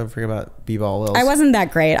that. I forget about b-ball Wills. I wasn't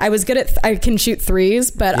that great. I was good at I can shoot threes,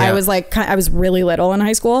 but I was I was really little in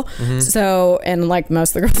high school. Mm-hmm. So, and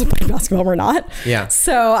most of the girls who played basketball were not. Yeah.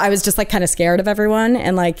 So I was just kind of scared of everyone,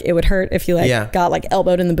 and it would hurt if you got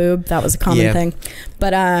elbowed in the boob. That was a common thing.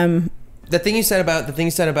 But the thing you said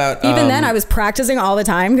about even then I was practicing all the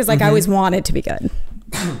time because I always wanted to be good.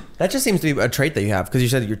 That just seems to be a trait that you have, because you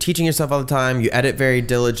said you're teaching yourself all the time. You edit very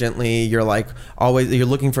diligently. You're like you're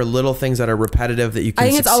looking for little things that are repetitive that you can. I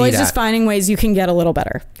think it's always just finding ways you can get a little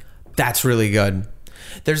better. That's really good.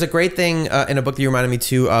 There's a great thing in a book that you reminded me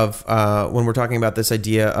too of when we're talking about this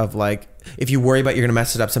idea of like, if you worry about you're gonna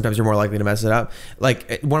mess it up, sometimes you're more likely to mess it up.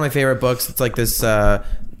 Like one of my favorite books, it's like this.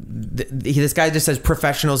 This guy just says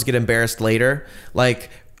professionals get embarrassed later. Like.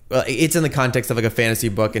 It's in the context of like a fantasy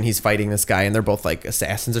book, and he's fighting this guy, and they're both like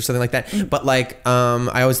assassins or something like that. But like,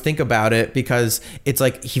 I always think about it because it's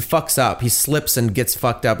like he fucks up, he slips and gets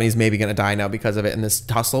fucked up, and he's maybe gonna die now because of it in this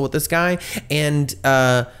tussle with this guy. And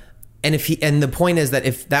the point is that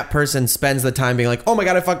if that person spends the time being like, oh my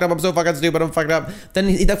God, I fucked up, I'm so fucking stupid, I'm fucked up,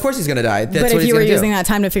 then of course he's gonna die. That's but what if you were using that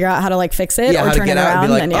time to figure out how to like fix it or turn it around,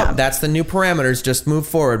 then that's the new parameters. Just move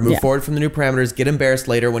forward from the new parameters. Get embarrassed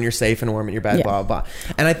later when you're safe and warm in your bed. Blah blah blah.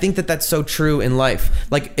 And I think that that's so true in life.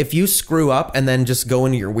 Like if you screw up and then just go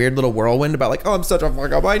into your weird little whirlwind about like, oh, I'm such a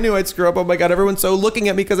fuck up, I knew I'd screw up. Oh my God, everyone's so looking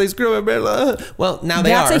at me because I screw up. Well, now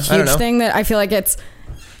they are. That's a huge thing that I feel like it's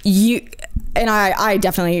you. And I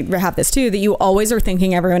definitely have this too, that you always are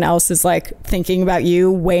thinking everyone else is like thinking about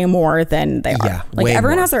you way more than they are. Yeah, like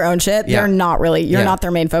everyone has their own shit. Yeah. They're not really, you're not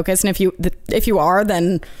their main focus. And if you are,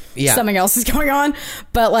 then something else is going on.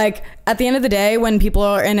 But like at the end of the day, when people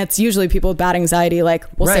are, and it's usually people with bad anxiety, like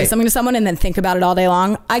will say something to someone and then think about it all day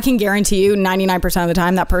long. I can guarantee you 99% of the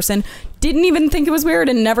time that person didn't even think it was weird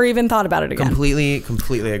and never even thought about it again.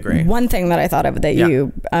 Completely agree. One thing that I thought of that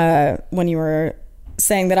you, when you were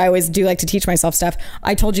saying that I always do like to teach myself stuff.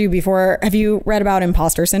 I told you before, have you read about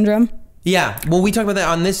imposter syndrome? Yeah. Well, we talked about that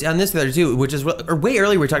on this other too, which is or way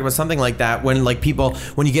earlier. We talked about something like that when like people,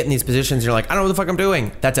 when you get in these positions, you're like, I don't know what the fuck I'm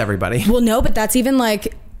doing. That's everybody. Well, no, but that's even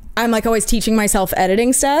like, I'm like always teaching myself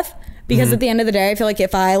editing stuff because at the end of the day, I feel like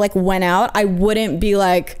if I like went out, I wouldn't be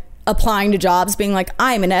like applying to jobs being like,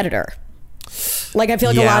 I'm an editor. Like I feel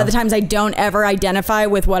like a lot of the times I don't ever identify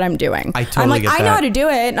with what I'm doing. I'm like, I know how to do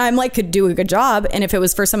it, and I'm like, could do a good job. And if it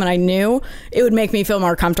was for someone I knew, it would make me feel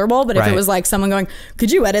more comfortable. But if it was like someone going,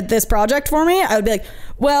 could you edit this project for me? I would be like,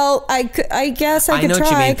 well, I guess I could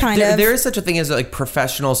try. Kind of. There is such a thing as like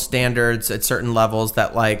professional standards at certain levels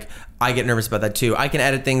that like I get nervous about that too. I can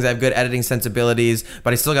edit things. I have good editing sensibilities,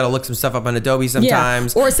 but I still got to look some stuff up on Adobe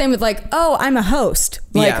sometimes. Yeah. Or same with like, oh, I'm a host.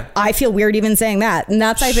 Like I feel weird even saying that. And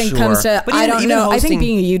that's, I think comes to, but I don't know. Hosting, I think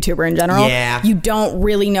being a YouTuber in general, you don't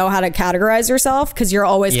really know how to categorize yourself because you're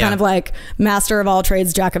always kind of like master of all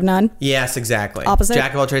trades, jack of none. Yes, exactly. Opposite.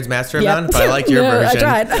 Jack of all trades, master of none. But I like your version. I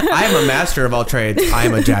tried. I am a master of all trades. I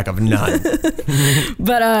am a jack of none.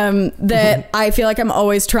 But that I feel like I'm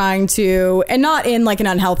always trying to, and not in like an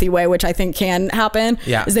unhealthy way, which I think can happen,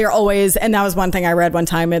 is they're always, and that was one thing I read one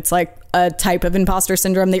time, it's like a type of imposter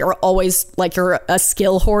syndrome that you're always like, you're a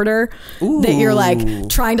skill hoarder. Ooh. That you're like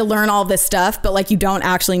trying to learn all this stuff, but like you don't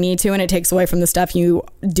actually need to, and it takes away from the stuff you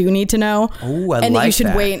do need to know. Ooh, and that you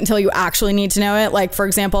should wait until you actually need to know it. Like for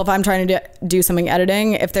example, if I'm trying to do something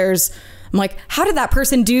editing, I'm like, how did that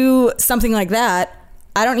person do something like that?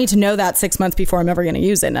 I don't need to know that 6 months before I'm ever going to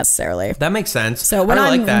use it necessarily. That makes sense. So when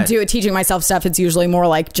I'm teaching myself stuff, it's usually more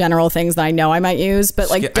like general things that I know I might use, but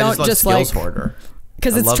like don't just like skills hoarder.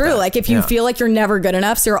 Because it's true. That. Like if you feel like you're never good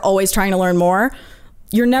enough, so you're always trying to learn more,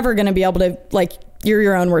 you're never going to be able to like, you're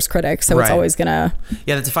your own worst critic. So it's always going to.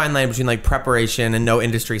 Yeah, that's a fine line between like preparation and no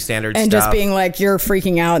industry standards and stuff. Just being like, you're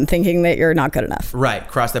freaking out and thinking that you're not good enough. Right.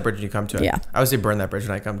 Cross that bridge when you come to it. Yeah. I would say burn that bridge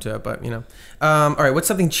when I come to it, but you know. All right. What's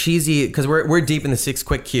something cheesy? Because we're deep in the 6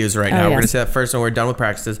 quick cues right now. We're going to say that first when we're done with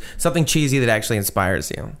practices. Something cheesy that actually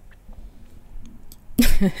inspires you.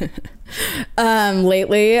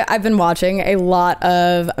 Lately, I've been watching a lot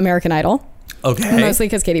of American Idol. Okay. Mostly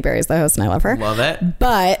because Katy Perry's the host and I love her. Love it.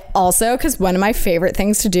 But also because one of my favorite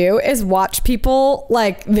things to do is watch people,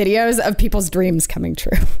 like videos of people's dreams coming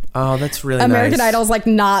true. Oh, that's really American nice. Idol's like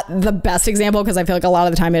not the best example because I feel like a lot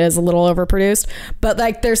of the time it is a little overproduced. But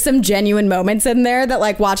like there's some genuine moments in there that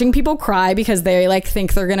like watching people cry because they like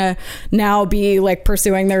think they're gonna now be like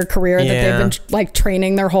pursuing their career that they've been like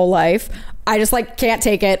training their whole life. I just like can't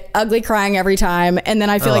take it. Ugly crying every time. And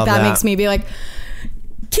then I feel like that makes me be like,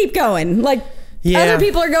 keep going. Like other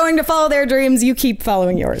people are going to follow their dreams. You keep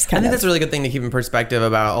following yours. I think that's a really good thing to keep in perspective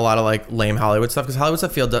about a lot of like lame Hollywood stuff, because Hollywood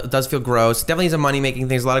stuff does feel gross. Definitely is a money making thing.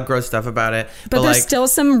 There's a lot of gross stuff about it. But there's like, still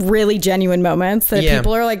some really genuine moments that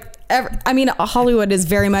people are like, I mean, Hollywood is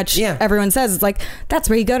very much, everyone says it's like, that's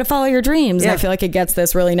where you go to follow your dreams. And I feel like it gets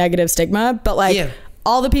this really negative stigma, but like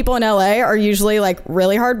all the people in LA are usually like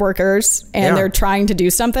really hard workers and they're trying to do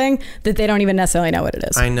something that they don't even necessarily know what it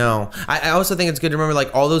is. I know. I also think it's good to remember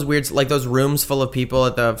like all those weird, like those rooms full of people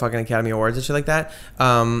at the fucking Academy Awards and shit like that.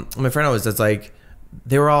 My friend always does like,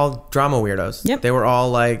 they were all drama weirdos. Yep. They were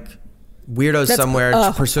all like weirdos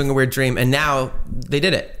somewhere pursuing a weird dream, and now they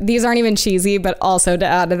did it. These aren't even cheesy, but also to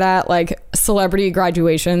add to that, like celebrity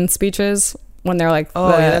graduation speeches when they're like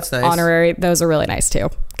that's nice. Honorary, those are really nice too,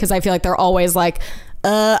 because I feel like they're always like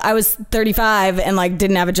I was 35 and like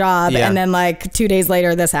didn't have a job, and then like 2 days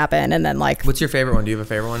later this happened, and then like what's your favorite one? Do you have a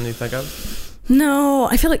favorite one you think of? No,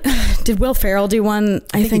 I feel like did Will Ferrell do one?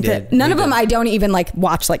 I think that none of them I don't even like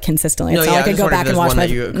watch like consistently. It's not like I go back and watch my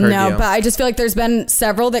but I just feel like there's been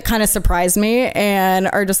several that kind of surprised me and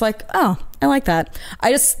are just like, oh, I like that.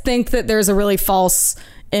 I just think that there's a really false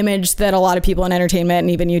image that a lot of people in entertainment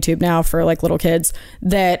and even YouTube now for like little kids,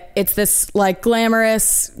 that it's this like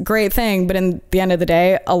glamorous great thing, but in the end of the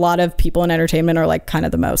day, a lot of people in entertainment are like kind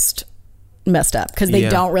of the most messed up because they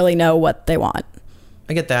don't really know what they want.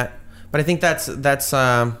 I get that. But I think that's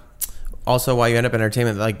also why you end up in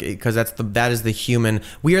entertainment, like, because that is the human.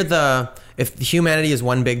 If humanity is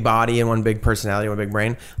one big body and one big personality, one big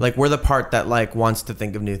brain, like we're the part that like wants to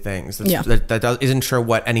think of new things. That isn't sure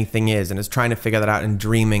what anything is and is trying to figure that out and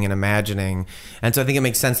dreaming and imagining. And so I think it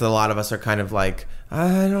makes sense that a lot of us are kind of like,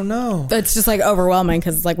 I don't know. It's just like overwhelming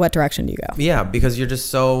because it's like, what direction do you go? Yeah, because you're just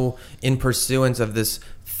so in pursuance of this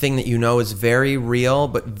thing that you know is very real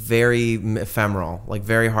but very ephemeral, like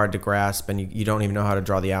very hard to grasp, and you don't even know how to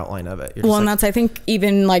draw the outline of it. Well, and that's, I think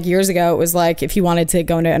even like years ago, it was like if you wanted to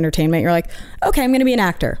go into entertainment, you're like, okay, I'm going to be an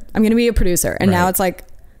actor, I'm going to be a producer, and now it's like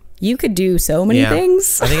you could do so many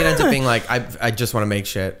things. I think it ends up being like I just want to make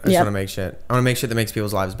shit. I want to make shit. I want to make shit that makes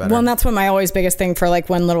people's lives better. Well, and that's what my always biggest thing for like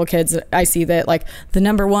when little kids, I see that like the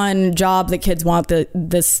number one job that kids want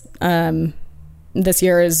this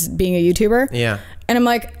year is being a YouTuber. Yeah. And I'm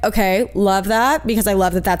like, okay, love that, because I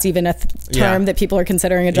love that that's even a term that people are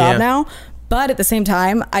considering a job now. But at the same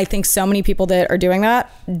time, I think so many people that are doing that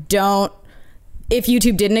if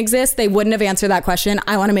YouTube didn't exist, they wouldn't have answered that question.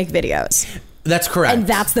 I want to make videos. That's correct. And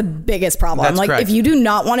that's the biggest problem. That's correct. If you do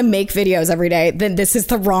not want to make videos every day, then this is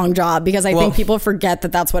the wrong job, because I think people forget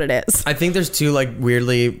that that's what it is. I think there's two like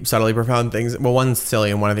weirdly, subtly profound things. Well, one's silly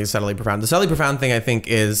and one I think is subtly profound. The subtly profound thing I think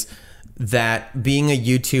is that being a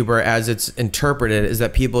YouTuber, as it's interpreted, is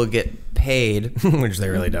that people get paid, which they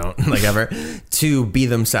really don't, like ever, to be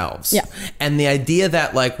themselves. Yeah. And the idea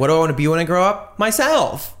that like, what do I want to be when I grow up?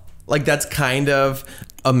 Myself. Like that's kind of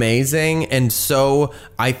amazing. And so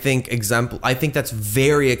I think that's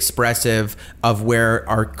very expressive of where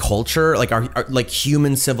our culture, like our like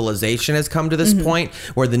human civilization has come to this point,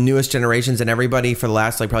 where the newest generations and everybody for the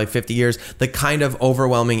last like probably 50 years, the kind of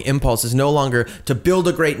overwhelming impulse is no longer to build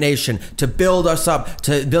a great nation, to build us up,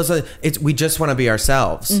 we just want to be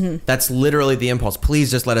ourselves. That's literally the impulse.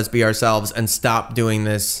 Please just let us be ourselves and stop doing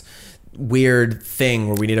this weird thing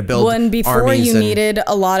where we need to build armies. When before you needed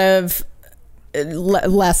a lot of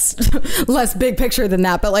less big picture than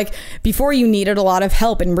that, but like before you needed a lot of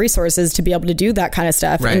help and resources to be able to do that kind of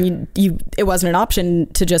stuff, and it wasn't an option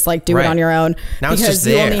to just like do it on your own, now because it's just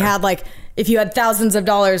you there. only had like, if you had thousands of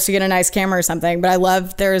dollars to get a nice camera or something. But I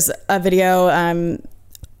love, there's a video that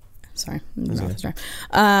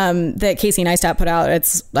Casey Neistat put out.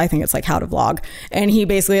 I think it's like how to vlog, and he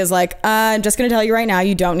basically is like, just gonna tell you right now,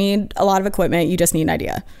 you don't need a lot of equipment, you just need an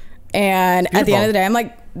idea. And at the end of the day, I'm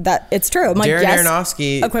like, that it's true. I'm like, yes,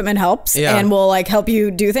 equipment helps and will like help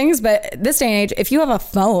you do things, but this day and age, if you have a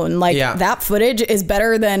phone, like that footage is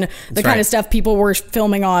better than the kind of stuff people were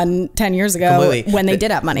filming on 10 years ago when they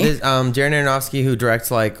did have money. Darren Aronofsky, who directs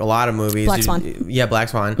like a lot of movies, Black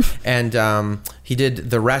Swan, and he did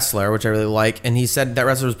The Wrestler, which I really like, and he said that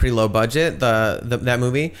Wrestler was pretty low budget, that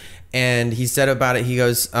movie. And he said about it, he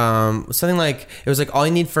goes, something like, it was like, all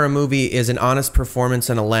you need for a movie is an honest performance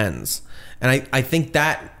and a lens. And I think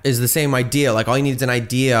that is the same idea. Like, all you need is an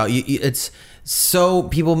idea. It's so,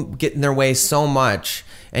 people get in their way so much,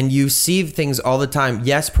 and you see things all the time.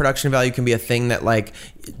 Yes, production value can be a thing that like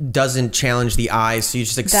doesn't challenge the eye, so you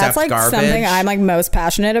just accept that's like garbage. Something I'm like most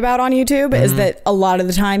passionate about on YouTube is that a lot of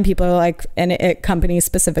the time people are like, and companies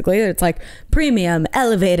specifically, it's like premium,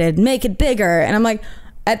 elevated, make it bigger. And I'm like,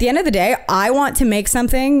 at the end of the day, I want to make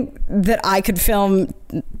something that I could film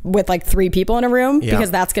with like 3 people in a room,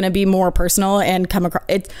 because that's going to be more personal and come across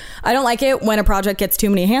it. I don't like it when a project gets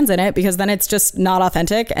too many hands in it, because then it's just not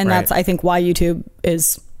authentic. And that's, I think, why YouTube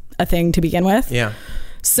is a thing to begin with. Yeah.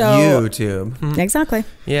 So YouTube. Exactly.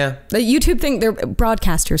 Yeah. The YouTube thing, they're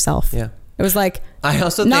broadcast yourself. Yeah. It was like, I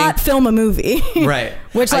also not film a movie. Right.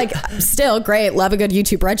 Which like still great. Love a good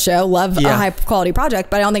YouTube Red show. Love a high quality project,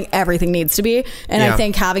 but I don't think everything needs to be. And I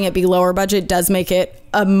think having it be lower budget does make it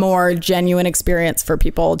a more genuine experience for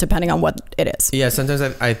people depending on what it is. Yeah. Sometimes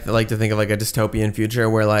I like to think of like a dystopian future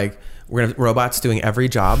where like we're gonna have robots doing every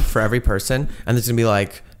job for every person. And there's gonna be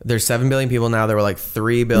like, there's 7 billion people now. There were like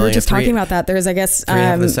 3 billion. We were just talking about that. There's, I guess,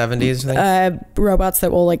 in the 70s. Robots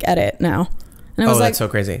that will like edit now. And I was that's so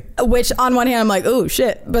crazy. Which on one hand, I'm like, oh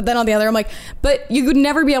shit. But then on the other, I'm like, but you could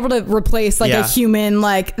never be able to replace like a human,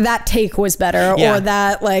 like that take was better or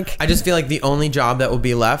that like. I just feel like the only job that will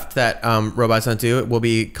be left that robots don't do will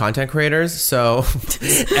be content creators. So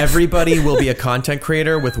everybody will be a content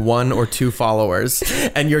creator with 1 or 2 followers.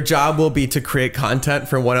 And your job will be to create content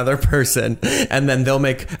for one other person. And then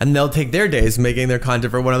they'll take their days making their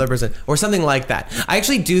content for one other person or something like that. I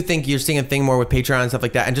actually do think you're seeing a thing more with Patreon and stuff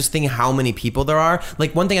like that. And just thinking how many people there are.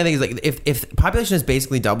 Like one thing I think is like if population has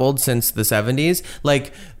basically doubled since the 70s,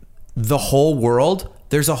 like the whole world,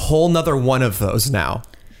 there's a whole nother one of those now.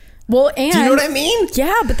 Well, and do you know what I mean?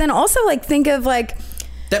 Yeah, but then also like think of like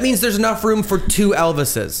that means there's enough room for 2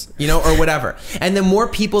 Elvises, you know, or whatever. And the more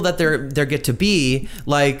people that there get to be,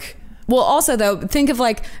 like. Well, also though, think of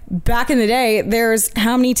like back in the day, there's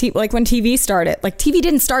how many like when TV started, like TV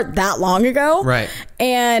didn't start that long ago. Right.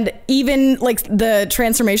 And even like the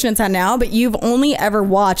transformation it's had now, but you've only ever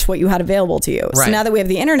watched what you had available to you. Right. So now that we have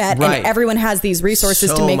the internet and everyone has these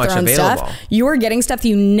resources to make their own stuff, you're getting stuff that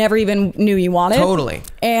you never even knew you wanted. Totally.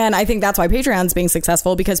 And I think that's why Patreon's being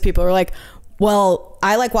successful, because people are like, well,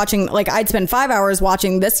 I like watching, like I'd spend 5 hours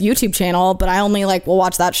watching this YouTube channel, but I only like will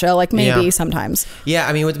watch that show like maybe sometimes. Yeah,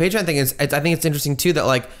 I mean, with the Patreon thing I think it's interesting too that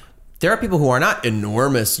like there are people who are not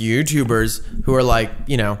enormous YouTubers who are like,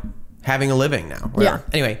 you know, having a living now. Yeah.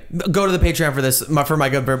 Anyway, go to the Patreon for this, for my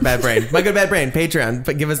good bad brain. My good bad brain, Patreon.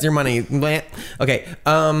 But give us your money. Okay.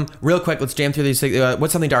 Real quick, let's jam through these.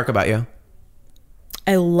 What's something dark about you?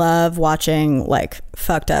 I love watching like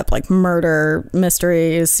fucked up like murder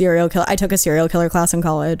mysteries, serial killer. I took a serial killer class in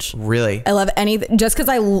college. Really? I love anything just because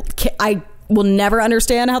I will never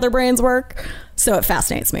understand how their brains work, so it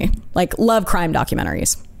fascinates me. Like love crime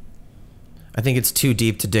documentaries. I think it's too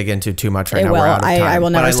deep to dig into too much right now. We're out of time, I will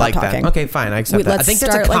never stop talking. That. Okay, fine. I accept that. I think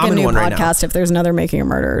that's a common like a new one podcast right now. If there's another Making a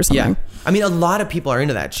Murder or something. Yeah. I mean, a lot of people are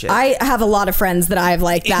into that shit. I have a lot of friends that I've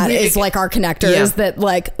like that is like our connectors that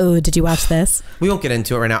like, oh, did you watch this? We won't get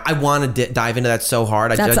into it right now. I want to dive into that so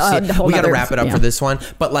hard. We got to wrap it up for this one.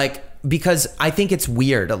 But like, because I think it's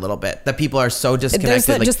weird a little bit that people are so disconnected.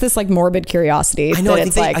 There's just this like morbid curiosity. I know.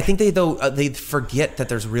 I think they forget that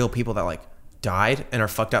there's real people that like died and are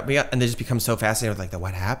fucked up, and they just become so fascinated with like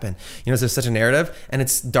what happened. You know, there's such a narrative, and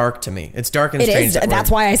it's dark to me. It's dark and strange.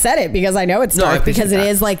 That's why I said it, because I know it's dark, because it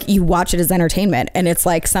is like you watch it as entertainment, and it's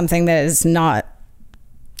like something that is not.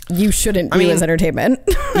 You shouldn't view as entertainment.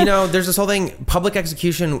 You know, there's this whole thing. Public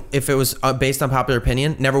execution, if it was based on popular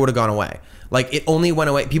opinion, never would have gone away. Like it only went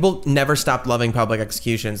away. People never stopped loving public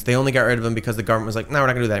executions. They only got rid of them because the government was like, no, we're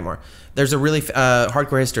not gonna do that anymore. There's a really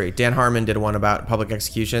hardcore history. Dan Harmon did one about public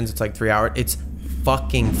executions. It's like 3 hours. It's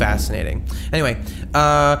fucking fascinating. Anyway,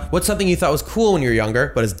 what's something you thought was cool when you were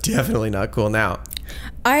younger, but is definitely not cool now?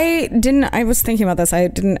 I was thinking about this. I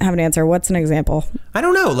didn't have an answer. What's an example? I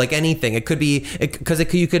don't know. Like anything. It could be, because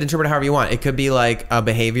you could interpret it however you want. It could be like a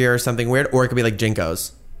behavior or something weird, or it could be like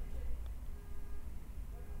Jinkos.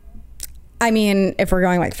 I mean, if we're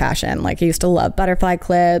going like fashion, like I used to love butterfly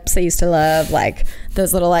clips. I used to love like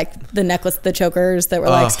those little like the necklace, the chokers that were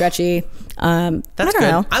like stretchy. That's I don't good.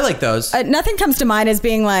 know. I like those. Nothing comes to mind as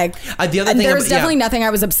being like. The other thing, there's definitely nothing I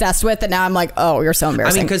was obsessed with that now I'm like, oh, you're so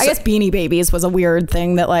embarrassing. I guess Beanie Babies was a weird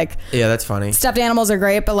thing that like. Yeah, that's funny. Stuffed animals are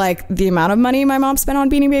great, but like the amount of money my mom spent on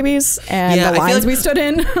Beanie Babies and the lines we stood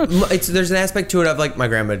in. There's an aspect to it of like my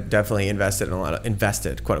grandma definitely invested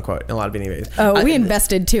quote unquote in a lot of Beanie Babies. Oh, we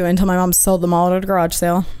invested too until my mom sold them all at a garage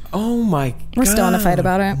sale. Oh my God. We're still in a fight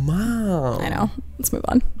about it. Mom. I know. Let's move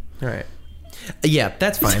on. All right. Yeah,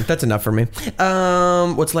 that's fine. That's enough for me.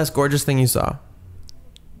 What's the last gorgeous thing you saw?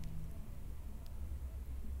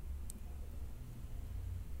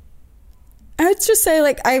 I would just say,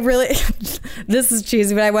 like, I really, this is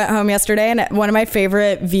cheesy, but I went home yesterday and one of my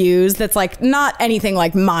favorite views that's like not anything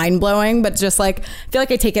like mind blowing, but just like, I feel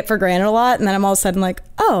like I take it for granted a lot. And then I'm all of a sudden like,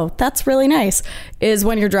 oh, that's really nice. Is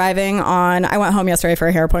when you're driving on, I went home yesterday for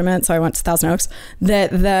a hair appointment. So I went to Thousand Oaks,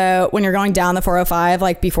 when you're going down the 405,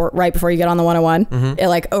 like right before you get on the 101, it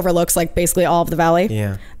like overlooks like basically all of the valley.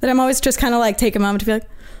 Yeah. That I'm always just kind of like take a moment to be like,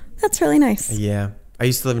 that's really nice. Yeah. I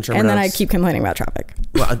used to live in Sherman Oaks. And then Oaks. I keep complaining about traffic.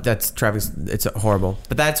 Well, that's traffic. It's horrible.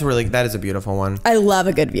 But that is a beautiful one. I love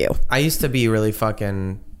a good view. I used to be really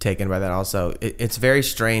fucking taken by that also. It's very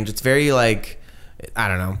strange. It's very like, I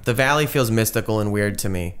don't know. The valley feels mystical and weird to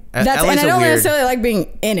me. And I don't necessarily like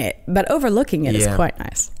being in it, but overlooking it is quite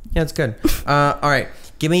nice. Yeah, it's good. All right.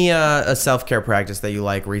 Give me a self-care practice that you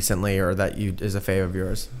like recently or that is a fave of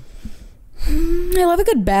yours. I love a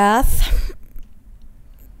good bath.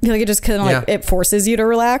 I feel like it just kind of like it forces you to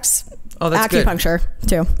relax. Oh, that's acupuncture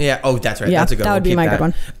too. Yeah. Oh, that's right. Yeah, that's a good one. That would be my good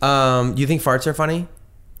one. You think farts are funny?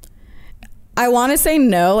 I want to say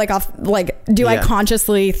no. Do I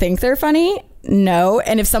consciously think they're funny? No.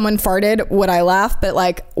 And if someone farted, would I laugh? But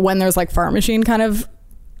like when there's like fart machine kind of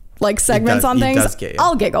like segments on things,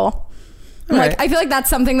 I'll giggle. Right. Like I feel like that's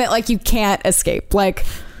something that like you can't escape. Like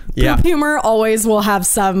poop humor always will have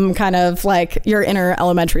some kind of like your inner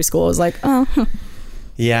elementary school is like, oh.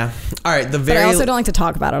 Yeah. All right. But I also don't like to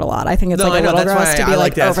talk about it a lot. I think it's like a little gross to be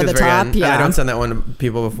like over the top. Yeah. I don't send that one to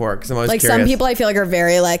people before because I'm always like curious. Some people I feel like are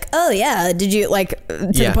very like, oh yeah, did you like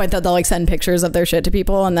to the point that they'll like send pictures of their shit to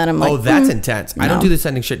people and then I'm like, oh, that's intense. No. I don't do the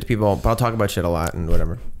sending shit to people, but I'll talk about shit a lot and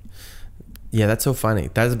whatever. Yeah, that's so funny.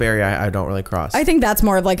 That is a barrier I don't really cross. I think that's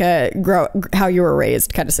more of like how you were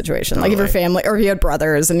raised kind of situation. Totally. Like if your family or if you had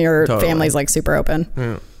brothers and your family's like super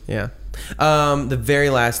open. Yeah. The very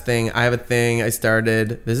last thing, I have a thing I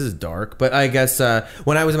started, this is dark, but I guess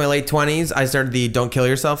when I was in my late 20s, I started the Don't Kill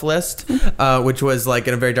Yourself list, which was like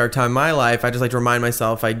in a very dark time in my life. I just like to remind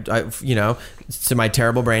myself, to my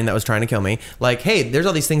terrible brain that was trying to kill me, like, hey, there's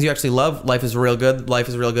all these things you actually love. Life is real good. Life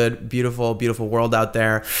is real good. Beautiful, beautiful world out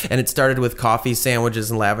there. And it started with coffee, sandwiches,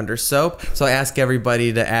 and lavender soap. So I ask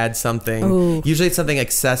everybody to add something. Ooh. Usually it's something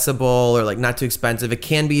accessible or like not too expensive. It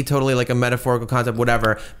can be totally like a metaphorical concept,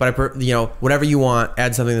 whatever. But whatever you want,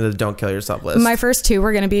 add something to the Don't Kill Yourself list. My first two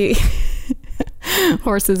were going to be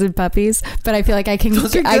horses and puppies, but I feel like I can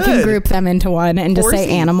group them into one and just say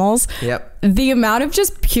animals. Yep. The amount of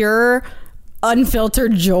just pure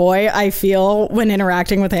unfiltered joy I feel when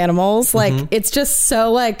interacting with animals, like it's just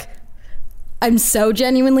so like I'm so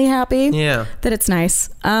genuinely happy that it's nice.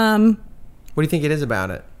 What do you think it is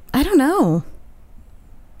about it? I don't know.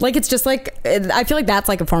 Like it's just like I feel like that's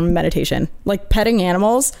like a form of meditation, like petting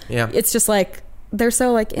animals. Yeah, it's just like they're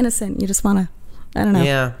so like innocent. You just want to, I don't know.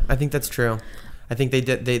 Yeah, I think that's true. I think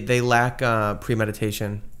they lack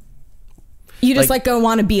premeditation. You just like go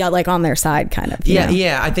want to be like on their side, kind of.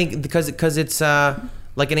 Yeah. I think because it's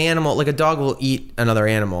like an animal, like a dog will eat another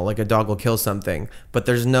animal, like a dog will kill something, but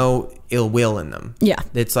there's no ill will in them. Yeah,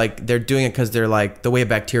 it's like they're doing it because they're like the way a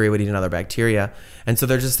bacteria would eat another bacteria, and so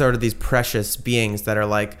they're just sort of these precious beings that are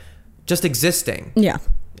like just existing. Yeah,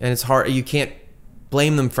 and it's hard. You can't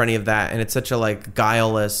blame them for any of that, and it's such a like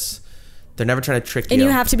guileless. They're never trying to trick you, and you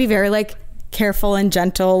have to be very like careful and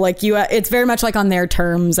gentle, like it's very much like on their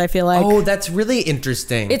terms. I feel like that's really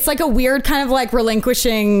interesting. It's like a weird kind of like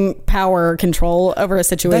relinquishing power control over a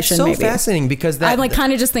situation. That's so fascinating because I'm like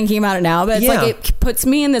kind of just thinking about it now, but it's like it puts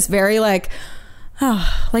me in this very like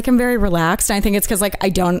like I'm very relaxed, and I think it's because like I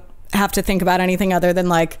don't have to think about anything other than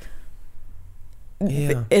like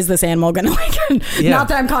is this animal gonna like not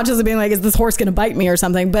that I'm conscious of being like, is this horse gonna bite me or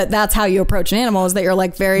something, but that's how you approach an animal, is that you're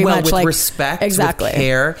like very much with like respect, exactly, with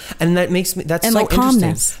care, and that makes me and so like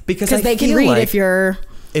calmness, because they can read like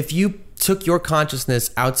if you took your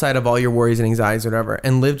consciousness outside of all your worries and anxieties or whatever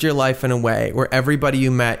and lived your life in a way where everybody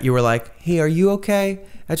you met, you were like, hey, are you okay?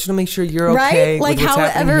 I just want to make sure you're okay. Right? Like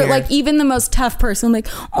however, like even the most tough person, like,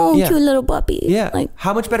 oh, cute little puppy. Yeah. Like,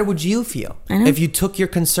 how much better would you feel if you took your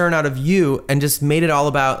concern out of you and just made it all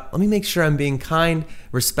about, let me make sure I'm being kind,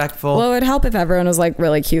 respectful. Well, it would help if everyone was like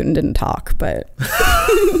really cute and didn't talk, but.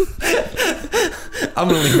 I'm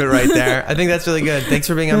going to leave it right there. I think that's really good. Thanks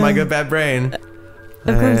for being on My Good Bad Brain.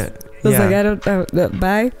 Of course. I was like, I don't,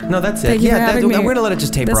 bye. No, that's it. Thank you for having me. We're going to let it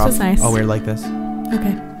just taper off. This was nice. Oh, weird like this.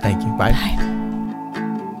 Okay. Thank you. Bye. Bye.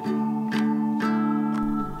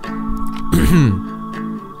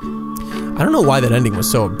 I don't know why that ending was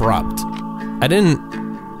so abrupt. I didn't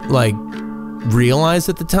like realize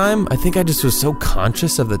at the time. I think I just was so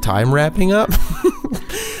conscious of the time wrapping up.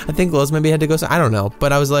 I think Lowe's maybe had to go. I don't know,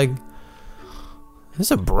 but I was like, this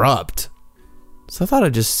is abrupt. So I thought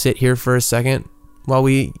I'd just sit here for a second while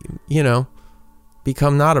we,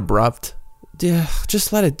 become not abrupt. Yeah,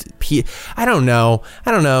 just let it be. I don't know.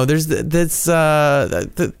 There's this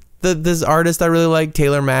this artist I really like,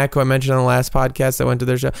 Taylor Mack, who I mentioned on the last podcast. I went to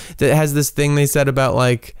their show. That has this thing they said about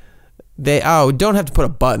like don't have to put a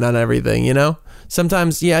button on everything,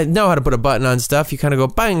 Sometimes, I know how to put a button on stuff. You kind of go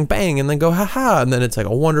bang, bang, and then go ha-ha, and then it's like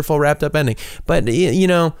a wonderful wrapped up ending. But,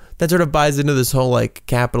 that sort of buys into this whole like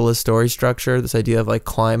capitalist story structure, this idea of like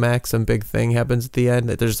climax, some big thing happens at the end.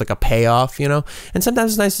 There's like a payoff, And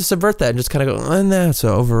sometimes it's nice to subvert that and just kind of go, and that's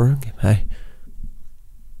over. Okay, bye.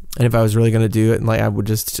 And if I was really going to do it, like, I would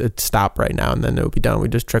just stop right now and then it would be done.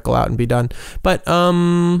 We'd just trickle out and be done. But,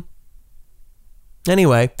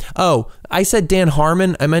 anyway. Oh, I said Dan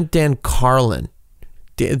Harmon. I meant Dan Carlin.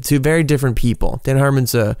 Two very different people. Dan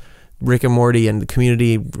Harmon's a Rick and Morty and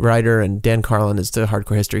Community writer, and Dan Carlin is the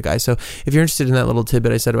hardcore history guy. So if you're interested in that little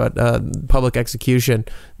tidbit I said about public execution,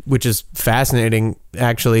 which is fascinating,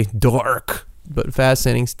 actually, dark, but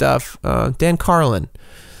fascinating stuff, Dan Carlin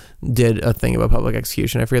did a thing about public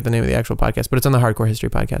execution. I forget the name of the actual podcast, but it's on the Hardcore History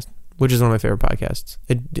podcast, which is one of my favorite podcasts.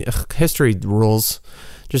 History rules.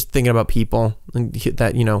 Just thinking about people and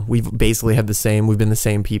that, you know, we've basically had we've been the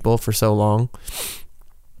same people for so long,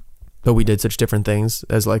 but we did such different things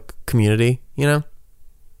as like community, you know?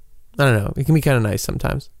 I don't know. It can be kind of nice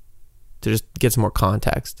sometimes to just get some more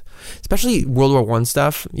context, especially World War I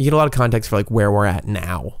stuff. You get a lot of context for like where we're at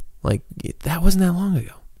now. Like, that wasn't that long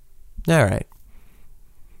ago. All right.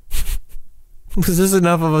 Was this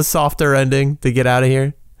enough of a softer ending to get out of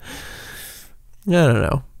here? I don't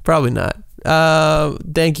know. Probably not.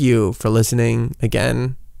 Thank you for listening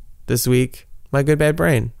again this week. My Good Bad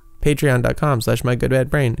Brain.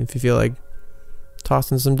 Patreon.com/mygoodbadbrain if you feel like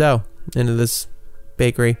tossing some dough into this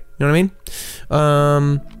bakery. You know what I mean?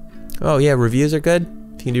 Oh yeah, reviews are good.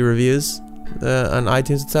 If you can do reviews on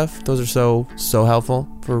iTunes and stuff, those are so helpful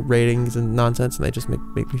for ratings and nonsense, and they just make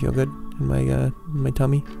me feel good in my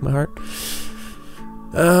tummy, my heart.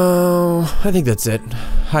 Oh, I think that's it.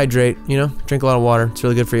 Hydrate, you know, drink a lot of water. It's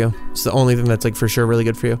really good for you. It's the only thing that's like for sure really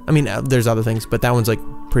good for you. I mean, there's other things, but that one's like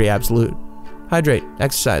pretty absolute. Hydrate,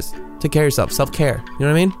 exercise, take care of yourself, self-care. You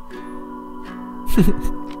know what I mean?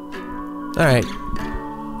 All right.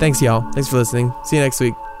 Thanks, y'all. Thanks for listening. See you next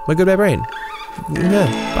week. My Good Bad Brain. Yeah,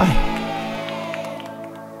 bye.